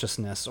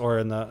consciousness or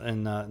in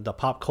the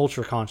pop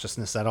culture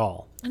consciousness at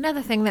all.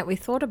 Another thing that we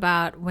thought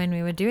about when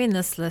we were doing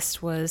this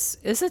list was,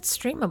 is it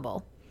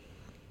streamable?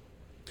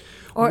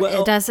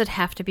 Or does it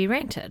have to be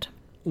rented?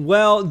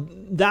 Well,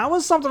 that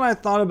was something I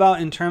thought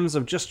about in terms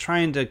of just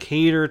trying to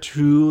cater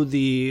to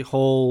the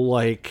whole,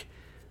 like,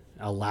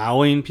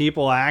 allowing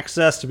people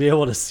access to be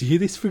able to see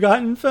these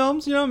forgotten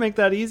films, you know, make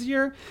that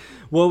easier.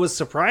 What was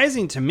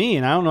surprising to me,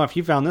 and I don't know if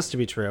you found this to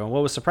be true,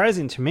 what was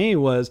surprising to me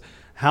was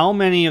how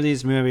many of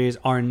these movies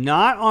are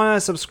not on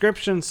a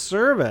subscription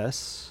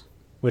service,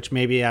 which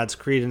maybe adds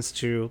credence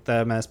to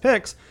them as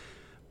picks,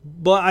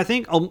 but I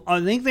think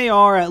they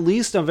are at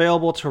least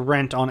available to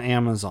rent on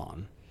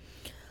Amazon.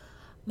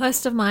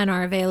 Most of mine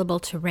are available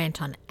to rent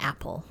on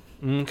Apple.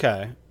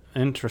 Okay,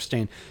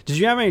 interesting. Did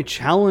you have any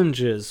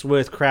challenges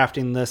with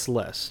crafting this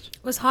list?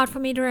 It was hard for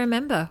me to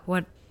remember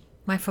what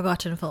my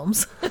forgotten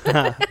films.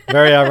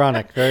 Very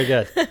ironic. Very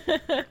good.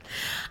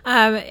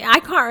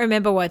 I can't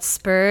remember what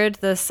spurred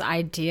this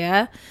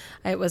idea.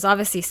 It was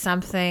obviously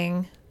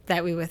something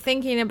that we were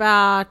thinking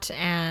about,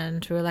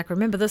 and we were like,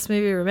 remember this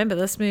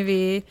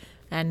movie,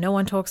 and no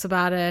one talks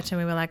about it, and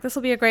we were like, this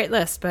will be a great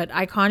list, but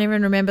I can't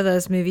even remember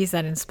those movies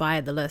that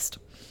inspired the list.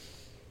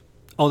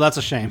 Oh, that's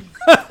a shame.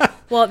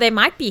 Well, they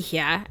might be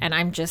here, and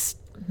I'm just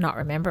not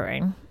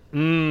remembering.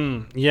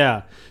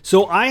 Yeah.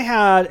 So I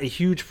had a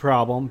huge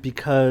problem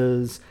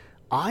because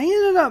I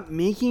ended up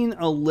making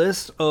a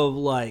list of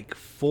like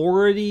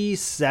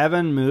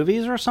 47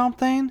 movies or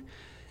something,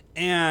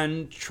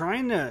 and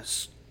trying to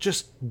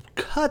just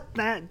cut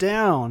that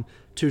down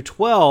to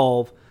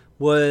 12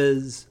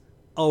 was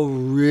a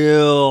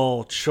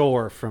real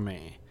chore for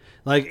me.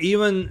 Like,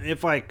 even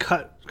if I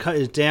cut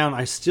it down,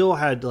 I still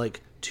had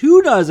like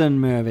 24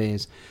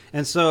 movies.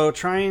 And so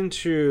trying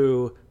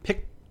to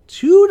pick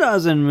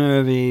 24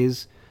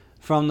 movies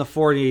from the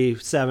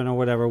 47 or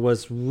whatever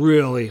was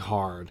really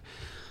hard.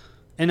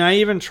 And I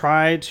even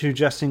tried to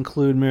just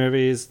include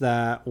movies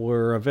that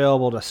were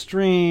available to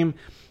stream.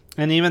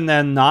 And even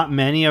then, not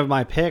many of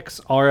my picks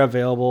are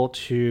available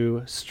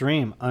to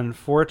stream,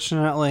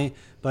 unfortunately.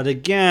 But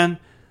again,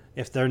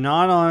 if they're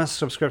not on a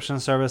subscription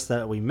service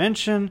that we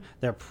mentioned,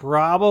 they're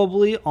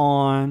probably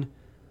on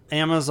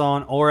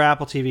Amazon or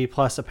Apple TV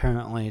Plus,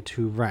 apparently,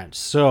 to rent.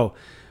 So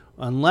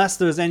unless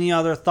there's any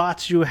other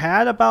thoughts you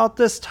had about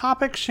this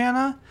topic,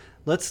 Shanna,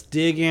 let's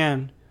dig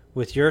in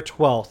with your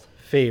 12th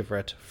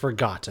favorite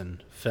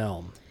forgotten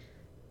film.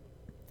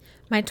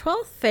 My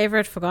 12th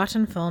favorite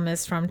forgotten film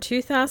is from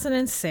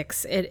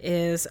 2006. It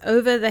is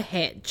Over the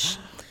Hedge,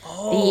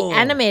 the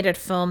animated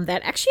film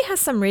that actually has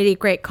some really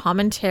great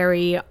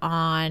commentary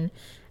on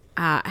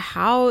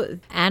how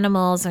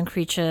animals and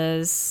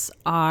creatures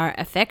are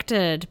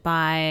affected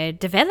by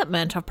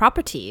development of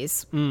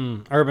properties.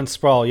 Urban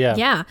sprawl, yeah.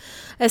 Yeah.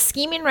 A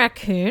scheming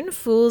raccoon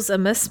fools a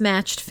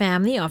mismatched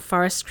family of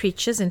forest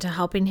creatures into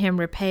helping him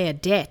repay a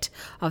debt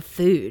of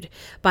food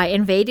by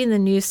invading the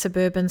new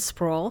suburban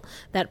sprawl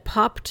that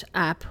popped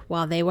up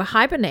while they were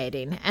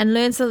hibernating, and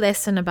learns a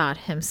lesson about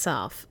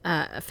himself,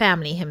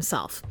 family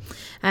himself.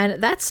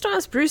 And that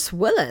stars Bruce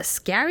Willis,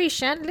 Gary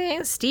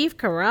Shandling, Steve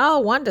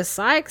Carell, Wanda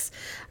Sykes,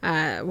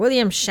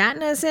 William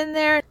Shatner's in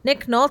there,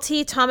 Nick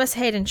Nolte, Thomas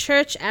Hayden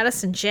Church,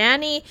 Allison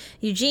Janney,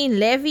 Eugene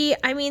Levy.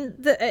 I mean,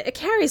 it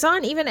carries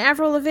on. Even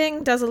Avril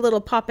Lavigne does a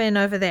little pop in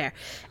over there.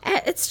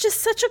 It's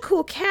just such a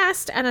cool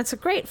cast, and it's a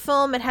great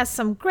film. It has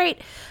some great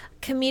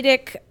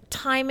comedic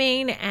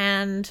timing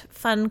and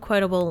fun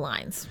quotable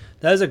lines.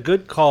 That is a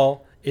good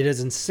call. It is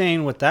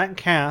insane with that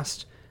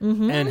cast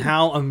and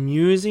how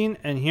amusing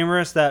and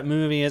humorous that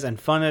movie is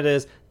and fun it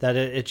is that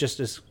it just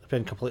has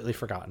been completely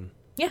forgotten.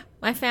 Yeah,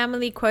 my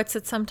family quotes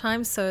it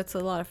sometimes, so it's a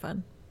lot of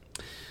fun.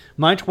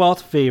 My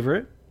 12th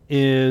favorite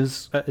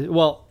is,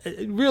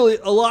 really,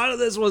 a lot of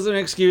this was an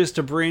excuse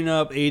to bring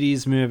up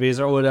 80s movies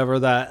or whatever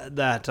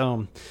that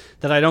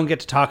I don't get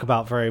to talk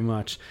about very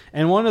much.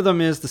 And one of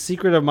them is The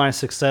Secret of My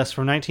Success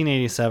from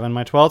 1987,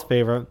 my 12th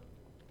favorite.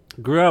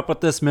 Grew up with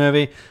this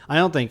movie. I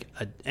don't think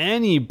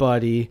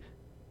anybody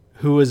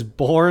who was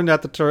born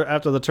after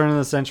the turn of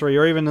the century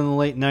or even in the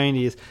late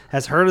 90s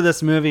has heard of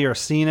this movie or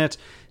seen it.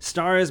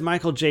 Stars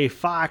Michael J.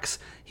 Fox.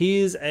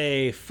 He's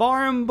a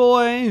farm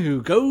boy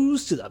who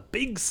goes to the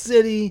big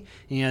city.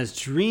 He has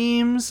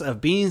dreams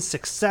of being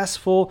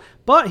successful,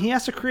 but he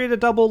has to create a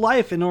double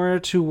life in order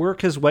to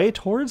work his way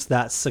towards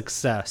that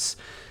success.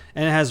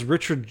 And it has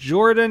Richard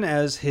Jordan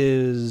as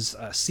his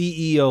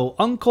CEO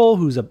uncle,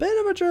 who's a bit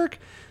of a jerk.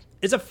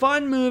 It's a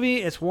fun movie.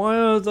 It's one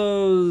of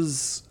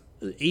those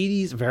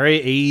 80s, very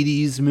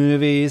 80s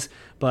movies,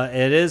 but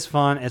it is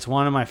fun. It's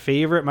one of my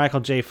favorite Michael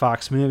J.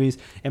 Fox movies.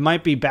 It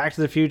might be Back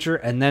to the Future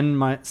and then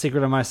My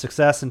Secret of My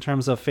Success in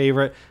terms of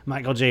favorite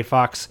Michael J.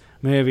 Fox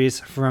movies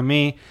for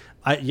me.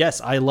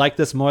 I like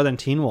this more than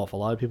Teen Wolf. A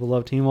lot of people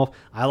love Teen Wolf.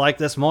 I like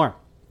this more.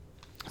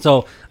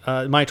 So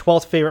my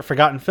 12th favorite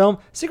forgotten film,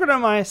 Secret of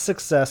My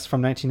Success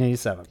from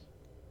 1987.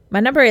 My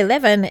number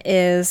 11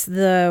 is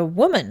The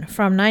Woman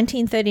from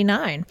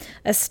 1939,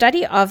 a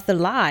study of the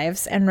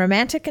lives and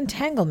romantic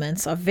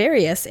entanglements of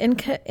various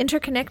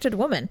interconnected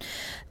women.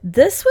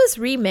 This was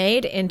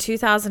remade in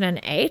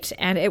 2008,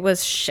 and it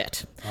was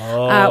shit.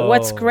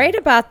 What's great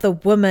about The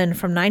Woman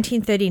from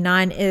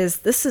 1939 is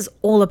this is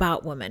all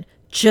about women,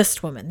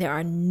 just women. There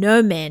are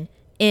no men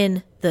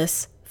in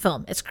this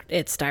film.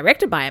 It's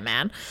directed by a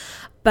man.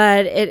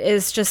 But it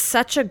is just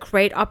such a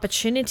great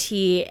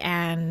opportunity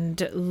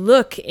and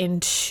look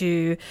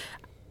into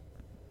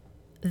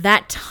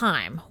that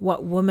time,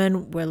 what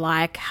women were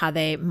like, how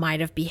they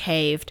might have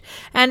behaved.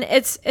 And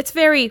it's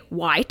very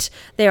white.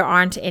 There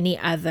aren't any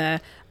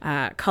other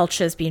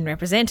cultures being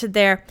represented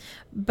there.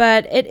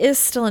 But it is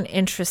still an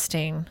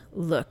interesting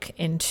look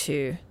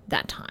into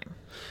that time.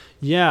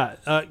 Yeah,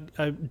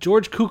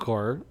 George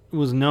Cukor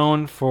was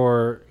known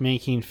for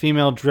making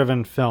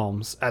female-driven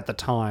films at the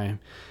time.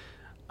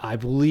 I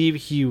believe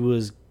he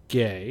was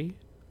gay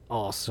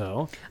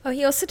also. Oh,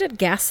 he also did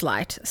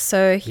Gaslight,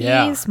 so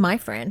he's my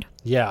friend.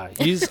 Yeah,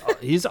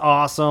 he's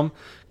awesome.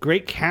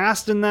 Great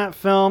cast in that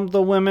film,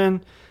 the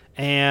women,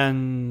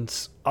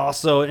 and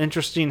also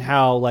interesting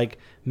how like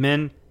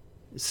men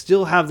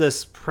still have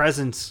this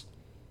presence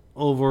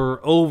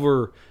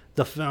over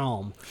the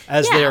film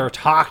as they are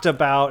talked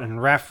about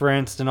and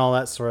referenced and all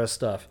that sort of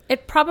stuff.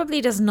 It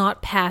probably does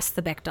not pass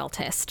the Bechdel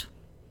test.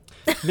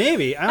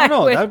 Maybe. I don't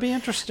know. That would be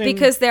interesting.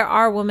 Because there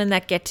are women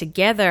that get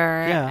together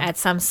at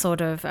some sort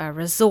of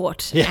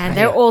resort, and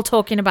they're all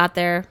talking about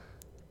their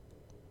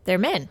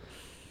men.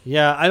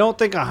 Yeah, I don't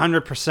think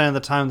 100% of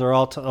the time they're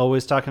all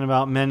always talking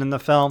about men in the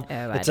film.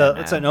 It's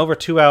an over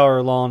 2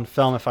 hour long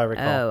film, if I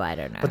recall. Oh, I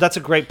don't know. But that's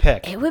a great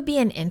pick. It would be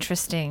an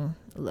interesting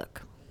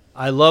look.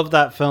 I love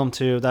that film,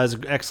 too. That is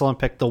an excellent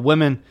pick. The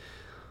Women,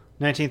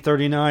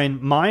 1939.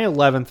 My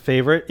 11th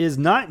favorite is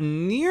not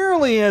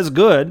nearly as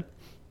good,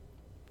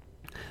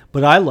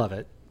 but I love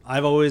it.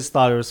 I've always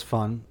thought it was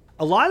fun.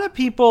 A lot of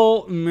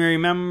people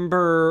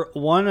remember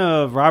one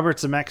of Robert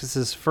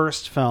Zemeckis'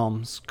 first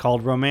films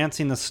called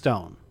Romancing the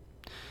Stone.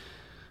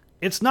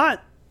 It's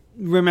not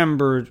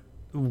remembered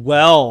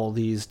well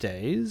these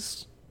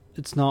days.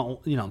 It's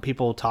not,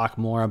 people talk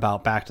more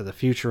about Back to the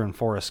Future and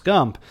Forrest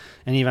Gump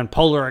and even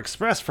Polar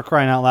Express, for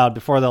crying out loud,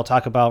 before they'll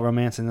talk about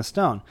Romancing the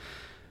Stone.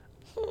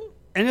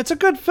 And it's a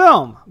good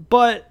film,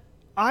 but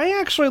I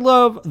actually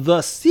love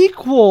the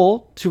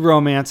sequel to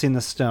Romancing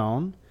the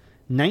Stone,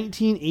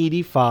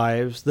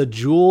 1985's The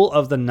Jewel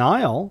of the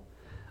Nile,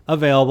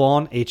 available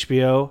on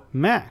HBO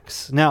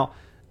Max. Now,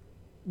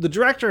 the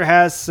director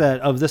has said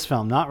of this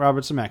film, not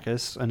Robert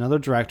Zemeckis, another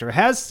director,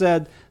 has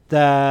said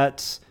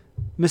that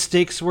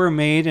mistakes were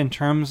made in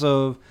terms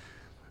of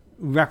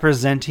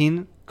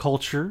representing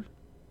culture,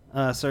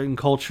 certain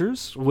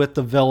cultures, with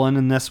the villain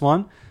in this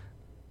one.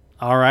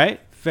 All right,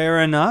 fair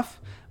enough.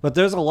 But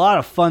there's a lot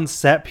of fun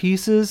set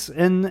pieces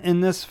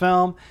in this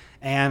film,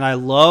 and I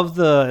love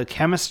the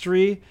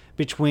chemistry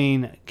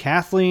between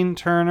Kathleen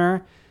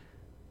Turner,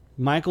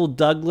 Michael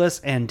Douglas,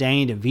 and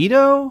Danny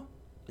DeVito.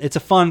 It's a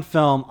fun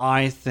film,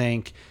 I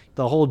think.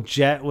 The whole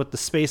jet with the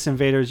space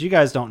invaders, you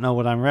guys don't know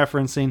what I'm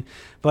referencing,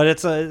 but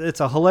it's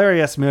a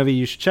hilarious movie.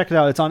 You should check it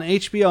out. It's on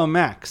HBO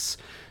Max.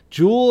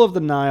 Jewel of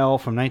the Nile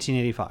from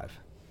 1985.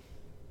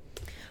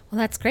 Well,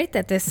 that's great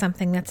that there's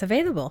something that's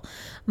available.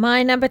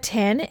 My number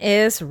 10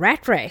 is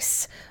Rat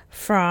Race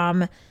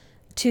from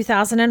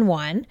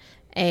 2001.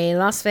 A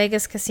Las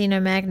Vegas casino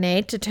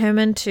magnate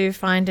determined to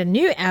find a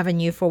new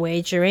avenue for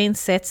wagering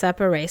sets up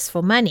a race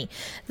for money.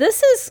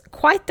 This is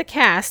quite the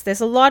cast.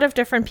 There's a lot of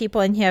different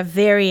people in here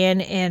varying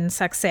in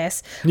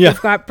success. Yeah.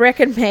 We've got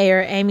Breckin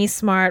Mayer, Amy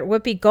Smart,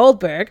 Whoopi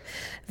Goldberg,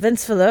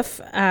 Vince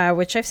Vaughn,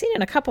 which I've seen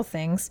in a couple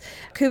things,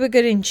 Cuba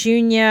Gooding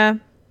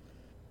Jr.,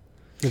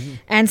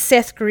 and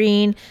Seth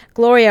Green.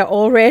 Gloria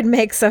Allred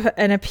makes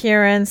an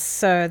appearance,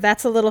 so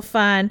that's a little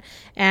fun.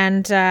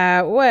 And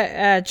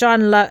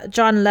John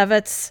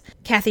Lovitz,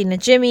 Kathy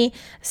Najimy.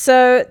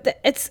 So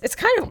it's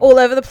kind of all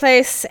over the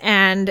place,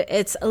 and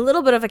it's a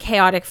little bit of a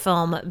chaotic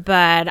film,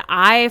 but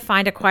I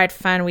find it quite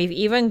fun. We've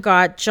even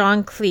got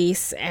John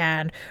Cleese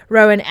and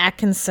Rowan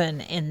Atkinson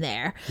in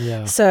there.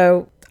 Yeah.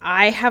 So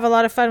I have a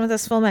lot of fun with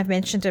this film. I've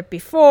mentioned it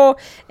before.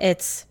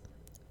 It's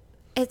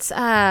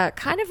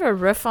kind of a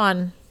riff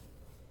on...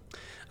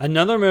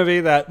 Another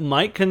movie that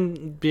might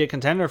be a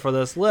contender for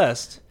this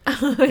list.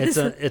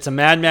 It's a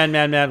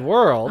Mad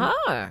World.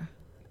 Oh,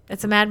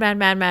 It's a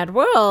Mad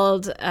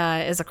World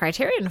is a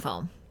Criterion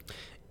film.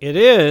 It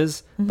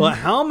is, but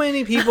how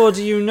many people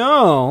do you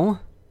know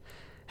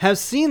have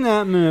seen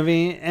that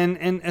movie?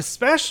 And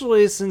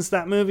especially since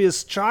that movie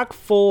is chock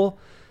full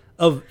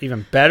of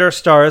even better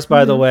stars,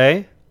 by the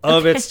way,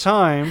 of its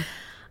time,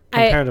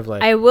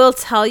 comparatively. I will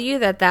tell you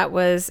that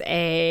was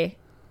a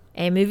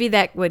movie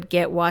that would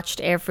get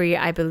watched every,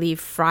 I believe,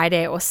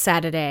 Friday or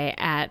Saturday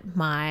at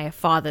my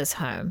father's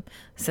home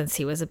since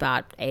he was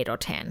about 8 or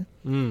 10.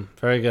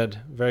 Very good.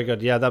 Very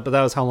good. Yeah, but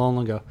that was how long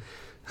ago?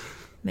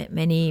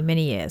 Many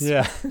years.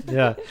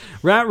 Yeah.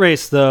 Rat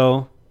Race,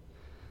 though,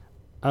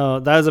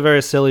 that is a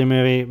very silly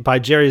movie by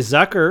Jerry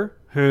Zucker,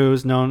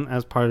 who's known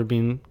as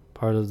being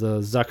part of the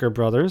Zucker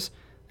brothers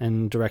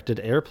and directed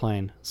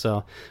Airplane.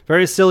 So,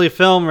 very silly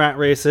film, Rat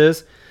Race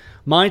is.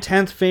 My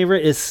 10th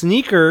favorite is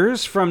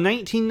Sneakers from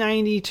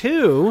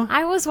 1992.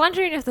 I was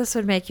wondering if this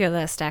would make your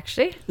list,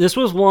 actually. This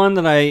was one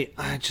that I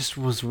just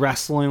was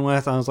wrestling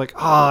with. I was like,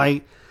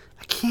 I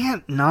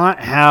can't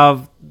not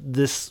have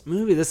this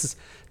movie. This is,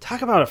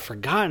 talk about a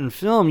forgotten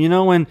film. You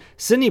know, when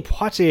Sidney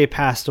Poitier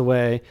passed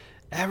away,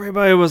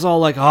 everybody was all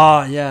like,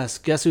 yes,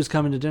 guess who's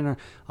coming to dinner?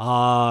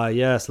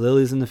 Yes,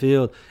 Lily's in the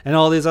Field. And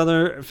all these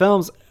other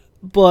films.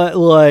 But,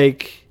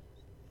 like,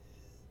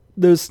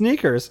 those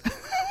Sneakers...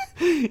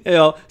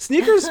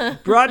 Sneakers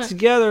brought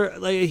together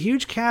like a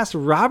huge cast.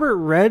 Robert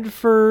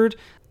Redford.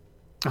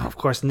 Oh, of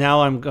course,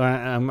 now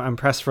I'm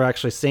pressed for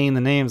actually saying the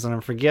names and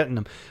I'm forgetting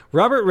them.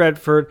 Robert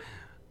Redford,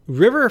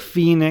 River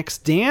Phoenix,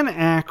 Dan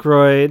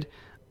Aykroyd,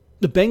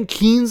 Ben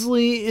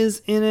Kingsley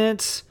is in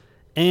it,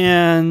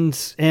 and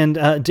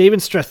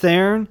David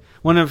Strathairn,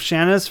 one of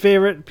Shanna's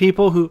favorite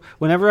people. Who,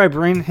 whenever I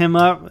bring him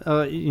up,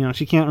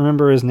 she can't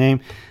remember his name,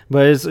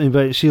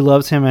 but she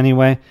loves him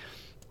anyway.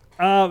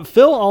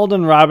 Phil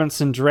Alden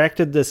Robinson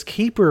directed this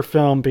caper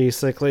film,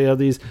 basically, of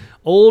these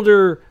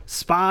older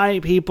spy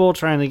people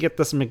trying to get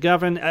this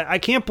MacGuffin. I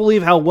can't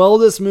believe how well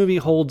this movie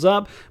holds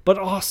up, but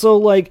also,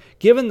 like,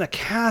 given the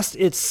cast,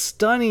 it's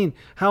stunning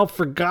how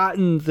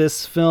forgotten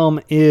this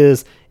film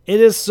is. It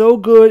is so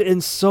good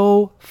and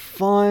so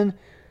fun.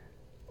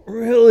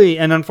 Really.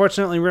 And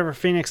unfortunately, River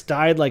Phoenix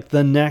died like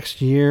the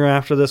next year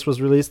after this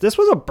was released. This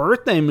was a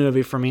birthday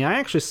movie for me. I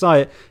actually saw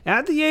it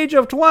at the age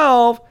of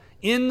 12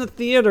 in the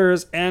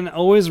theaters and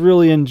always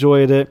really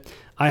enjoyed it.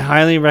 I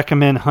highly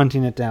recommend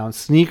hunting it down.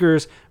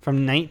 Sneakers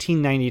from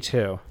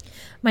 1992.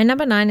 My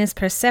number 9 is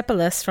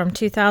Persepolis from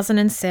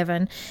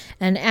 2007,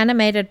 an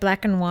animated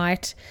black and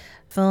white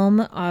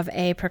film of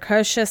a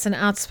precocious and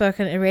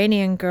outspoken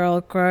Iranian girl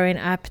growing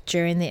up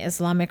during the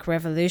Islamic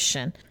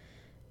Revolution.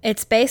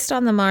 It's based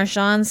on the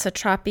Marjan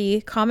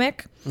Satrapi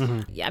comic.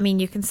 I mean,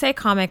 you can say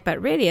comic,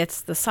 but really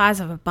it's the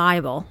size of a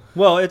Bible.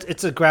 Well,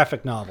 it's a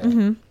graphic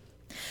novel.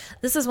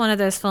 This is one of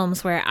those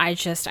films where I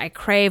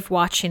crave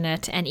watching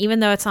it. And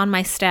even though it's on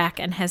my stack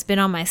and has been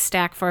on my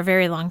stack for a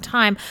very long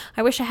time,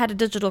 I wish I had a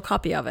digital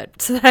copy of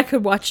it so that I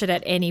could watch it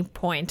at any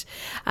point.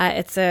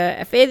 It's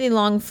a fairly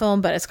long film,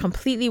 but it's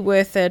completely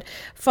worth it,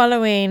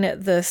 following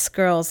this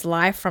girl's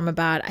life from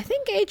about, I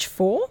think, age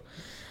 4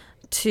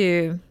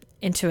 to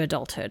into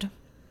adulthood.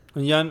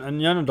 Young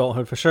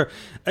adulthood, for sure.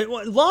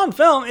 Long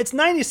film, it's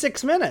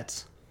 96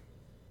 minutes.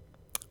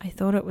 I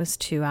thought it was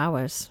 2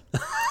 hours.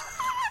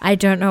 I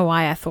don't know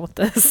why I thought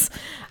this.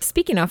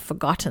 Speaking of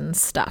forgotten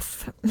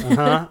stuff.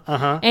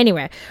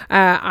 Anyway,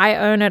 I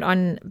own it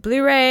on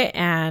Blu-ray,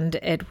 and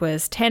it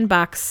was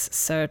 $10,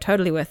 so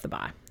totally worth the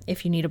buy.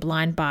 If you need a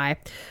blind buy,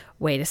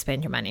 way to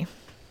spend your money.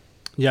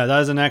 Yeah,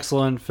 that is an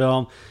excellent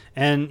film.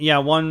 And yeah,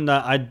 one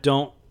that I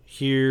don't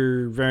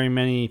hear very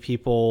many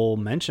people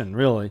mention,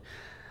 really.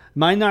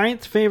 My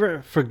 9th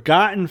favorite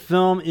forgotten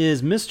film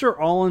is Mr.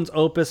 Allen's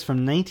Opus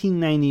from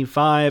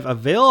 1995,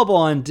 available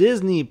on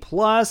Disney+.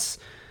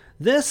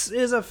 This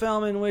is a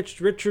film in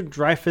which Richard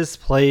Dreyfuss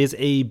plays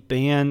a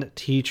band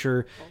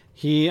teacher.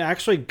 He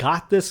actually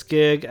got this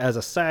gig as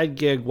a side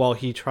gig while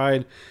he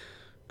tried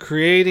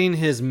creating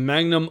his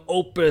magnum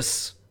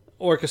opus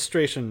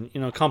orchestration,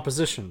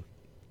 composition.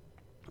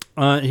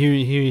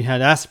 He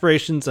had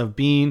aspirations of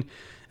being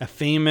a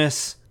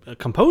famous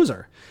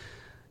composer.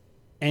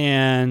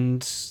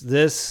 And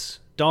this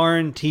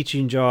darn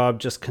teaching job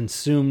just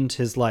consumed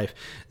his life.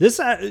 This,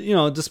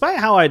 despite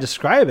how I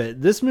describe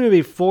it, this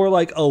movie for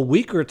like a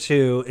week or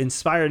two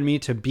inspired me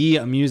to be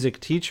a music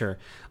teacher.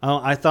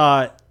 I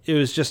thought it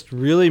was just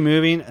really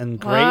moving and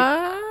great.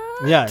 What?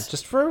 Yeah,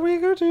 just for a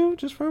week or two.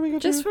 Just for a week or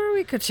two,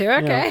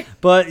 okay. Yeah.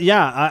 But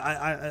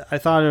yeah, I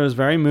thought it was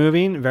very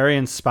moving, very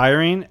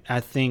inspiring.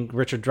 I think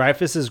Richard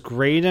Dreyfuss is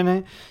great in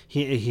it.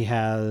 He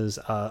has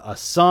a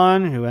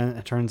son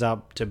who turns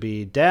out to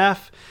be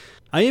deaf.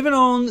 I even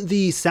own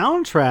the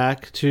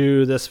soundtrack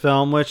to this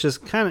film, which is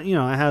kind of,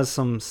 it has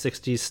some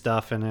 60s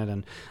stuff in it.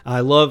 And I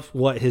love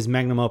what his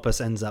magnum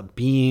opus ends up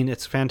being.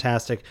 It's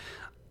fantastic.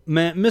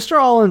 Mr.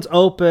 Allen's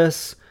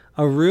Opus,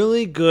 a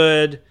really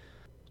good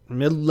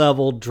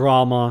mid-level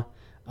drama,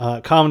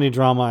 comedy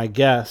drama, I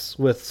guess,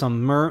 with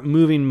some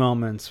moving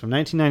moments from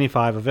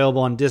 1995,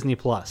 available on Disney+.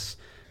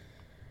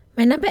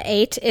 My number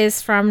 8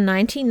 is from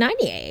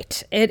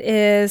 1998. It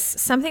is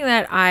something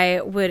that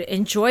I would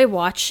enjoy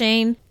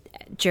watching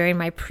during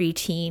my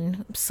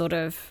preteen sort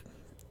of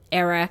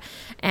era,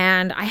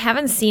 and I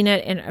haven't seen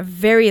it in a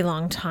very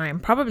long time,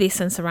 probably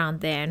since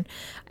around then.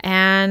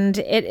 And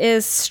it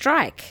is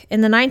Strike.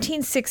 In the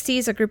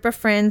 1960s, a group of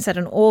friends at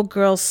an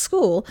all-girls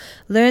school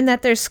learn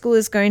that their school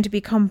is going to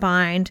be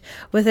combined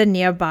with a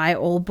nearby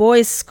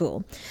all-boys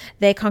school.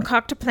 They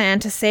concoct a plan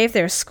to save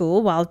their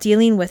school while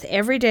dealing with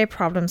everyday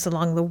problems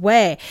along the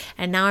way.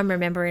 And now I'm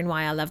remembering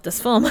why I love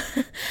this film.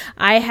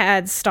 I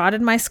had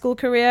started my school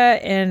career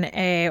in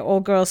a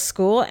all-girls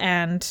school,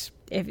 and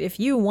if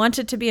you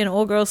wanted to be an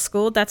all-girls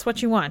school, that's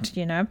what you want,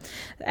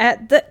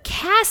 The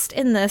cast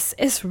in this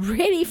is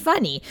really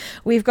funny.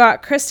 We've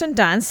got Kirsten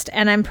Dunst,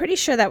 and I'm pretty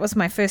sure that was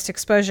my first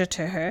exposure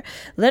to her.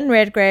 Lynn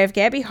Redgrave,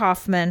 Gabby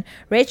Hoffman,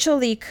 Rachel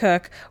Lee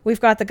Cook.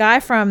 We've got the guy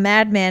from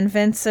Mad Men,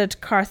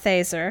 Vincent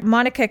Kartheiser,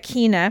 Monica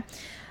Keena,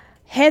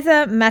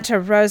 Heather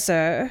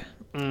Matarazzo,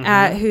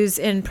 who's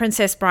in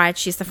Princess Bride.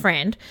 She's the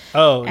friend.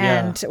 Oh,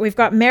 and we've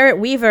got Merritt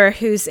Weaver,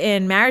 who's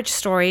in Marriage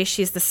Story.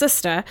 She's the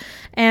sister.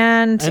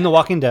 And The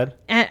Walking Dead.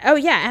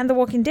 And The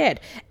Walking Dead.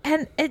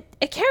 And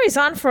it carries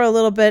on for a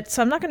little bit,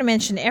 so I'm not going to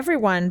mention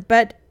everyone,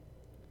 but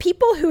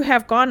people who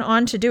have gone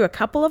on to do a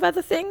couple of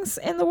other things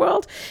in the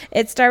world.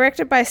 It's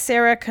directed by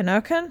Sarah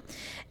Canocan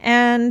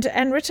and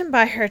written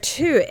by her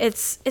too.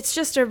 It's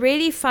just a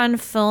really fun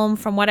film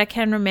from what I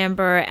can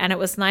remember, and it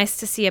was nice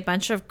to see a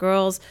bunch of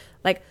girls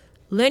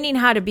learning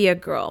how to be a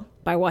girl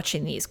by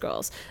watching these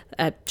girls.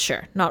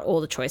 Sure, not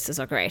all the choices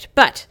are great,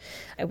 but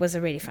it was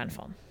a really fun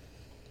film.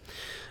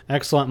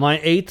 Excellent. My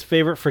 8th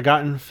favorite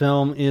forgotten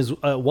film is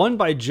one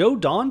by Joe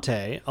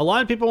Dante. A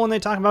lot of people, when they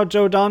talk about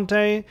Joe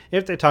Dante,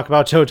 if they talk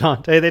about Joe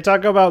Dante, they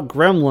talk about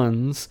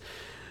Gremlins.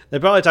 They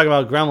probably talk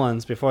about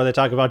Gremlins before they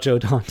talk about Joe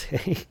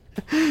Dante.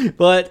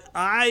 But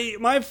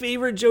my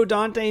favorite Joe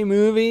Dante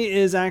movie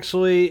is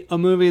actually a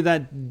movie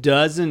that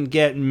doesn't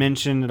get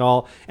mentioned at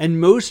all. And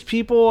most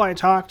people I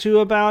talk to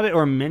about it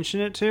or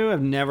mention it to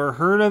have never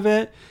heard of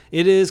it.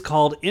 It is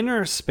called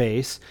Inner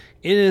Space.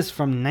 It is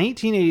from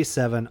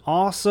 1987,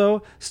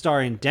 also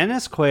starring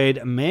Dennis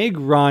Quaid, Meg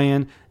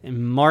Ryan,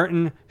 and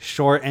Martin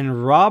Short,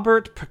 and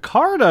Robert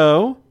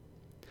Picardo,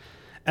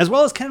 as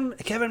well as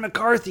Kevin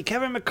McCarthy.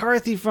 Kevin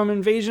McCarthy from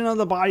Invasion of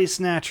the Body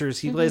Snatchers.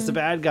 He plays the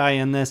bad guy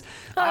in this.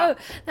 Oh,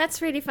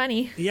 that's really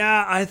funny.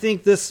 Yeah, I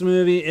think this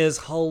movie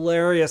is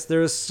hilarious.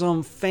 There's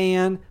some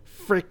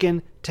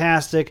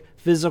fan-frickin-tastic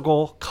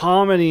physical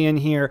comedy in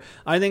here.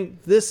 I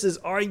think this is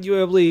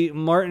arguably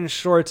Martin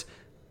Short's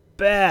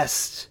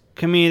best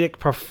comedic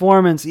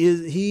performance.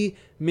 He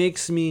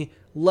makes me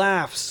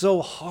laugh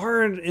so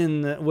hard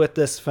with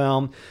this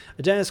film.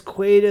 Dennis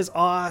Quaid is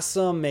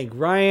awesome. Meg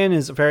Ryan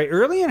is very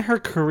early in her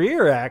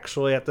career,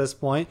 actually, at this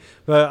point,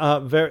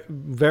 but very,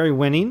 very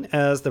winning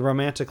as the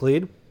romantic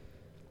lead.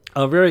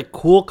 A very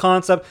cool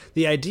concept.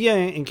 The idea,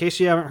 in case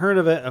you haven't heard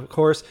of it, of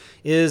course,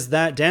 is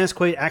that Dennis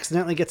Quaid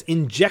accidentally gets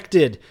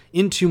injected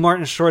into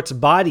Martin Short's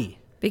body.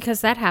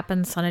 Because that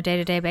happens on a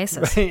day-to-day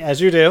basis. Right,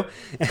 as you do.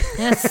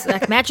 Yes,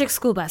 like Magic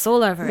School Bus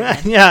all over again.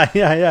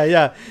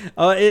 Yeah.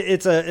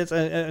 It's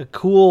a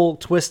cool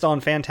twist on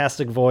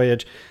Fantastic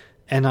Voyage,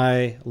 and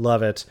I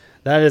love it.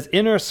 That is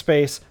Inner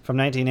Space from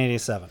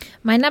 1987.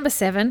 My number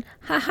 7,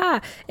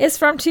 is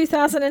from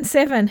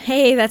 2007.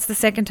 Hey, that's the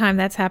second time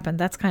that's happened.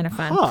 That's kind of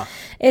fun. Huh.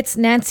 It's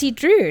Nancy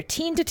Drew.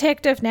 Teen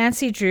detective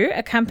Nancy Drew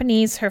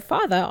accompanies her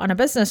father on a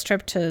business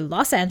trip to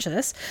Los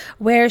Angeles,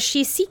 where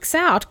she seeks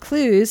out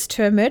clues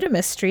to a murder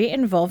mystery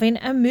involving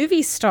a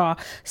movie star.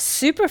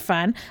 Super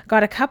fun.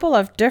 Got a couple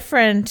of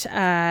different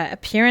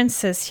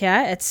appearances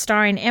here. It's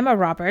starring Emma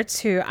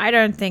Roberts, who I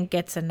don't think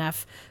gets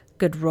enough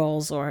good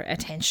roles or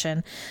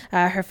attention.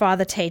 Her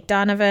father, Tate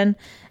Donovan,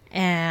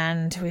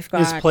 and we've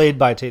got... Is played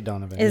by Tate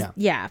Donovan,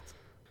 yeah.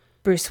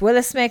 Bruce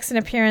Willis makes an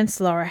appearance,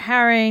 Laura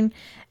Herring,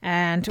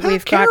 and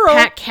we've got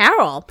Pat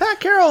Carroll. Pat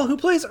Carroll, who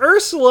plays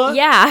Ursula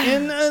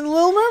in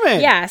Little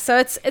Mermaid. Yeah, so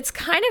it's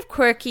kind of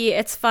quirky,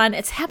 it's fun,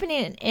 it's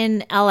happening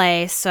in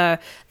LA, so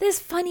there's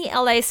funny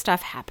LA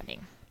stuff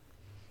happening.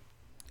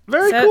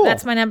 Very cool.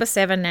 That's my number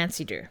 7,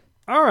 Nancy Drew.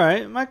 All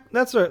right,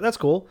 that's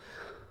cool.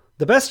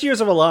 The Best Years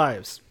of Our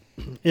Lives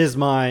is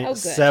my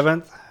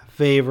 7th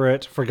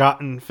favorite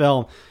forgotten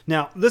film.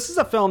 Now, this is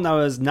a film that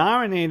was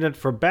nominated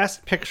for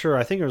Best Picture.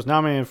 I think it was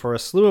nominated for a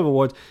slew of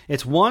awards.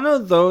 It's one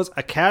of those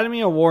Academy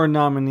Award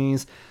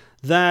nominees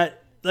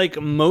that like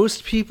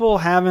most people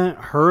haven't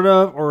heard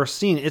of or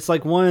seen. It's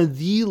like one of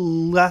the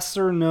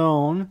lesser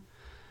known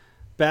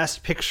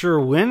Best Picture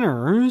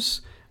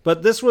winners.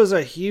 But this was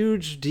a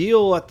huge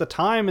deal at the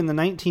time in the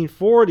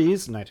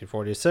 1940s,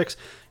 1946,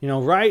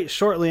 right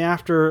shortly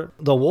after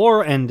the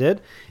war ended.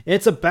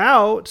 It's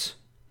about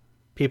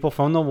people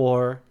from the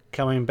war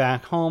coming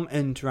back home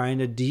and trying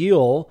to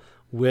deal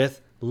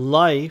with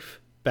life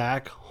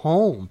back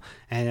home.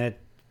 And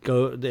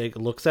it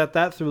looks at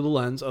that through the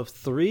lens of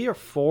 3 or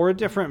 4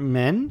 different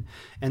men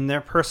and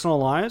their personal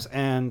lives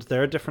and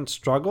their different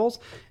struggles.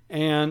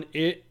 And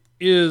it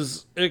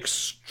is an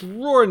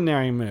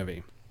extraordinary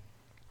movie.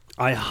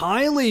 I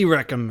highly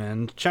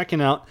recommend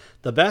checking out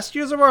The Best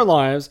Years of Our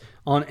Lives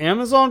on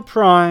Amazon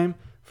Prime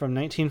from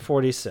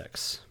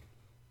 1946.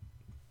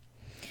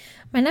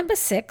 My number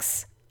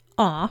 6,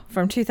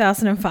 from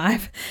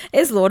 2005,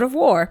 is Lord of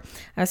War.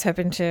 I was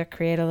hoping to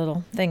create a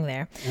little thing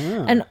there.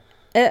 Yeah. And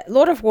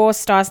Lord of War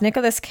stars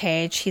Nicolas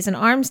Cage. He's an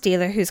arms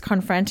dealer who's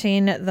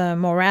confronting the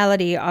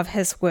morality of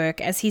his work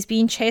as he's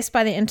being chased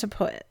by an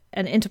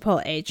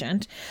Interpol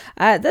agent.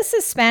 This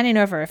is spanning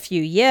over a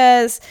few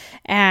years,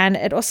 and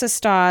it also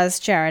stars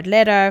Jared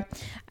Leto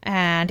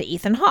and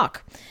Ethan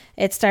Hawke.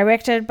 It's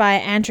directed by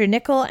Andrew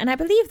Niccol, and I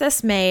believe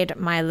this made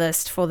my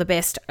list for the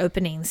best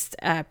openings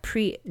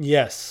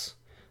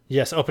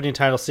Yes, opening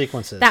title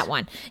sequences. That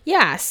one.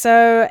 Yeah,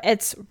 so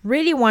it's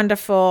really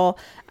wonderful.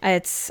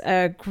 It's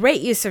a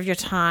great use of your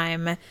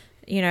time.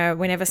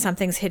 Whenever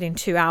something's hitting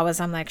 2 hours,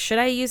 I'm like, should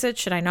I use it?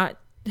 Should I not?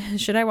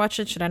 Should I watch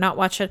it? Should I not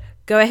watch it?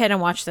 Go ahead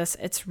and watch this.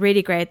 It's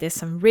really great. There's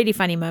some really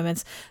funny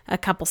moments. A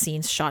couple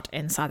scenes shot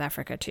in South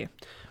Africa too.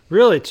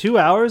 Really? 2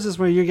 hours is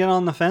where you get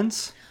on the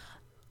fence?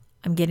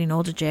 I'm getting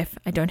older, Jeff.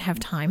 I don't have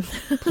time.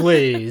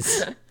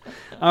 Please.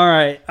 All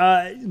right.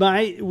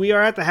 We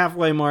are at the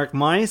halfway mark.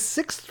 My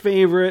 6th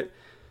favorite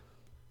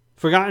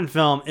forgotten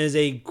film is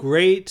a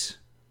great,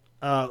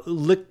 what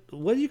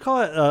do you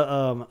call it?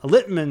 A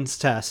litmus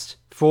test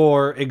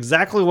for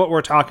exactly what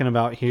we're talking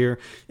about here,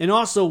 and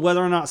also whether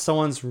or not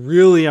someone's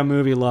really a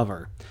movie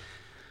lover.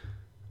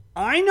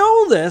 I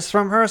know this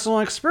from personal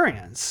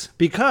experience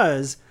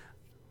because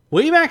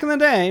way back in the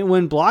day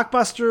when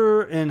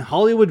Blockbuster and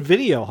Hollywood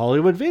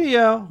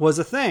Video was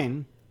a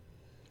thing,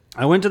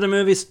 I went to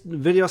the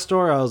video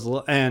store. I was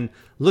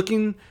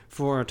looking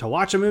to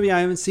watch a movie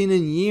I haven't seen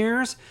in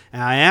years,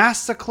 and I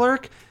asked the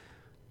clerk,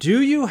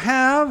 "Do you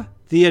have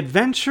The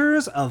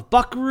Adventures of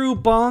Buckaroo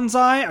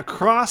Banzai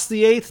Across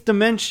the Eighth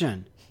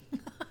Dimension?"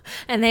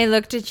 And they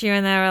looked at you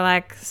and they were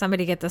like,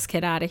 "Somebody get this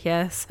kid out of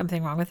here.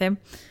 Something wrong with him."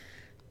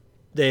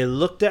 They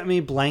looked at me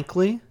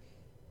blankly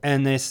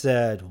and they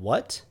said,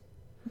 "What?"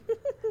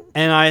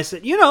 And I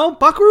said,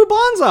 Buckaroo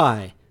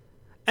Banzai.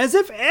 As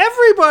if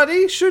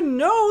everybody should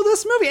know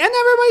this movie. And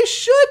everybody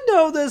should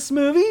know this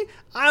movie.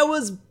 I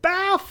was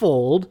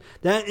baffled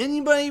that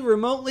anybody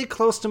remotely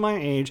close to my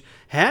age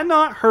had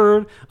not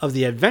heard of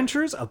The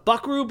Adventures of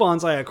Buckaroo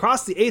Banzai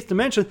Across the Eighth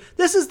Dimension.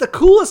 This is the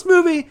coolest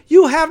movie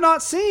you have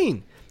not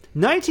seen.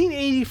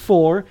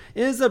 1984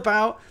 is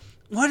about...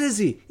 What is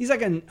he? He's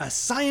like a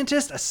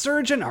scientist, a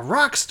surgeon, a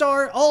rock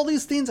star, all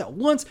these things at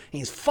once. And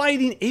he's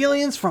fighting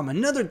aliens from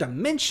another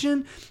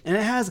dimension. And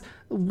it has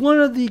one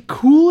of the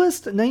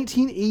coolest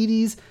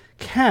 1980s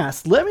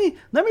casts. Let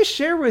me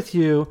share with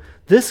you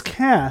this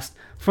cast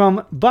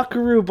from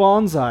Buckaroo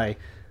Banzai.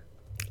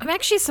 I'm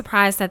actually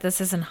surprised that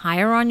this isn't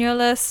higher on your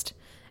list.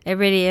 It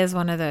really is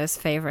one of those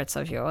favorites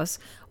of yours.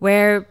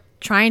 Where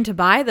trying to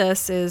buy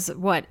this is,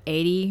 what,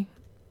 $80?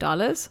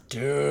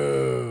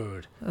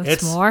 Dude.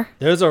 It's more?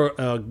 There's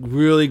a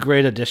really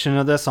great edition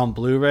of this on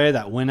Blu-ray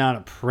that went out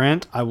of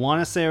print. I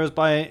want to say it was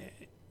by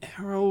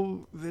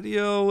Arrow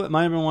Video. It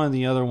might have been one of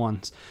the other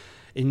ones.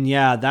 And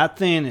yeah, that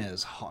thing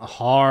is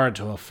hard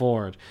to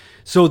afford.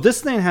 So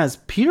this thing has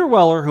Peter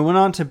Weller, who went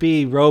on to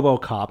be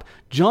RoboCop,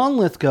 John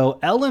Lithgow,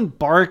 Ellen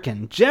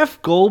Barkin,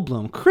 Jeff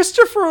Goldblum,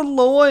 Christopher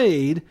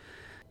Lloyd,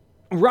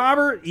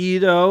 Robert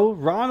Ito,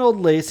 Ronald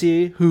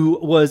Lacey, who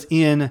was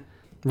in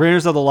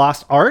Raiders of the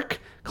Lost Ark,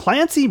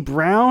 Clancy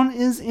Brown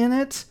is in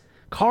it,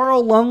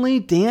 Carl Lumley,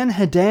 Dan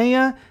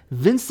Hedaya,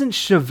 Vincent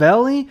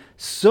Schiavelli,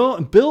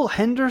 Bill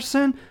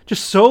Henderson,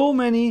 just so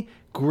many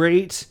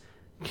great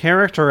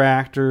character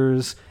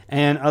actors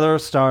and other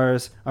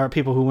stars, or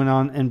people who went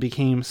on and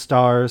became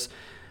stars.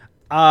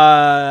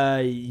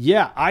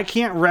 Yeah, I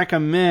can't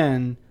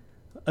recommend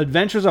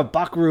Adventures of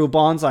Buckaroo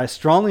Banzai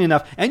strongly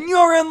enough, and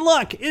you're in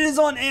luck. It is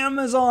on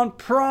Amazon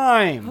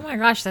Prime. Oh my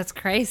gosh, that's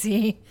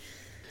crazy.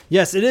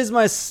 Yes, it is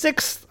my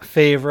 6th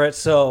favorite,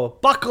 so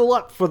buckle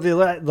up for the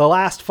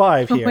last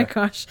 5 here. Oh my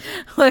gosh.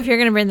 Well, if you're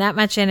going to bring that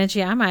much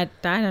energy, I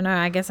don't know,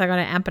 I guess I got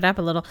to amp it up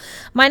a little.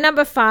 My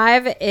number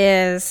 5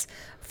 is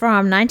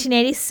from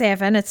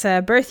 1987. It's a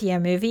birth year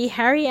movie,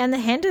 Harry and the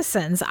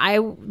Hendersons. I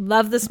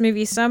love this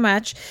movie so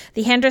much.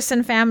 The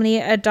Henderson family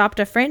adopt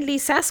a friendly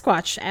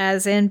Sasquatch,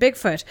 as in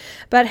Bigfoot,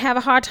 but have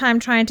a hard time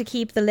trying to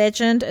keep the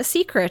legend a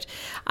secret.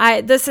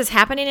 This is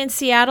happening in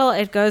Seattle.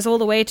 It goes all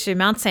the way to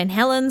Mount St.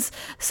 Helens,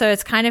 so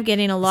it's kind of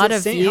getting a lot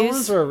of St. views.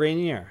 Helens or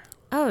Rainier?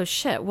 Oh,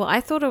 shit. Well,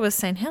 I thought it was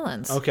St.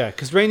 Helens. Okay,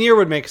 because Rainier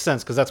would make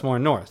sense because that's more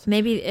north.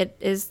 Maybe it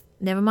is.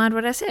 Never mind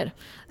what I said.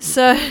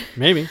 So,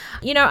 maybe.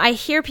 You know, I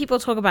hear people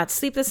talk about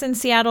Sleepless in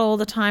Seattle all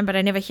the time, but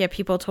I never hear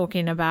people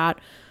talking about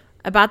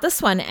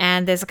this one.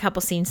 And there's a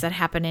couple scenes that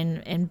happen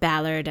in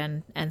Ballard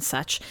and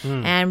such.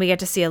 And we get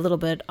to see a little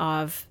bit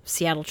of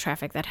Seattle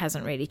traffic that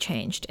hasn't really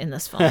changed in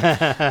this film.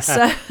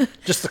 So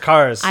just the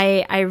cars.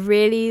 I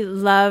really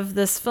love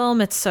this film.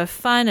 It's so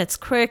fun. It's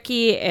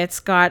quirky. It's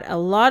got a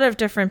lot of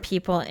different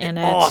people in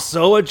it.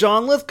 Also a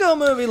John Lithgow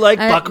movie like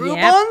Buckaroo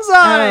yep.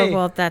 Banzai. Oh,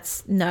 well,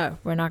 no,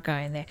 we're not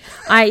going there.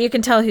 You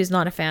can tell who's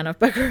not a fan of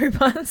Buckaroo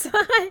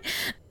Banzai.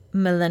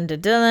 Melinda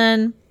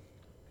Dillon,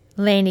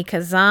 Lainey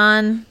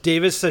Kazan,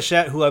 David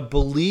Sachette, who I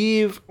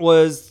believe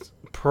was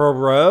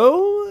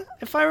Perot,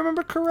 if I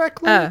remember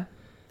correctly.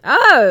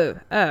 Oh,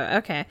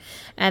 okay.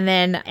 And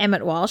then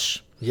Emmett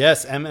Walsh.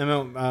 Yes,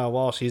 Emmett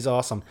Walsh. He's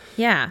awesome.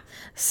 Yeah.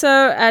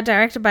 So,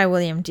 directed by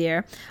William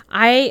Deere.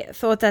 I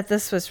thought that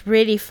this was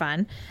really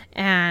fun.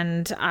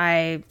 And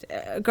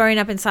growing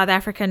up in South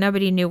Africa,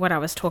 nobody knew what I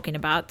was talking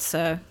about.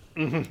 So,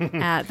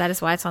 that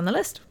is why it's on the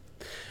list.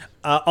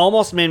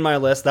 Almost made my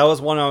list. That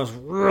was one I was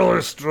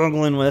really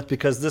struggling with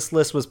because this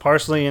list was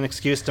partially an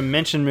excuse to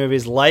mention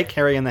movies like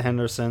Harry and the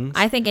Hendersons.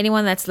 I think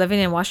anyone that's living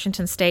in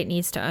Washington State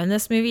needs to own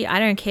this movie. I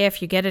don't care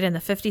if you get it in the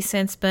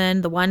 50-cent bin,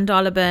 the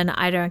 $1 bin.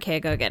 I don't care.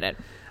 Go get it.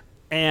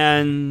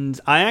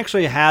 And I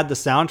actually had the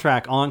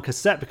soundtrack on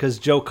cassette because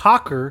Joe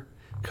Cocker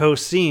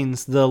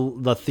co-sings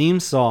the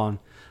theme song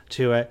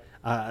to it.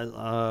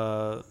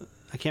 I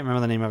can't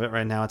remember the name of it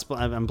right now.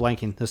 I'm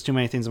blanking. There's too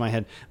many things in my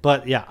head.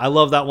 But yeah, I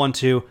love that one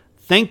too.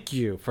 Thank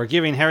you for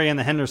giving Harry and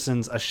the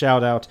Hendersons a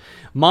shout out.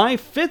 My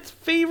 5th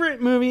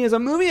favorite movie is a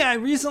movie I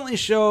recently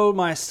showed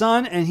my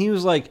son, and he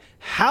was like,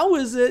 how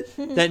is it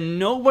that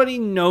nobody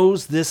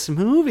knows this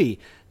movie?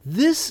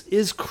 This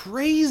is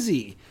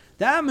crazy.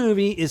 That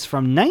movie is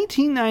from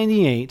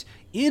 1998.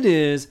 It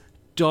is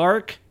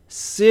Dark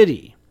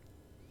City.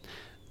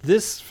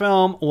 This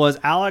film was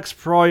Alex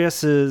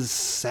Proyas's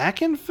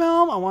 2nd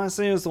film. I want to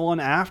say it was the one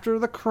after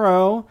The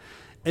Crow.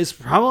 It's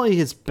probably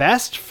his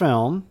best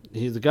film.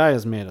 The guy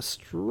has made a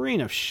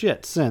string of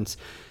shit since.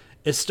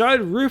 It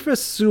starred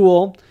Rufus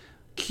Sewell,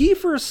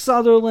 Kiefer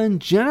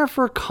Sutherland,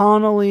 Jennifer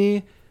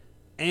Connelly,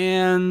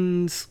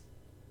 and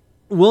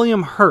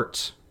William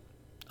Hurt,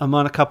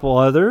 among a couple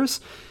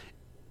others.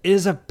 It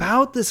is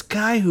about this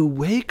guy who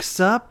wakes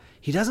up.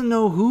 He doesn't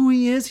know who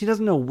he is. He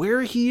doesn't know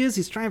where he is.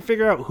 He's trying to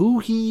figure out who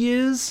he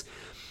is.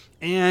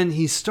 And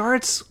he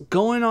starts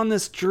going on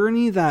this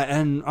journey that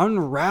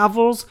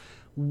unravels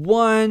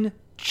one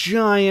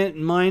giant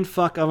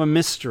mindfuck of a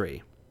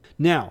mystery.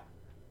 Now,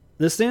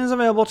 this thing is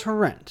available to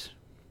rent.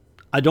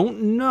 I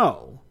don't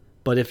know,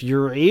 but if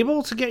you're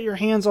able to get your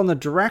hands on the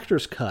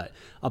director's cut,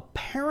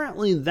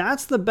 apparently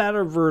that's the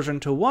better version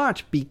to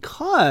watch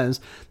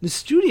because the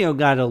studio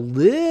got a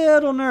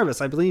little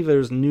nervous. I believe it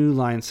was New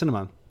Line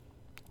Cinema.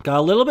 Got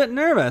a little bit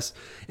nervous,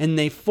 and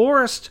they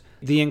forced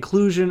the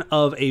inclusion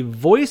of a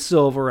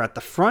voiceover at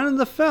the front of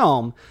the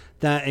film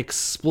that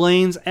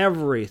explains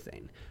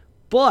everything.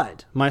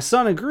 But my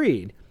son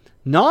agreed.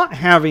 Not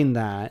having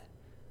that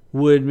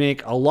would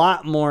make a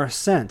lot more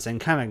sense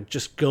and kind of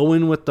just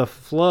going with the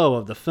flow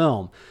of the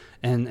film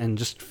and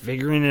just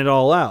figuring it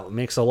all out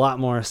makes a lot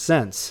more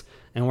sense.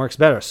 and works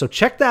better. So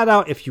check that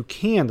out if you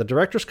can, the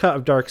director's cut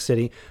of Dark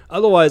City.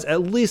 Otherwise,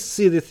 at least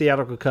see the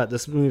theatrical cut.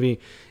 This movie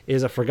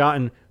is a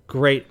forgotten,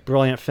 great,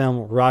 brilliant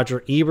film.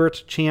 Roger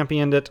Ebert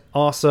championed it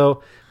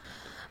also.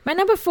 My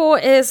number 4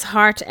 is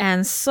Heart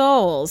and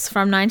Souls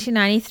from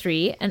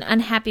 1993. An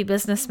unhappy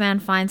businessman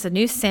finds a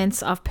new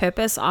sense of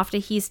purpose after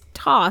he's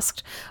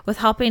tasked with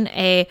helping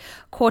a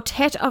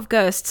quartet of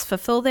ghosts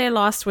fulfill their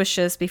last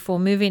wishes before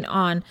moving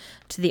on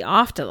to the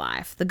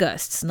afterlife. The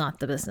ghosts, not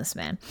the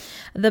businessman.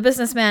 The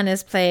businessman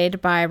is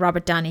played by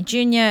Robert Downey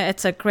Jr.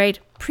 It's a great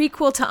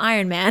prequel to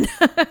Iron Man.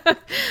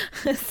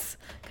 It's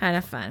kind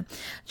of fun.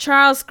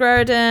 Charles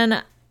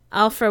Grodin,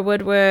 Alfred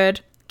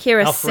Woodward,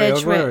 Kira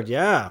Sedgwick. Woodward,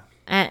 yeah.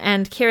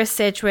 And Kira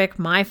Sedgwick,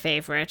 my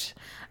favorite.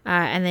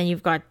 And then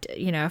you've got,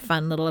 a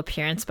fun little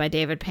appearance by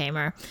David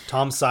Paymer.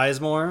 Tom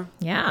Sizemore.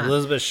 Yeah.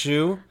 Elizabeth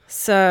Shue.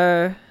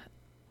 So,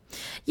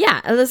 yeah,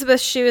 Elizabeth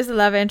Shue is the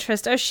love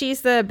interest. Oh,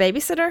 she's the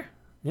babysitter?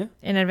 Yeah.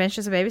 In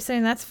Adventures of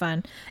Babysitting. That's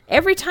fun.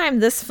 Every time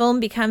this film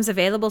becomes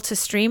available to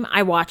stream,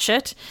 I watch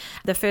it.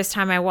 The first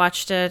time I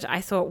watched it,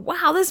 I thought,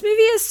 wow, this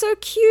movie is so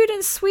cute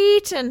and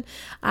sweet. And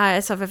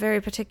it's of a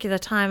very particular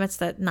time. It's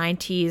that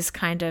 90s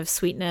kind of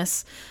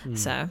sweetness.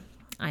 So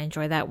I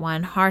enjoy that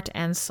one. Heart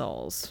and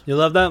Souls. You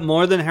love that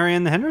more than Harry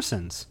and the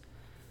Hendersons.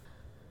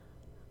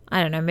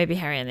 I don't know. Maybe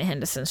Harry and the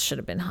Hendersons should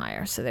have been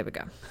higher. So there we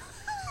go.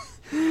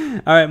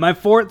 All right. My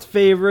fourth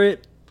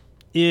favorite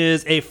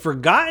is a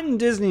forgotten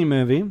Disney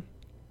movie.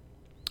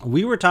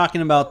 We were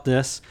talking about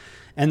this,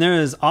 and there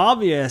is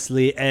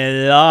obviously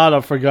a lot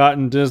of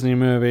forgotten Disney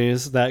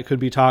movies that could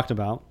be talked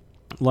about.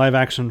 Live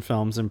action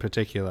films in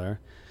particular.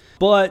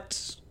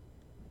 But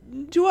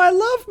do I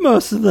love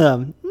most of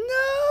them?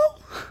 No.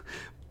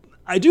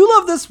 I do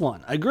love this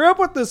one. I grew up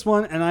with this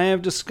one, and I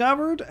have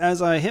discovered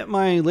as I hit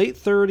my late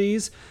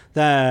 30s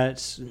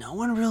that no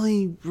one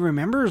really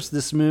remembers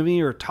this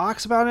movie or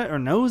talks about it or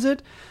knows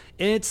it.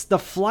 It's The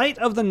Flight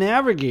of the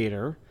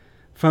Navigator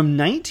from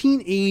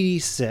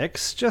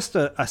 1986. Just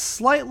a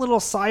slight little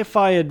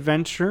sci-fi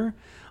adventure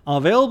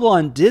available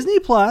on Disney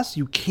Plus.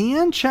 You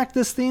can check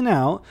this thing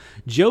out.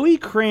 Joey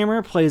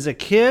Kramer plays a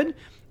kid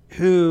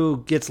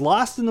who gets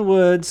lost in the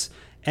woods,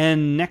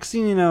 and next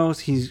thing you know,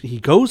 he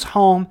goes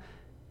home,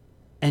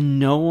 and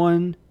no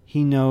one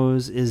he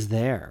knows is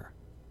there.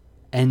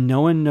 And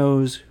no one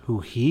knows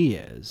who he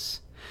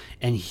is.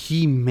 And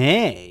he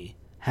may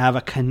have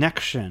a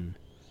connection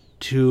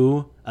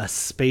to a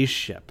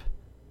spaceship.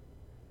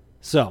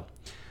 So,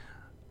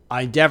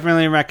 I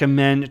definitely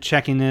recommend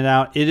checking it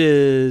out. It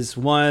is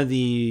one of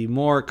the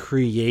more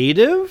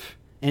creative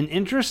and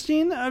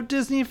interesting of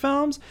Disney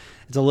films.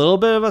 It's a little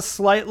bit of a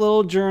slight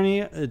little journey.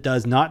 It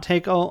does not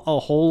take a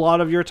whole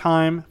lot of your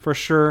time, for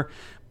sure.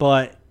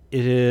 But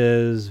it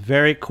is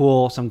very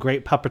cool. Some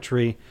great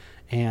puppetry.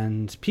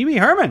 And Pee Wee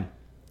Herman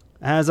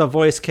has a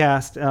voice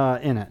cast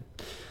in it.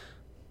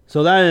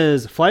 So that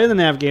is Flight of the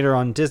Navigator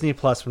on Disney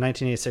Plus from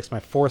 1986,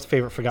 my fourth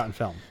favorite forgotten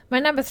film. My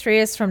number 3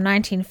 is from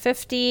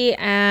 1950,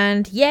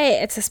 and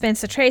yay, it's a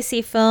Spencer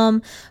Tracy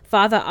film,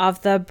 Father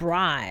of the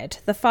Bride.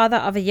 The father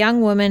of a young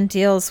woman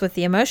deals with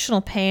the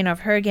emotional pain of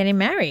her getting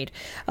married,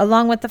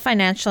 along with the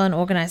financial and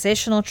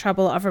organizational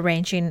trouble of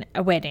arranging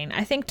a wedding.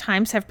 I think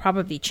times have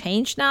probably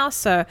changed now,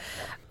 so,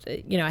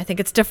 I think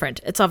it's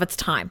different. It's of its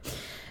time.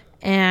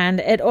 And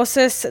it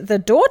also, the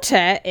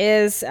daughter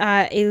is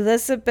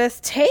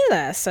Elizabeth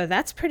Taylor. So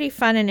that's pretty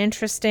fun and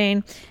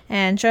interesting.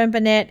 And Joan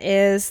Burnett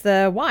is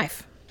the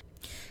wife.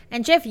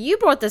 And Jeff, you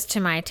brought this to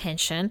my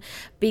attention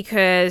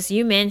because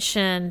you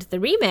mentioned the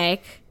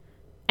remake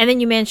and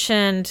then you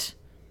mentioned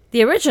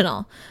the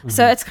original. Mm-hmm.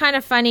 So it's kind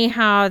of funny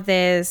how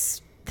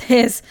there's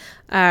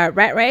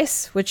Rat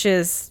Race, which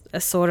is a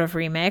sort of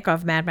remake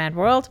of Mad Mad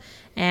World.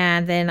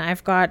 And then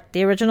I've got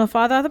the original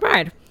Father of the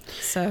Bride.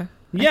 So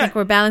I think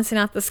we're balancing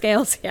out the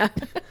scales here.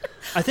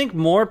 I think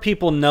more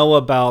people know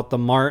about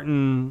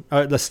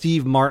the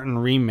Steve Martin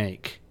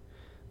remake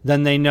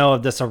than they know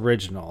of this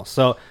original.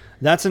 So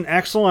that's an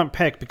excellent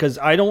pick because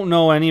I don't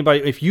know anybody.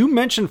 If you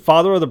mention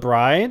Father of the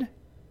Bride,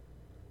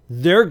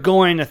 they're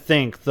going to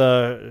think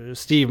the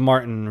Steve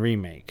Martin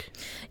remake.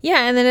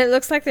 Yeah, and then it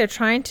looks like they're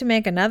trying to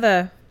make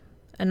another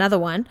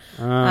one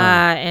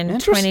in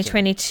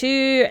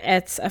 2022.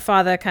 It's a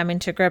father coming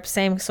to grips,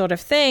 same sort of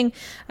thing,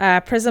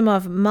 prism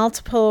of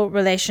multiple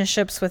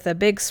relationships with a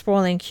big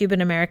sprawling Cuban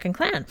American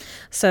clan.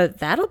 So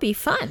that'll be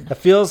fun. It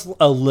feels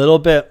a little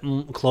bit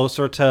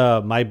closer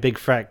to My Big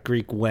Fat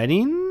Greek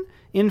Wedding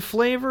in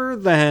flavor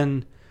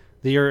than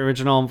the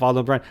original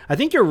Father of the Bride. I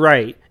think you're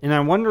right, and I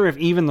wonder if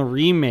even the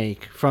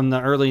remake from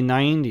the early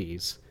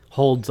 90s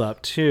holds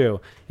up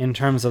too in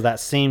terms of that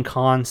same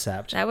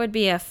concept. That would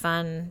be a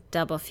fun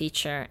double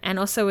feature, and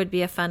also would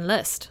be a fun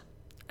list.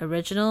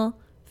 Original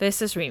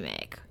versus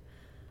remake.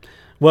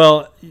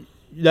 Well,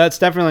 that's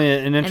definitely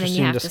an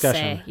interesting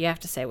discussion. You have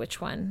to say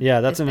which one.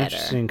 Yeah, that's an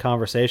interesting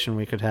conversation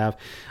we could have.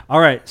 All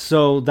right,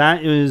 so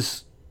that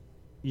is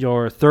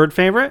your third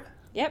favorite?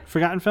 Yep.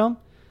 Forgotten film?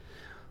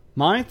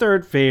 My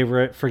third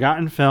favorite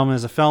forgotten film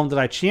is a film that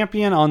I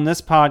champion on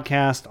this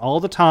podcast all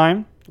the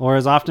time, or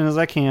as often as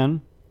I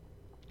can,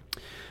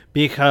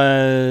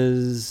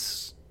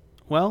 because,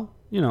 well,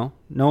 no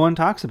one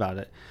talks about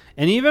it.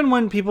 And even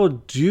when people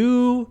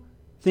do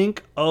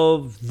think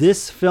of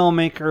this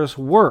filmmaker's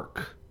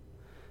work,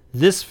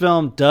 this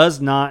film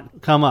does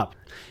not come up.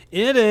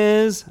 It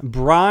is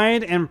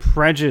Bride and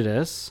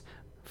Prejudice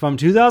from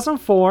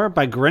 2004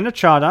 by Grinda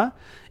Chadha.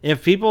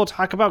 If people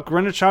talk about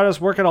Grinda Chadha's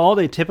work at all,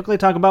 they typically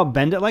talk about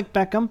Bend It Like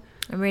Beckham.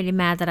 I'm really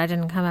mad that I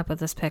didn't come up with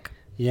this pick.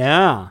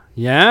 Yeah,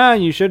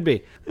 you should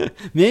be.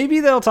 Maybe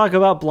they'll talk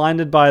about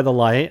Blinded by the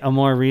Light, a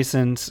more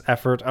recent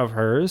effort of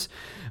hers.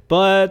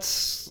 But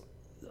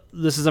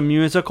this is a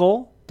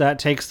musical that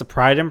takes the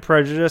Pride and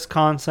Prejudice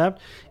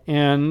concept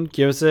and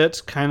gives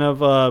it kind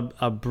of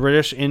a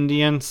British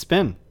Indian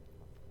spin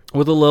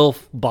with a little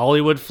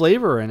Bollywood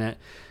flavor in it.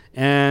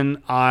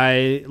 And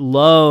I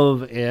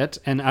love it.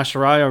 And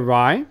Aishwarya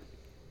Rai,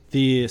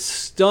 the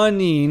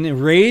stunning,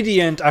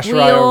 radiant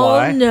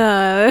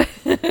Aishwarya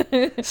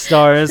Rai,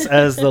 stars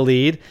as the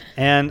lead.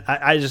 And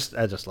I just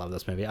love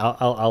this movie.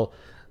 I'll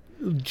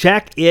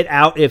check it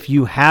out if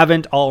you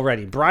haven't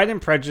already. Bride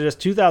and Prejudice,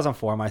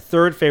 2004, my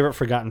third favorite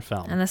forgotten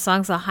film. And the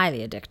songs are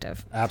highly addictive.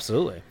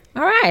 Absolutely.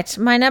 All right.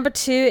 My number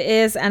 2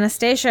 is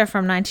Anastasia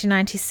from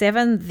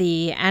 1997,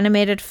 the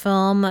animated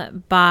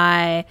film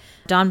by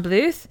Don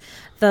Bluth.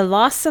 The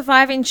last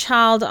surviving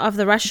child of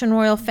the Russian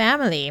royal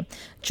family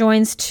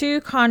joins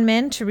 2 con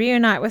men to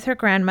reunite with her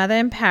grandmother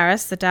in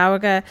Paris, the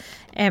Dowager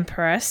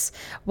Empress,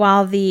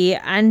 while the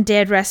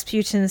undead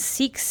Rasputin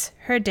seeks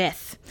her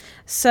death.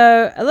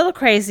 So, a little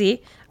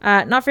crazy,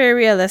 not very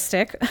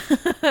realistic.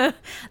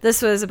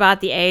 This was about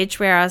the age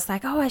where I was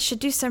like, I should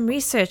do some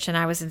research. And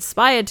I was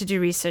inspired to do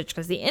research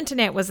because the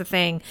internet was a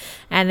thing.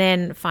 And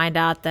then find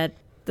out that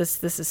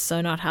this is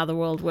so not how the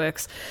world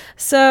works.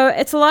 So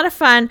it's a lot of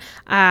fun.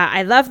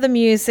 I love the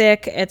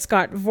music. It's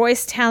got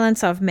voice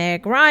talents of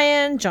Meg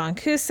Ryan, John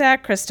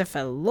Cusack,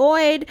 Christopher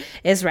Lloyd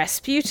is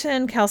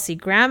Rasputin, Kelsey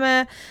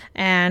Grammer,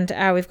 and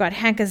we've got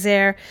Hank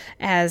Azaria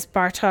as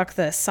Bartok,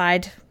 the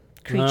side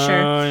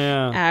creature. Oh,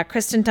 yeah.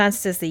 Kristen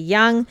Dunst is the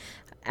young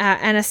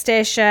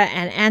Anastasia,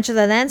 and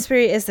Angela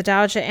Lansbury is the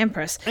Dowager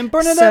Empress. And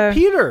Bernadette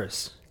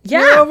Peters.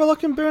 Yeah. You're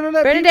overlooking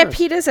Bernadette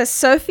Peters as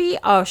Sophie.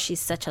 Oh, she's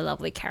such a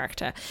lovely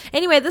character.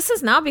 Anyway, this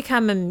has now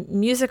become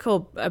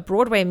a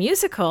Broadway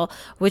musical,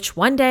 which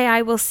one day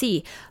I will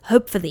see,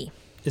 hopefully.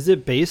 Is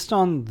it based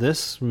on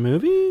this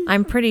movie?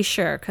 I'm pretty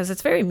sure, because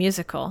it's very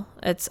musical.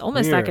 It's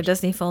almost like a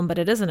Disney film, but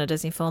it isn't a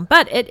Disney film.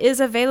 But it is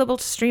available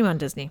to stream on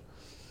Disney.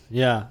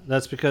 Yeah,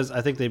 that's because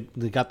I think they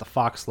got the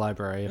Fox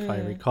library, if I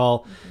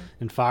recall.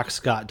 And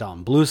Fox got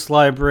Don Bluth's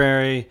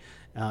library.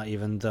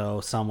 Even though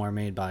some were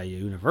made by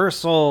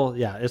Universal.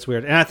 Yeah, it's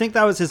weird. And I think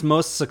that was his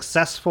most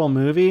successful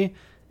movie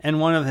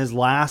and one of his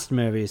last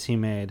movies he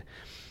made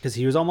because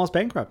he was almost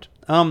bankrupt.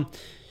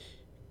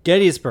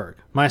 Gettysburg,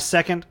 my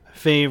second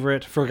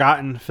favorite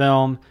forgotten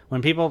film.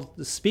 When people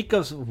speak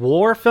of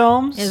war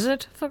films... Is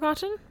it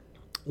forgotten?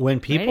 When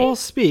people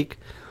speak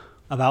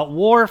about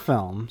war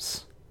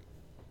films,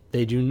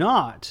 they do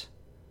not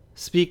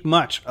speak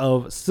much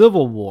of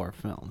Civil War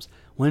films.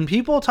 When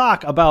people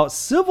talk about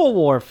Civil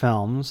War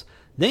films...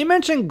 they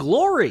mention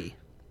Glory.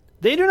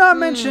 They do not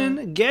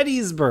mention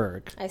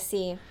Gettysburg. I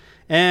see.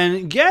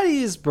 And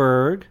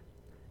Gettysburg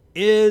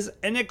is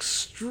an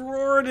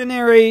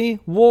extraordinary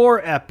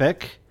war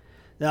epic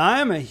that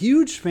I am a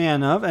huge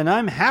fan of, and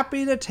I'm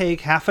happy to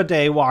take half a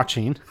day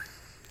watching,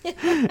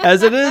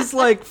 as it is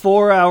like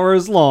 4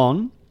 hours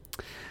long.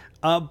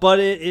 But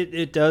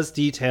it does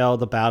detail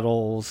the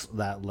battles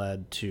that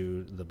led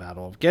to the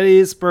Battle of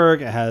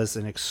Gettysburg. It has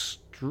an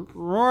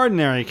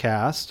extraordinary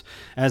cast,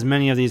 as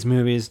many of these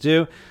movies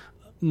do.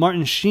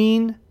 Martin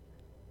Sheen,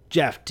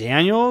 Jeff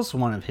Daniels,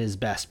 one of his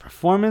best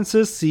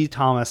performances, C.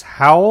 Thomas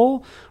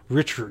Howell,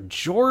 Richard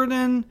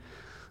Jordan,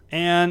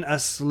 and a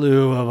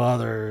slew of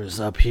others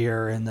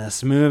appear in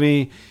this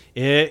movie.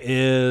 It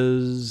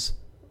is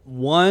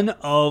one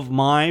of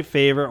my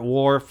favorite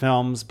war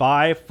films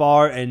by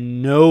far,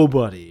 and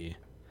nobody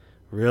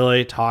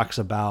really talks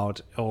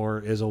about or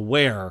is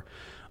aware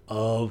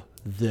of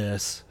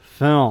this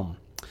film.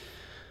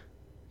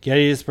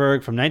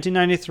 Gettysburg from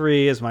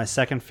 1993 is my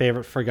second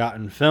favorite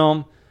forgotten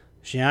film.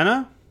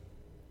 Shiana,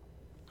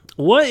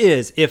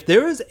 if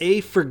there is a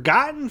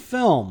forgotten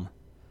film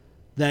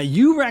that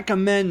you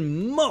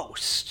recommend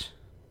most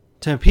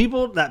to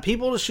people that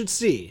people should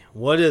see,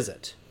 what is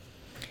it?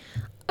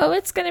 Oh,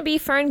 it's going to be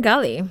Fern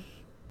Gully.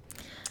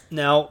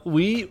 Now,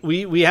 we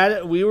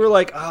were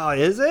like,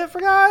 is it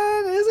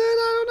forgotten? Is it?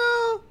 I don't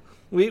know.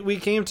 We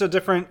came to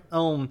different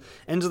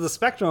ends of the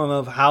spectrum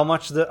of how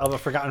much of a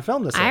forgotten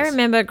film this is. I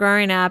remember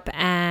growing up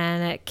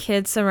and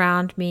kids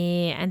around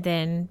me, and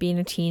then being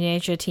a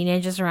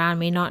teenagers around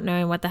me, not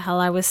knowing what the hell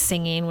I was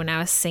singing when I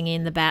was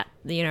singing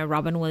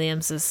Robin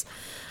Williams's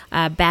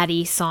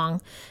Batty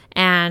song.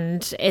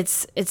 And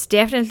it's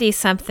definitely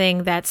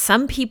something that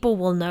some people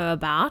will know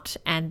about.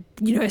 And,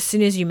 as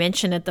soon as you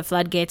mention it, the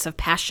floodgates of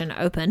passion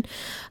open.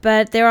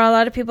 But there are a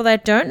lot of people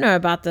that don't know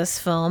about this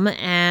film.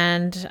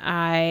 And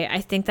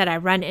I think that I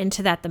run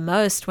into that the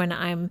most when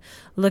I'm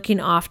looking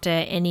after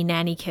any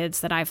nanny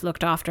kids that I've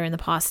looked after in the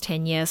past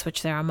 10 years,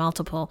 which there are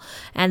multiple.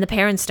 And the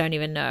parents don't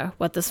even know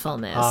what this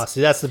film is.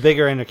 See, that's the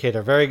bigger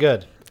indicator. Very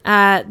good.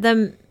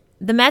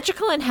 The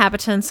magical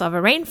inhabitants of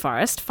a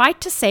rainforest fight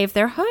to save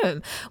their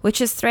home,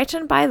 which is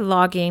threatened by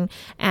logging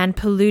and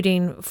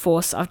polluting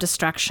force of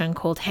destruction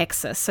called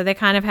Hexus. So they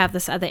kind of have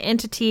this other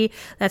entity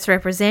that's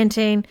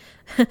representing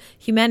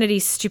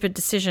humanity's stupid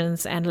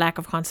decisions and lack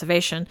of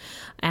conservation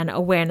and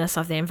awareness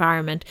of the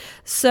environment.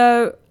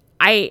 So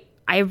I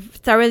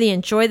thoroughly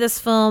enjoy this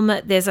film.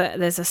 There's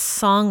a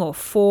song or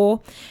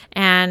four,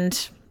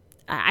 and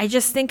I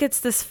just think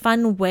it's this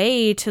fun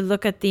way to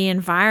look at the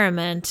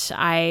environment.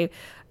 I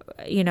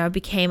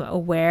became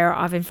aware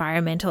of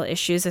environmental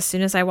issues as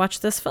soon as I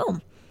watched this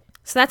film.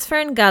 So that's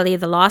Fern Gully,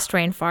 The Last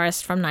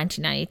Rainforest from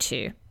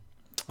 1992.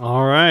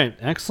 All right.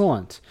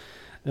 Excellent.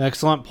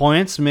 Excellent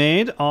points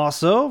made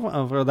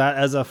also for that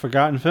as a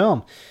forgotten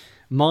film.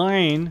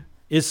 Mine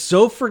is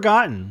so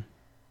forgotten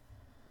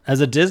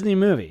as a Disney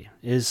movie.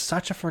 It is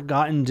such a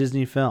forgotten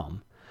Disney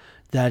film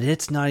that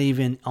it's not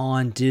even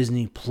on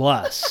Disney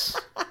Plus.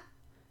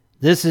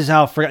 This is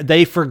how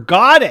they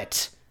forgot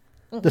it.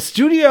 The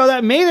studio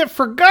that made it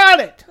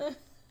forgot it.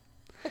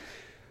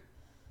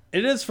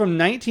 It is from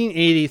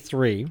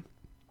 1983.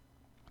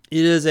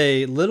 It is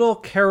a Little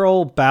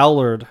Carol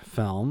Ballard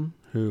film,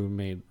 who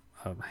made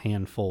a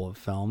handful of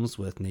films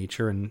with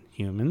nature and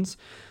humans,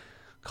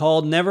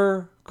 called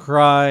Never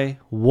Cry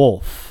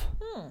Wolf.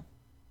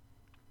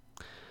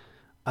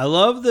 I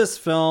love this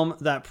film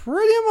that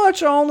pretty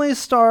much only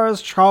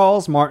stars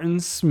Charles Martin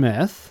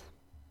Smith.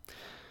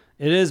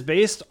 It is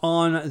based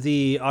on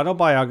the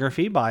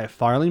autobiography by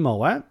Farley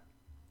Mowat,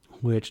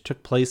 which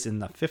took place in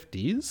the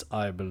 50s,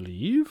 I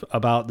believe,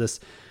 about this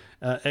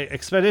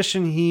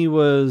expedition he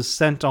was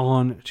sent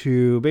on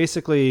to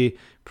basically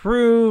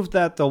prove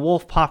that the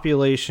wolf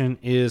population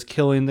is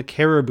killing the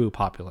caribou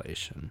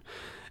population,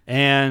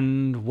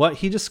 and what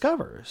he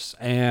discovers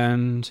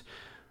and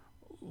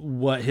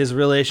what his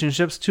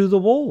relationships to the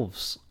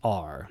wolves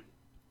are.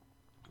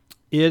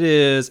 It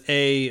is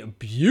a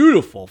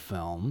beautiful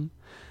film.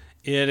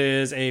 It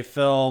is a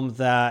film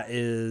that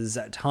is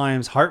at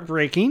times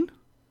heartbreaking,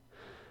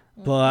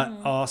 but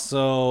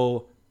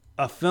also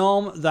a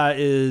film that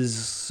is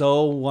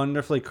so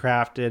wonderfully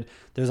crafted.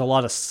 There's a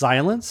lot of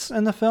silence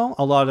in the film,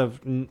 a lot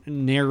of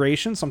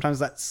narration. Sometimes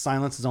that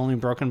silence is only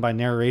broken by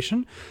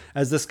narration,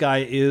 as this guy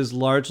is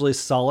largely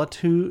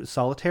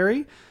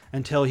solitary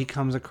until he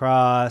comes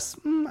across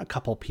a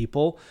couple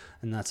people,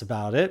 and that's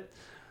about it.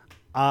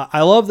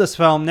 I love this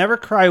film, Never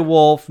Cry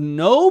Wolf.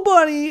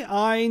 Nobody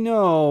I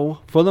know,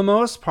 for the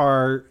most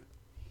part,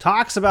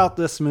 talks about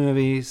this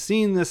movie,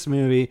 seen this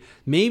movie.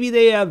 Maybe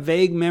they have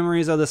vague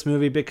memories of this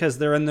movie because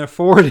they're in their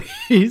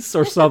 40s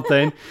or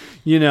something,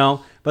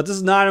 But this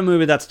is not a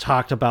movie that's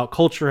talked about.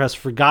 Culture has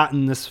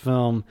forgotten this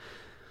film,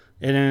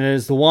 and it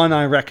is the one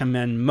I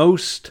recommend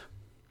most,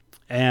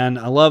 and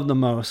I love the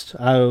most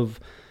out of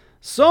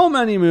so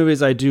many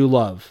movies I do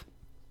love.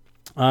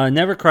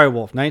 Never Cry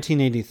Wolf,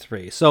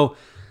 1983. So,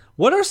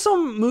 what are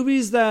some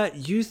movies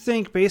that you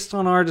think, based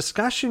on our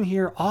discussion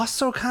here,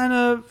 also kind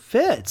of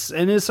fits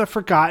and is a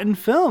forgotten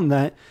film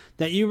that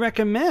you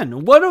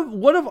recommend? What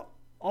of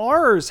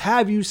ours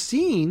have you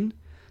seen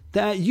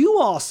that you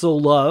also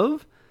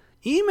love?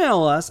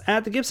 Email us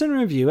at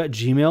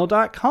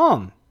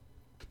thegibsonreview@gmail.com.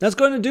 That's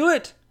going to do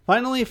it,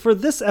 finally, for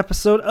this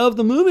episode of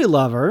The Movie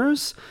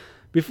Lovers.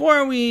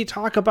 Before we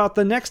talk about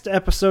the next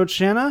episode,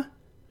 Shanna,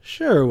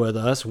 share with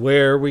us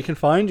where we can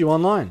find you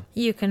online.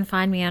 You can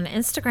find me on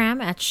Instagram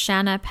at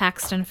Shanna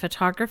Paxton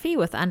Photography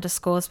with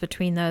underscores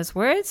between those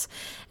words.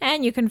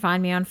 And you can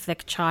find me on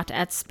Flickchart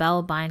at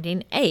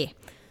Spellbinding A.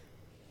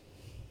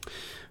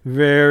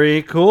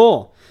 Very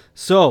cool.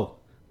 So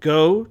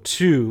go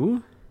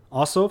to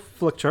also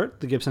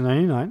Flickchart, the Gibson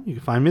 99. You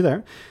can find me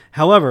there.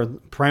 However,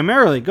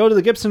 primarily go to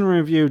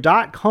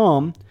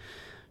thegibsonreview.com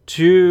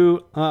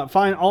to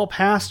find all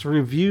past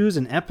reviews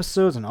and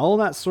episodes and all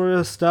that sort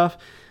of stuff.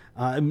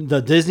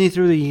 The Disney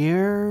through the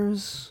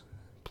years,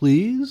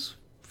 please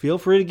feel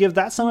free to give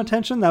that some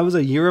attention. That was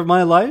a year of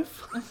my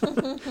life.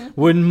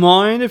 Wouldn't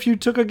mind if you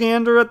took a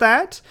gander at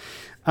that.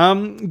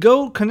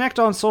 Go connect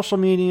on social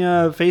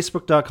media,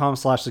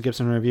 facebook.com/The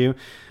Gibson Review.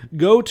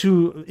 Go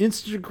to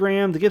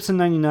Instagram, The Gibson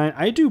 99.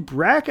 I do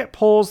bracket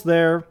polls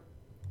there.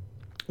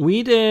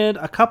 We did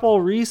a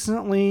couple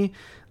recently.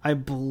 I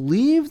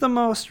believe the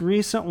most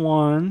recent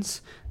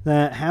ones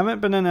that haven't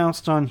been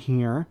announced on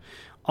here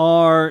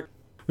are,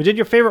 we did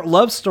your favorite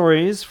love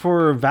stories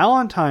for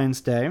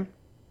Valentine's Day.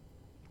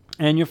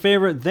 And your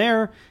favorite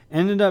there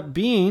ended up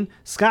being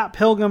Scott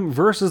Pilgrim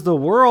versus the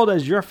World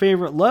as your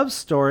favorite love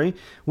story.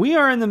 We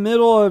are in the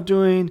middle of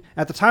doing,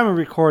 at the time of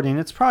recording,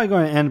 it's probably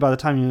going to end by the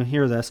time you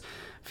hear this,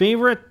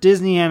 favorite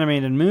Disney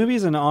animated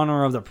movies in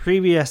honor of the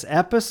previous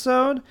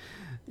episode.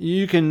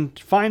 You can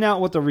find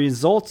out what the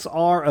results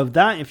are of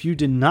that if you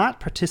did not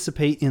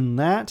participate in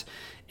that,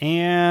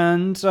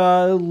 and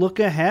look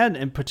ahead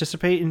and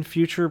participate in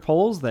future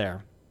polls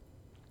there.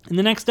 In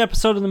the next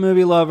episode of the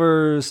Movie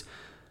Lovers,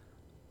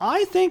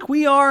 I think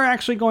we are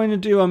actually going to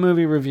do a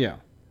movie review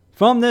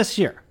from this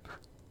year.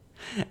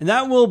 And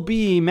that will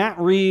be Matt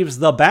Reeves'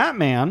 The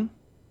Batman.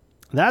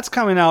 That's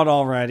coming out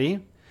already.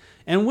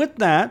 And with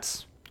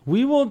that,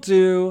 we will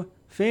do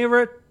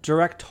favorite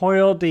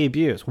directorial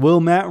debuts. Will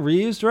Matt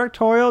Reeves'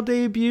 directorial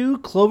debut,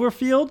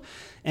 Cloverfield,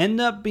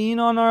 end up being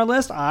on our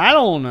list? I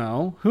don't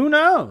know. Who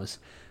knows?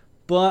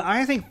 But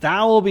I think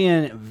that will be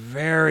a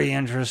very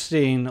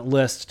interesting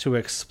list to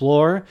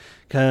explore,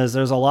 because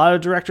there's a lot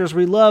of directors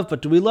we love,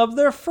 but do we love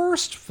their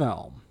first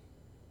film?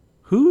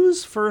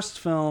 Whose first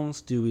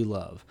films do we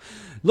love?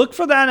 Look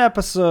for that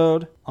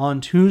episode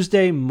on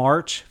Tuesday,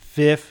 March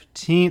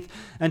 15th.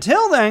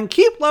 Until then,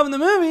 keep loving the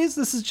movies.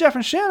 This is Jeff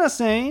and Shanna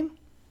saying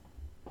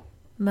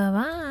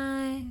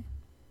bye-bye.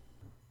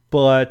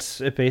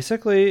 But it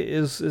basically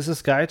is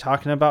this guy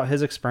talking about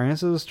his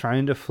experiences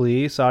trying to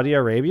flee Saudi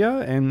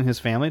Arabia and his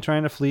family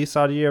trying to flee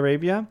Saudi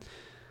Arabia.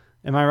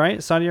 Am I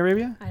right? Saudi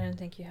Arabia? I don't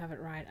think you have it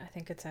right. I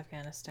think it's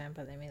Afghanistan,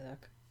 but let me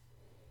look.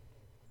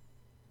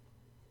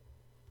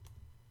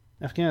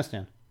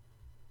 Afghanistan.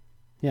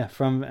 Yeah,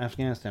 from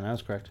Afghanistan. I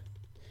was correct.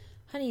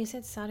 Honey, you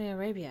said Saudi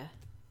Arabia.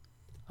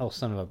 Oh,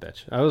 son of a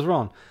bitch. I was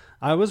wrong.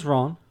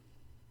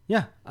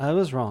 Yeah, I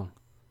was wrong.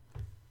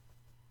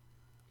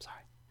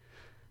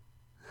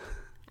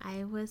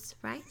 I was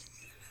right.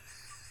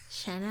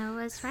 Shanna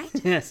was right.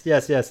 Yes.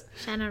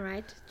 Shanna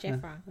right.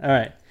 Jeff wrong. All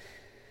right.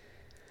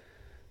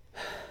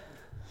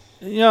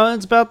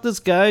 It's about this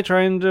guy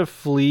trying to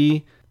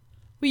flee.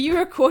 Were you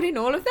recording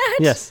all of that?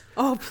 Yes.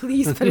 Oh,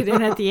 please put it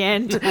in at the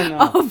end.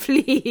 Oh,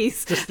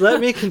 please. Just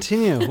let me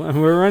continue.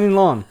 We're running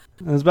long.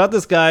 It's about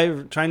this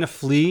guy trying to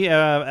flee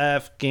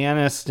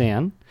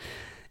Afghanistan,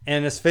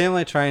 and his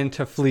family trying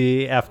to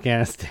flee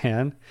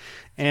Afghanistan.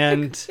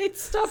 And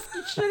stop.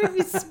 You shouldn't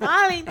be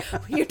smiling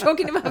when you're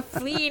talking about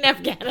fleeing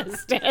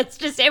Afghanistan. It's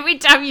just every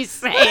time you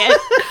say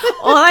it,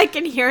 all I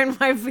can hear in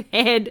my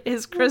head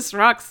is Chris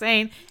Rock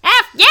saying,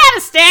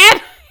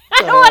 Afghanistan!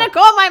 I don't want to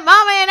call my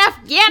mama in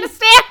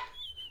Afghanistan!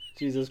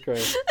 Jesus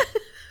Christ.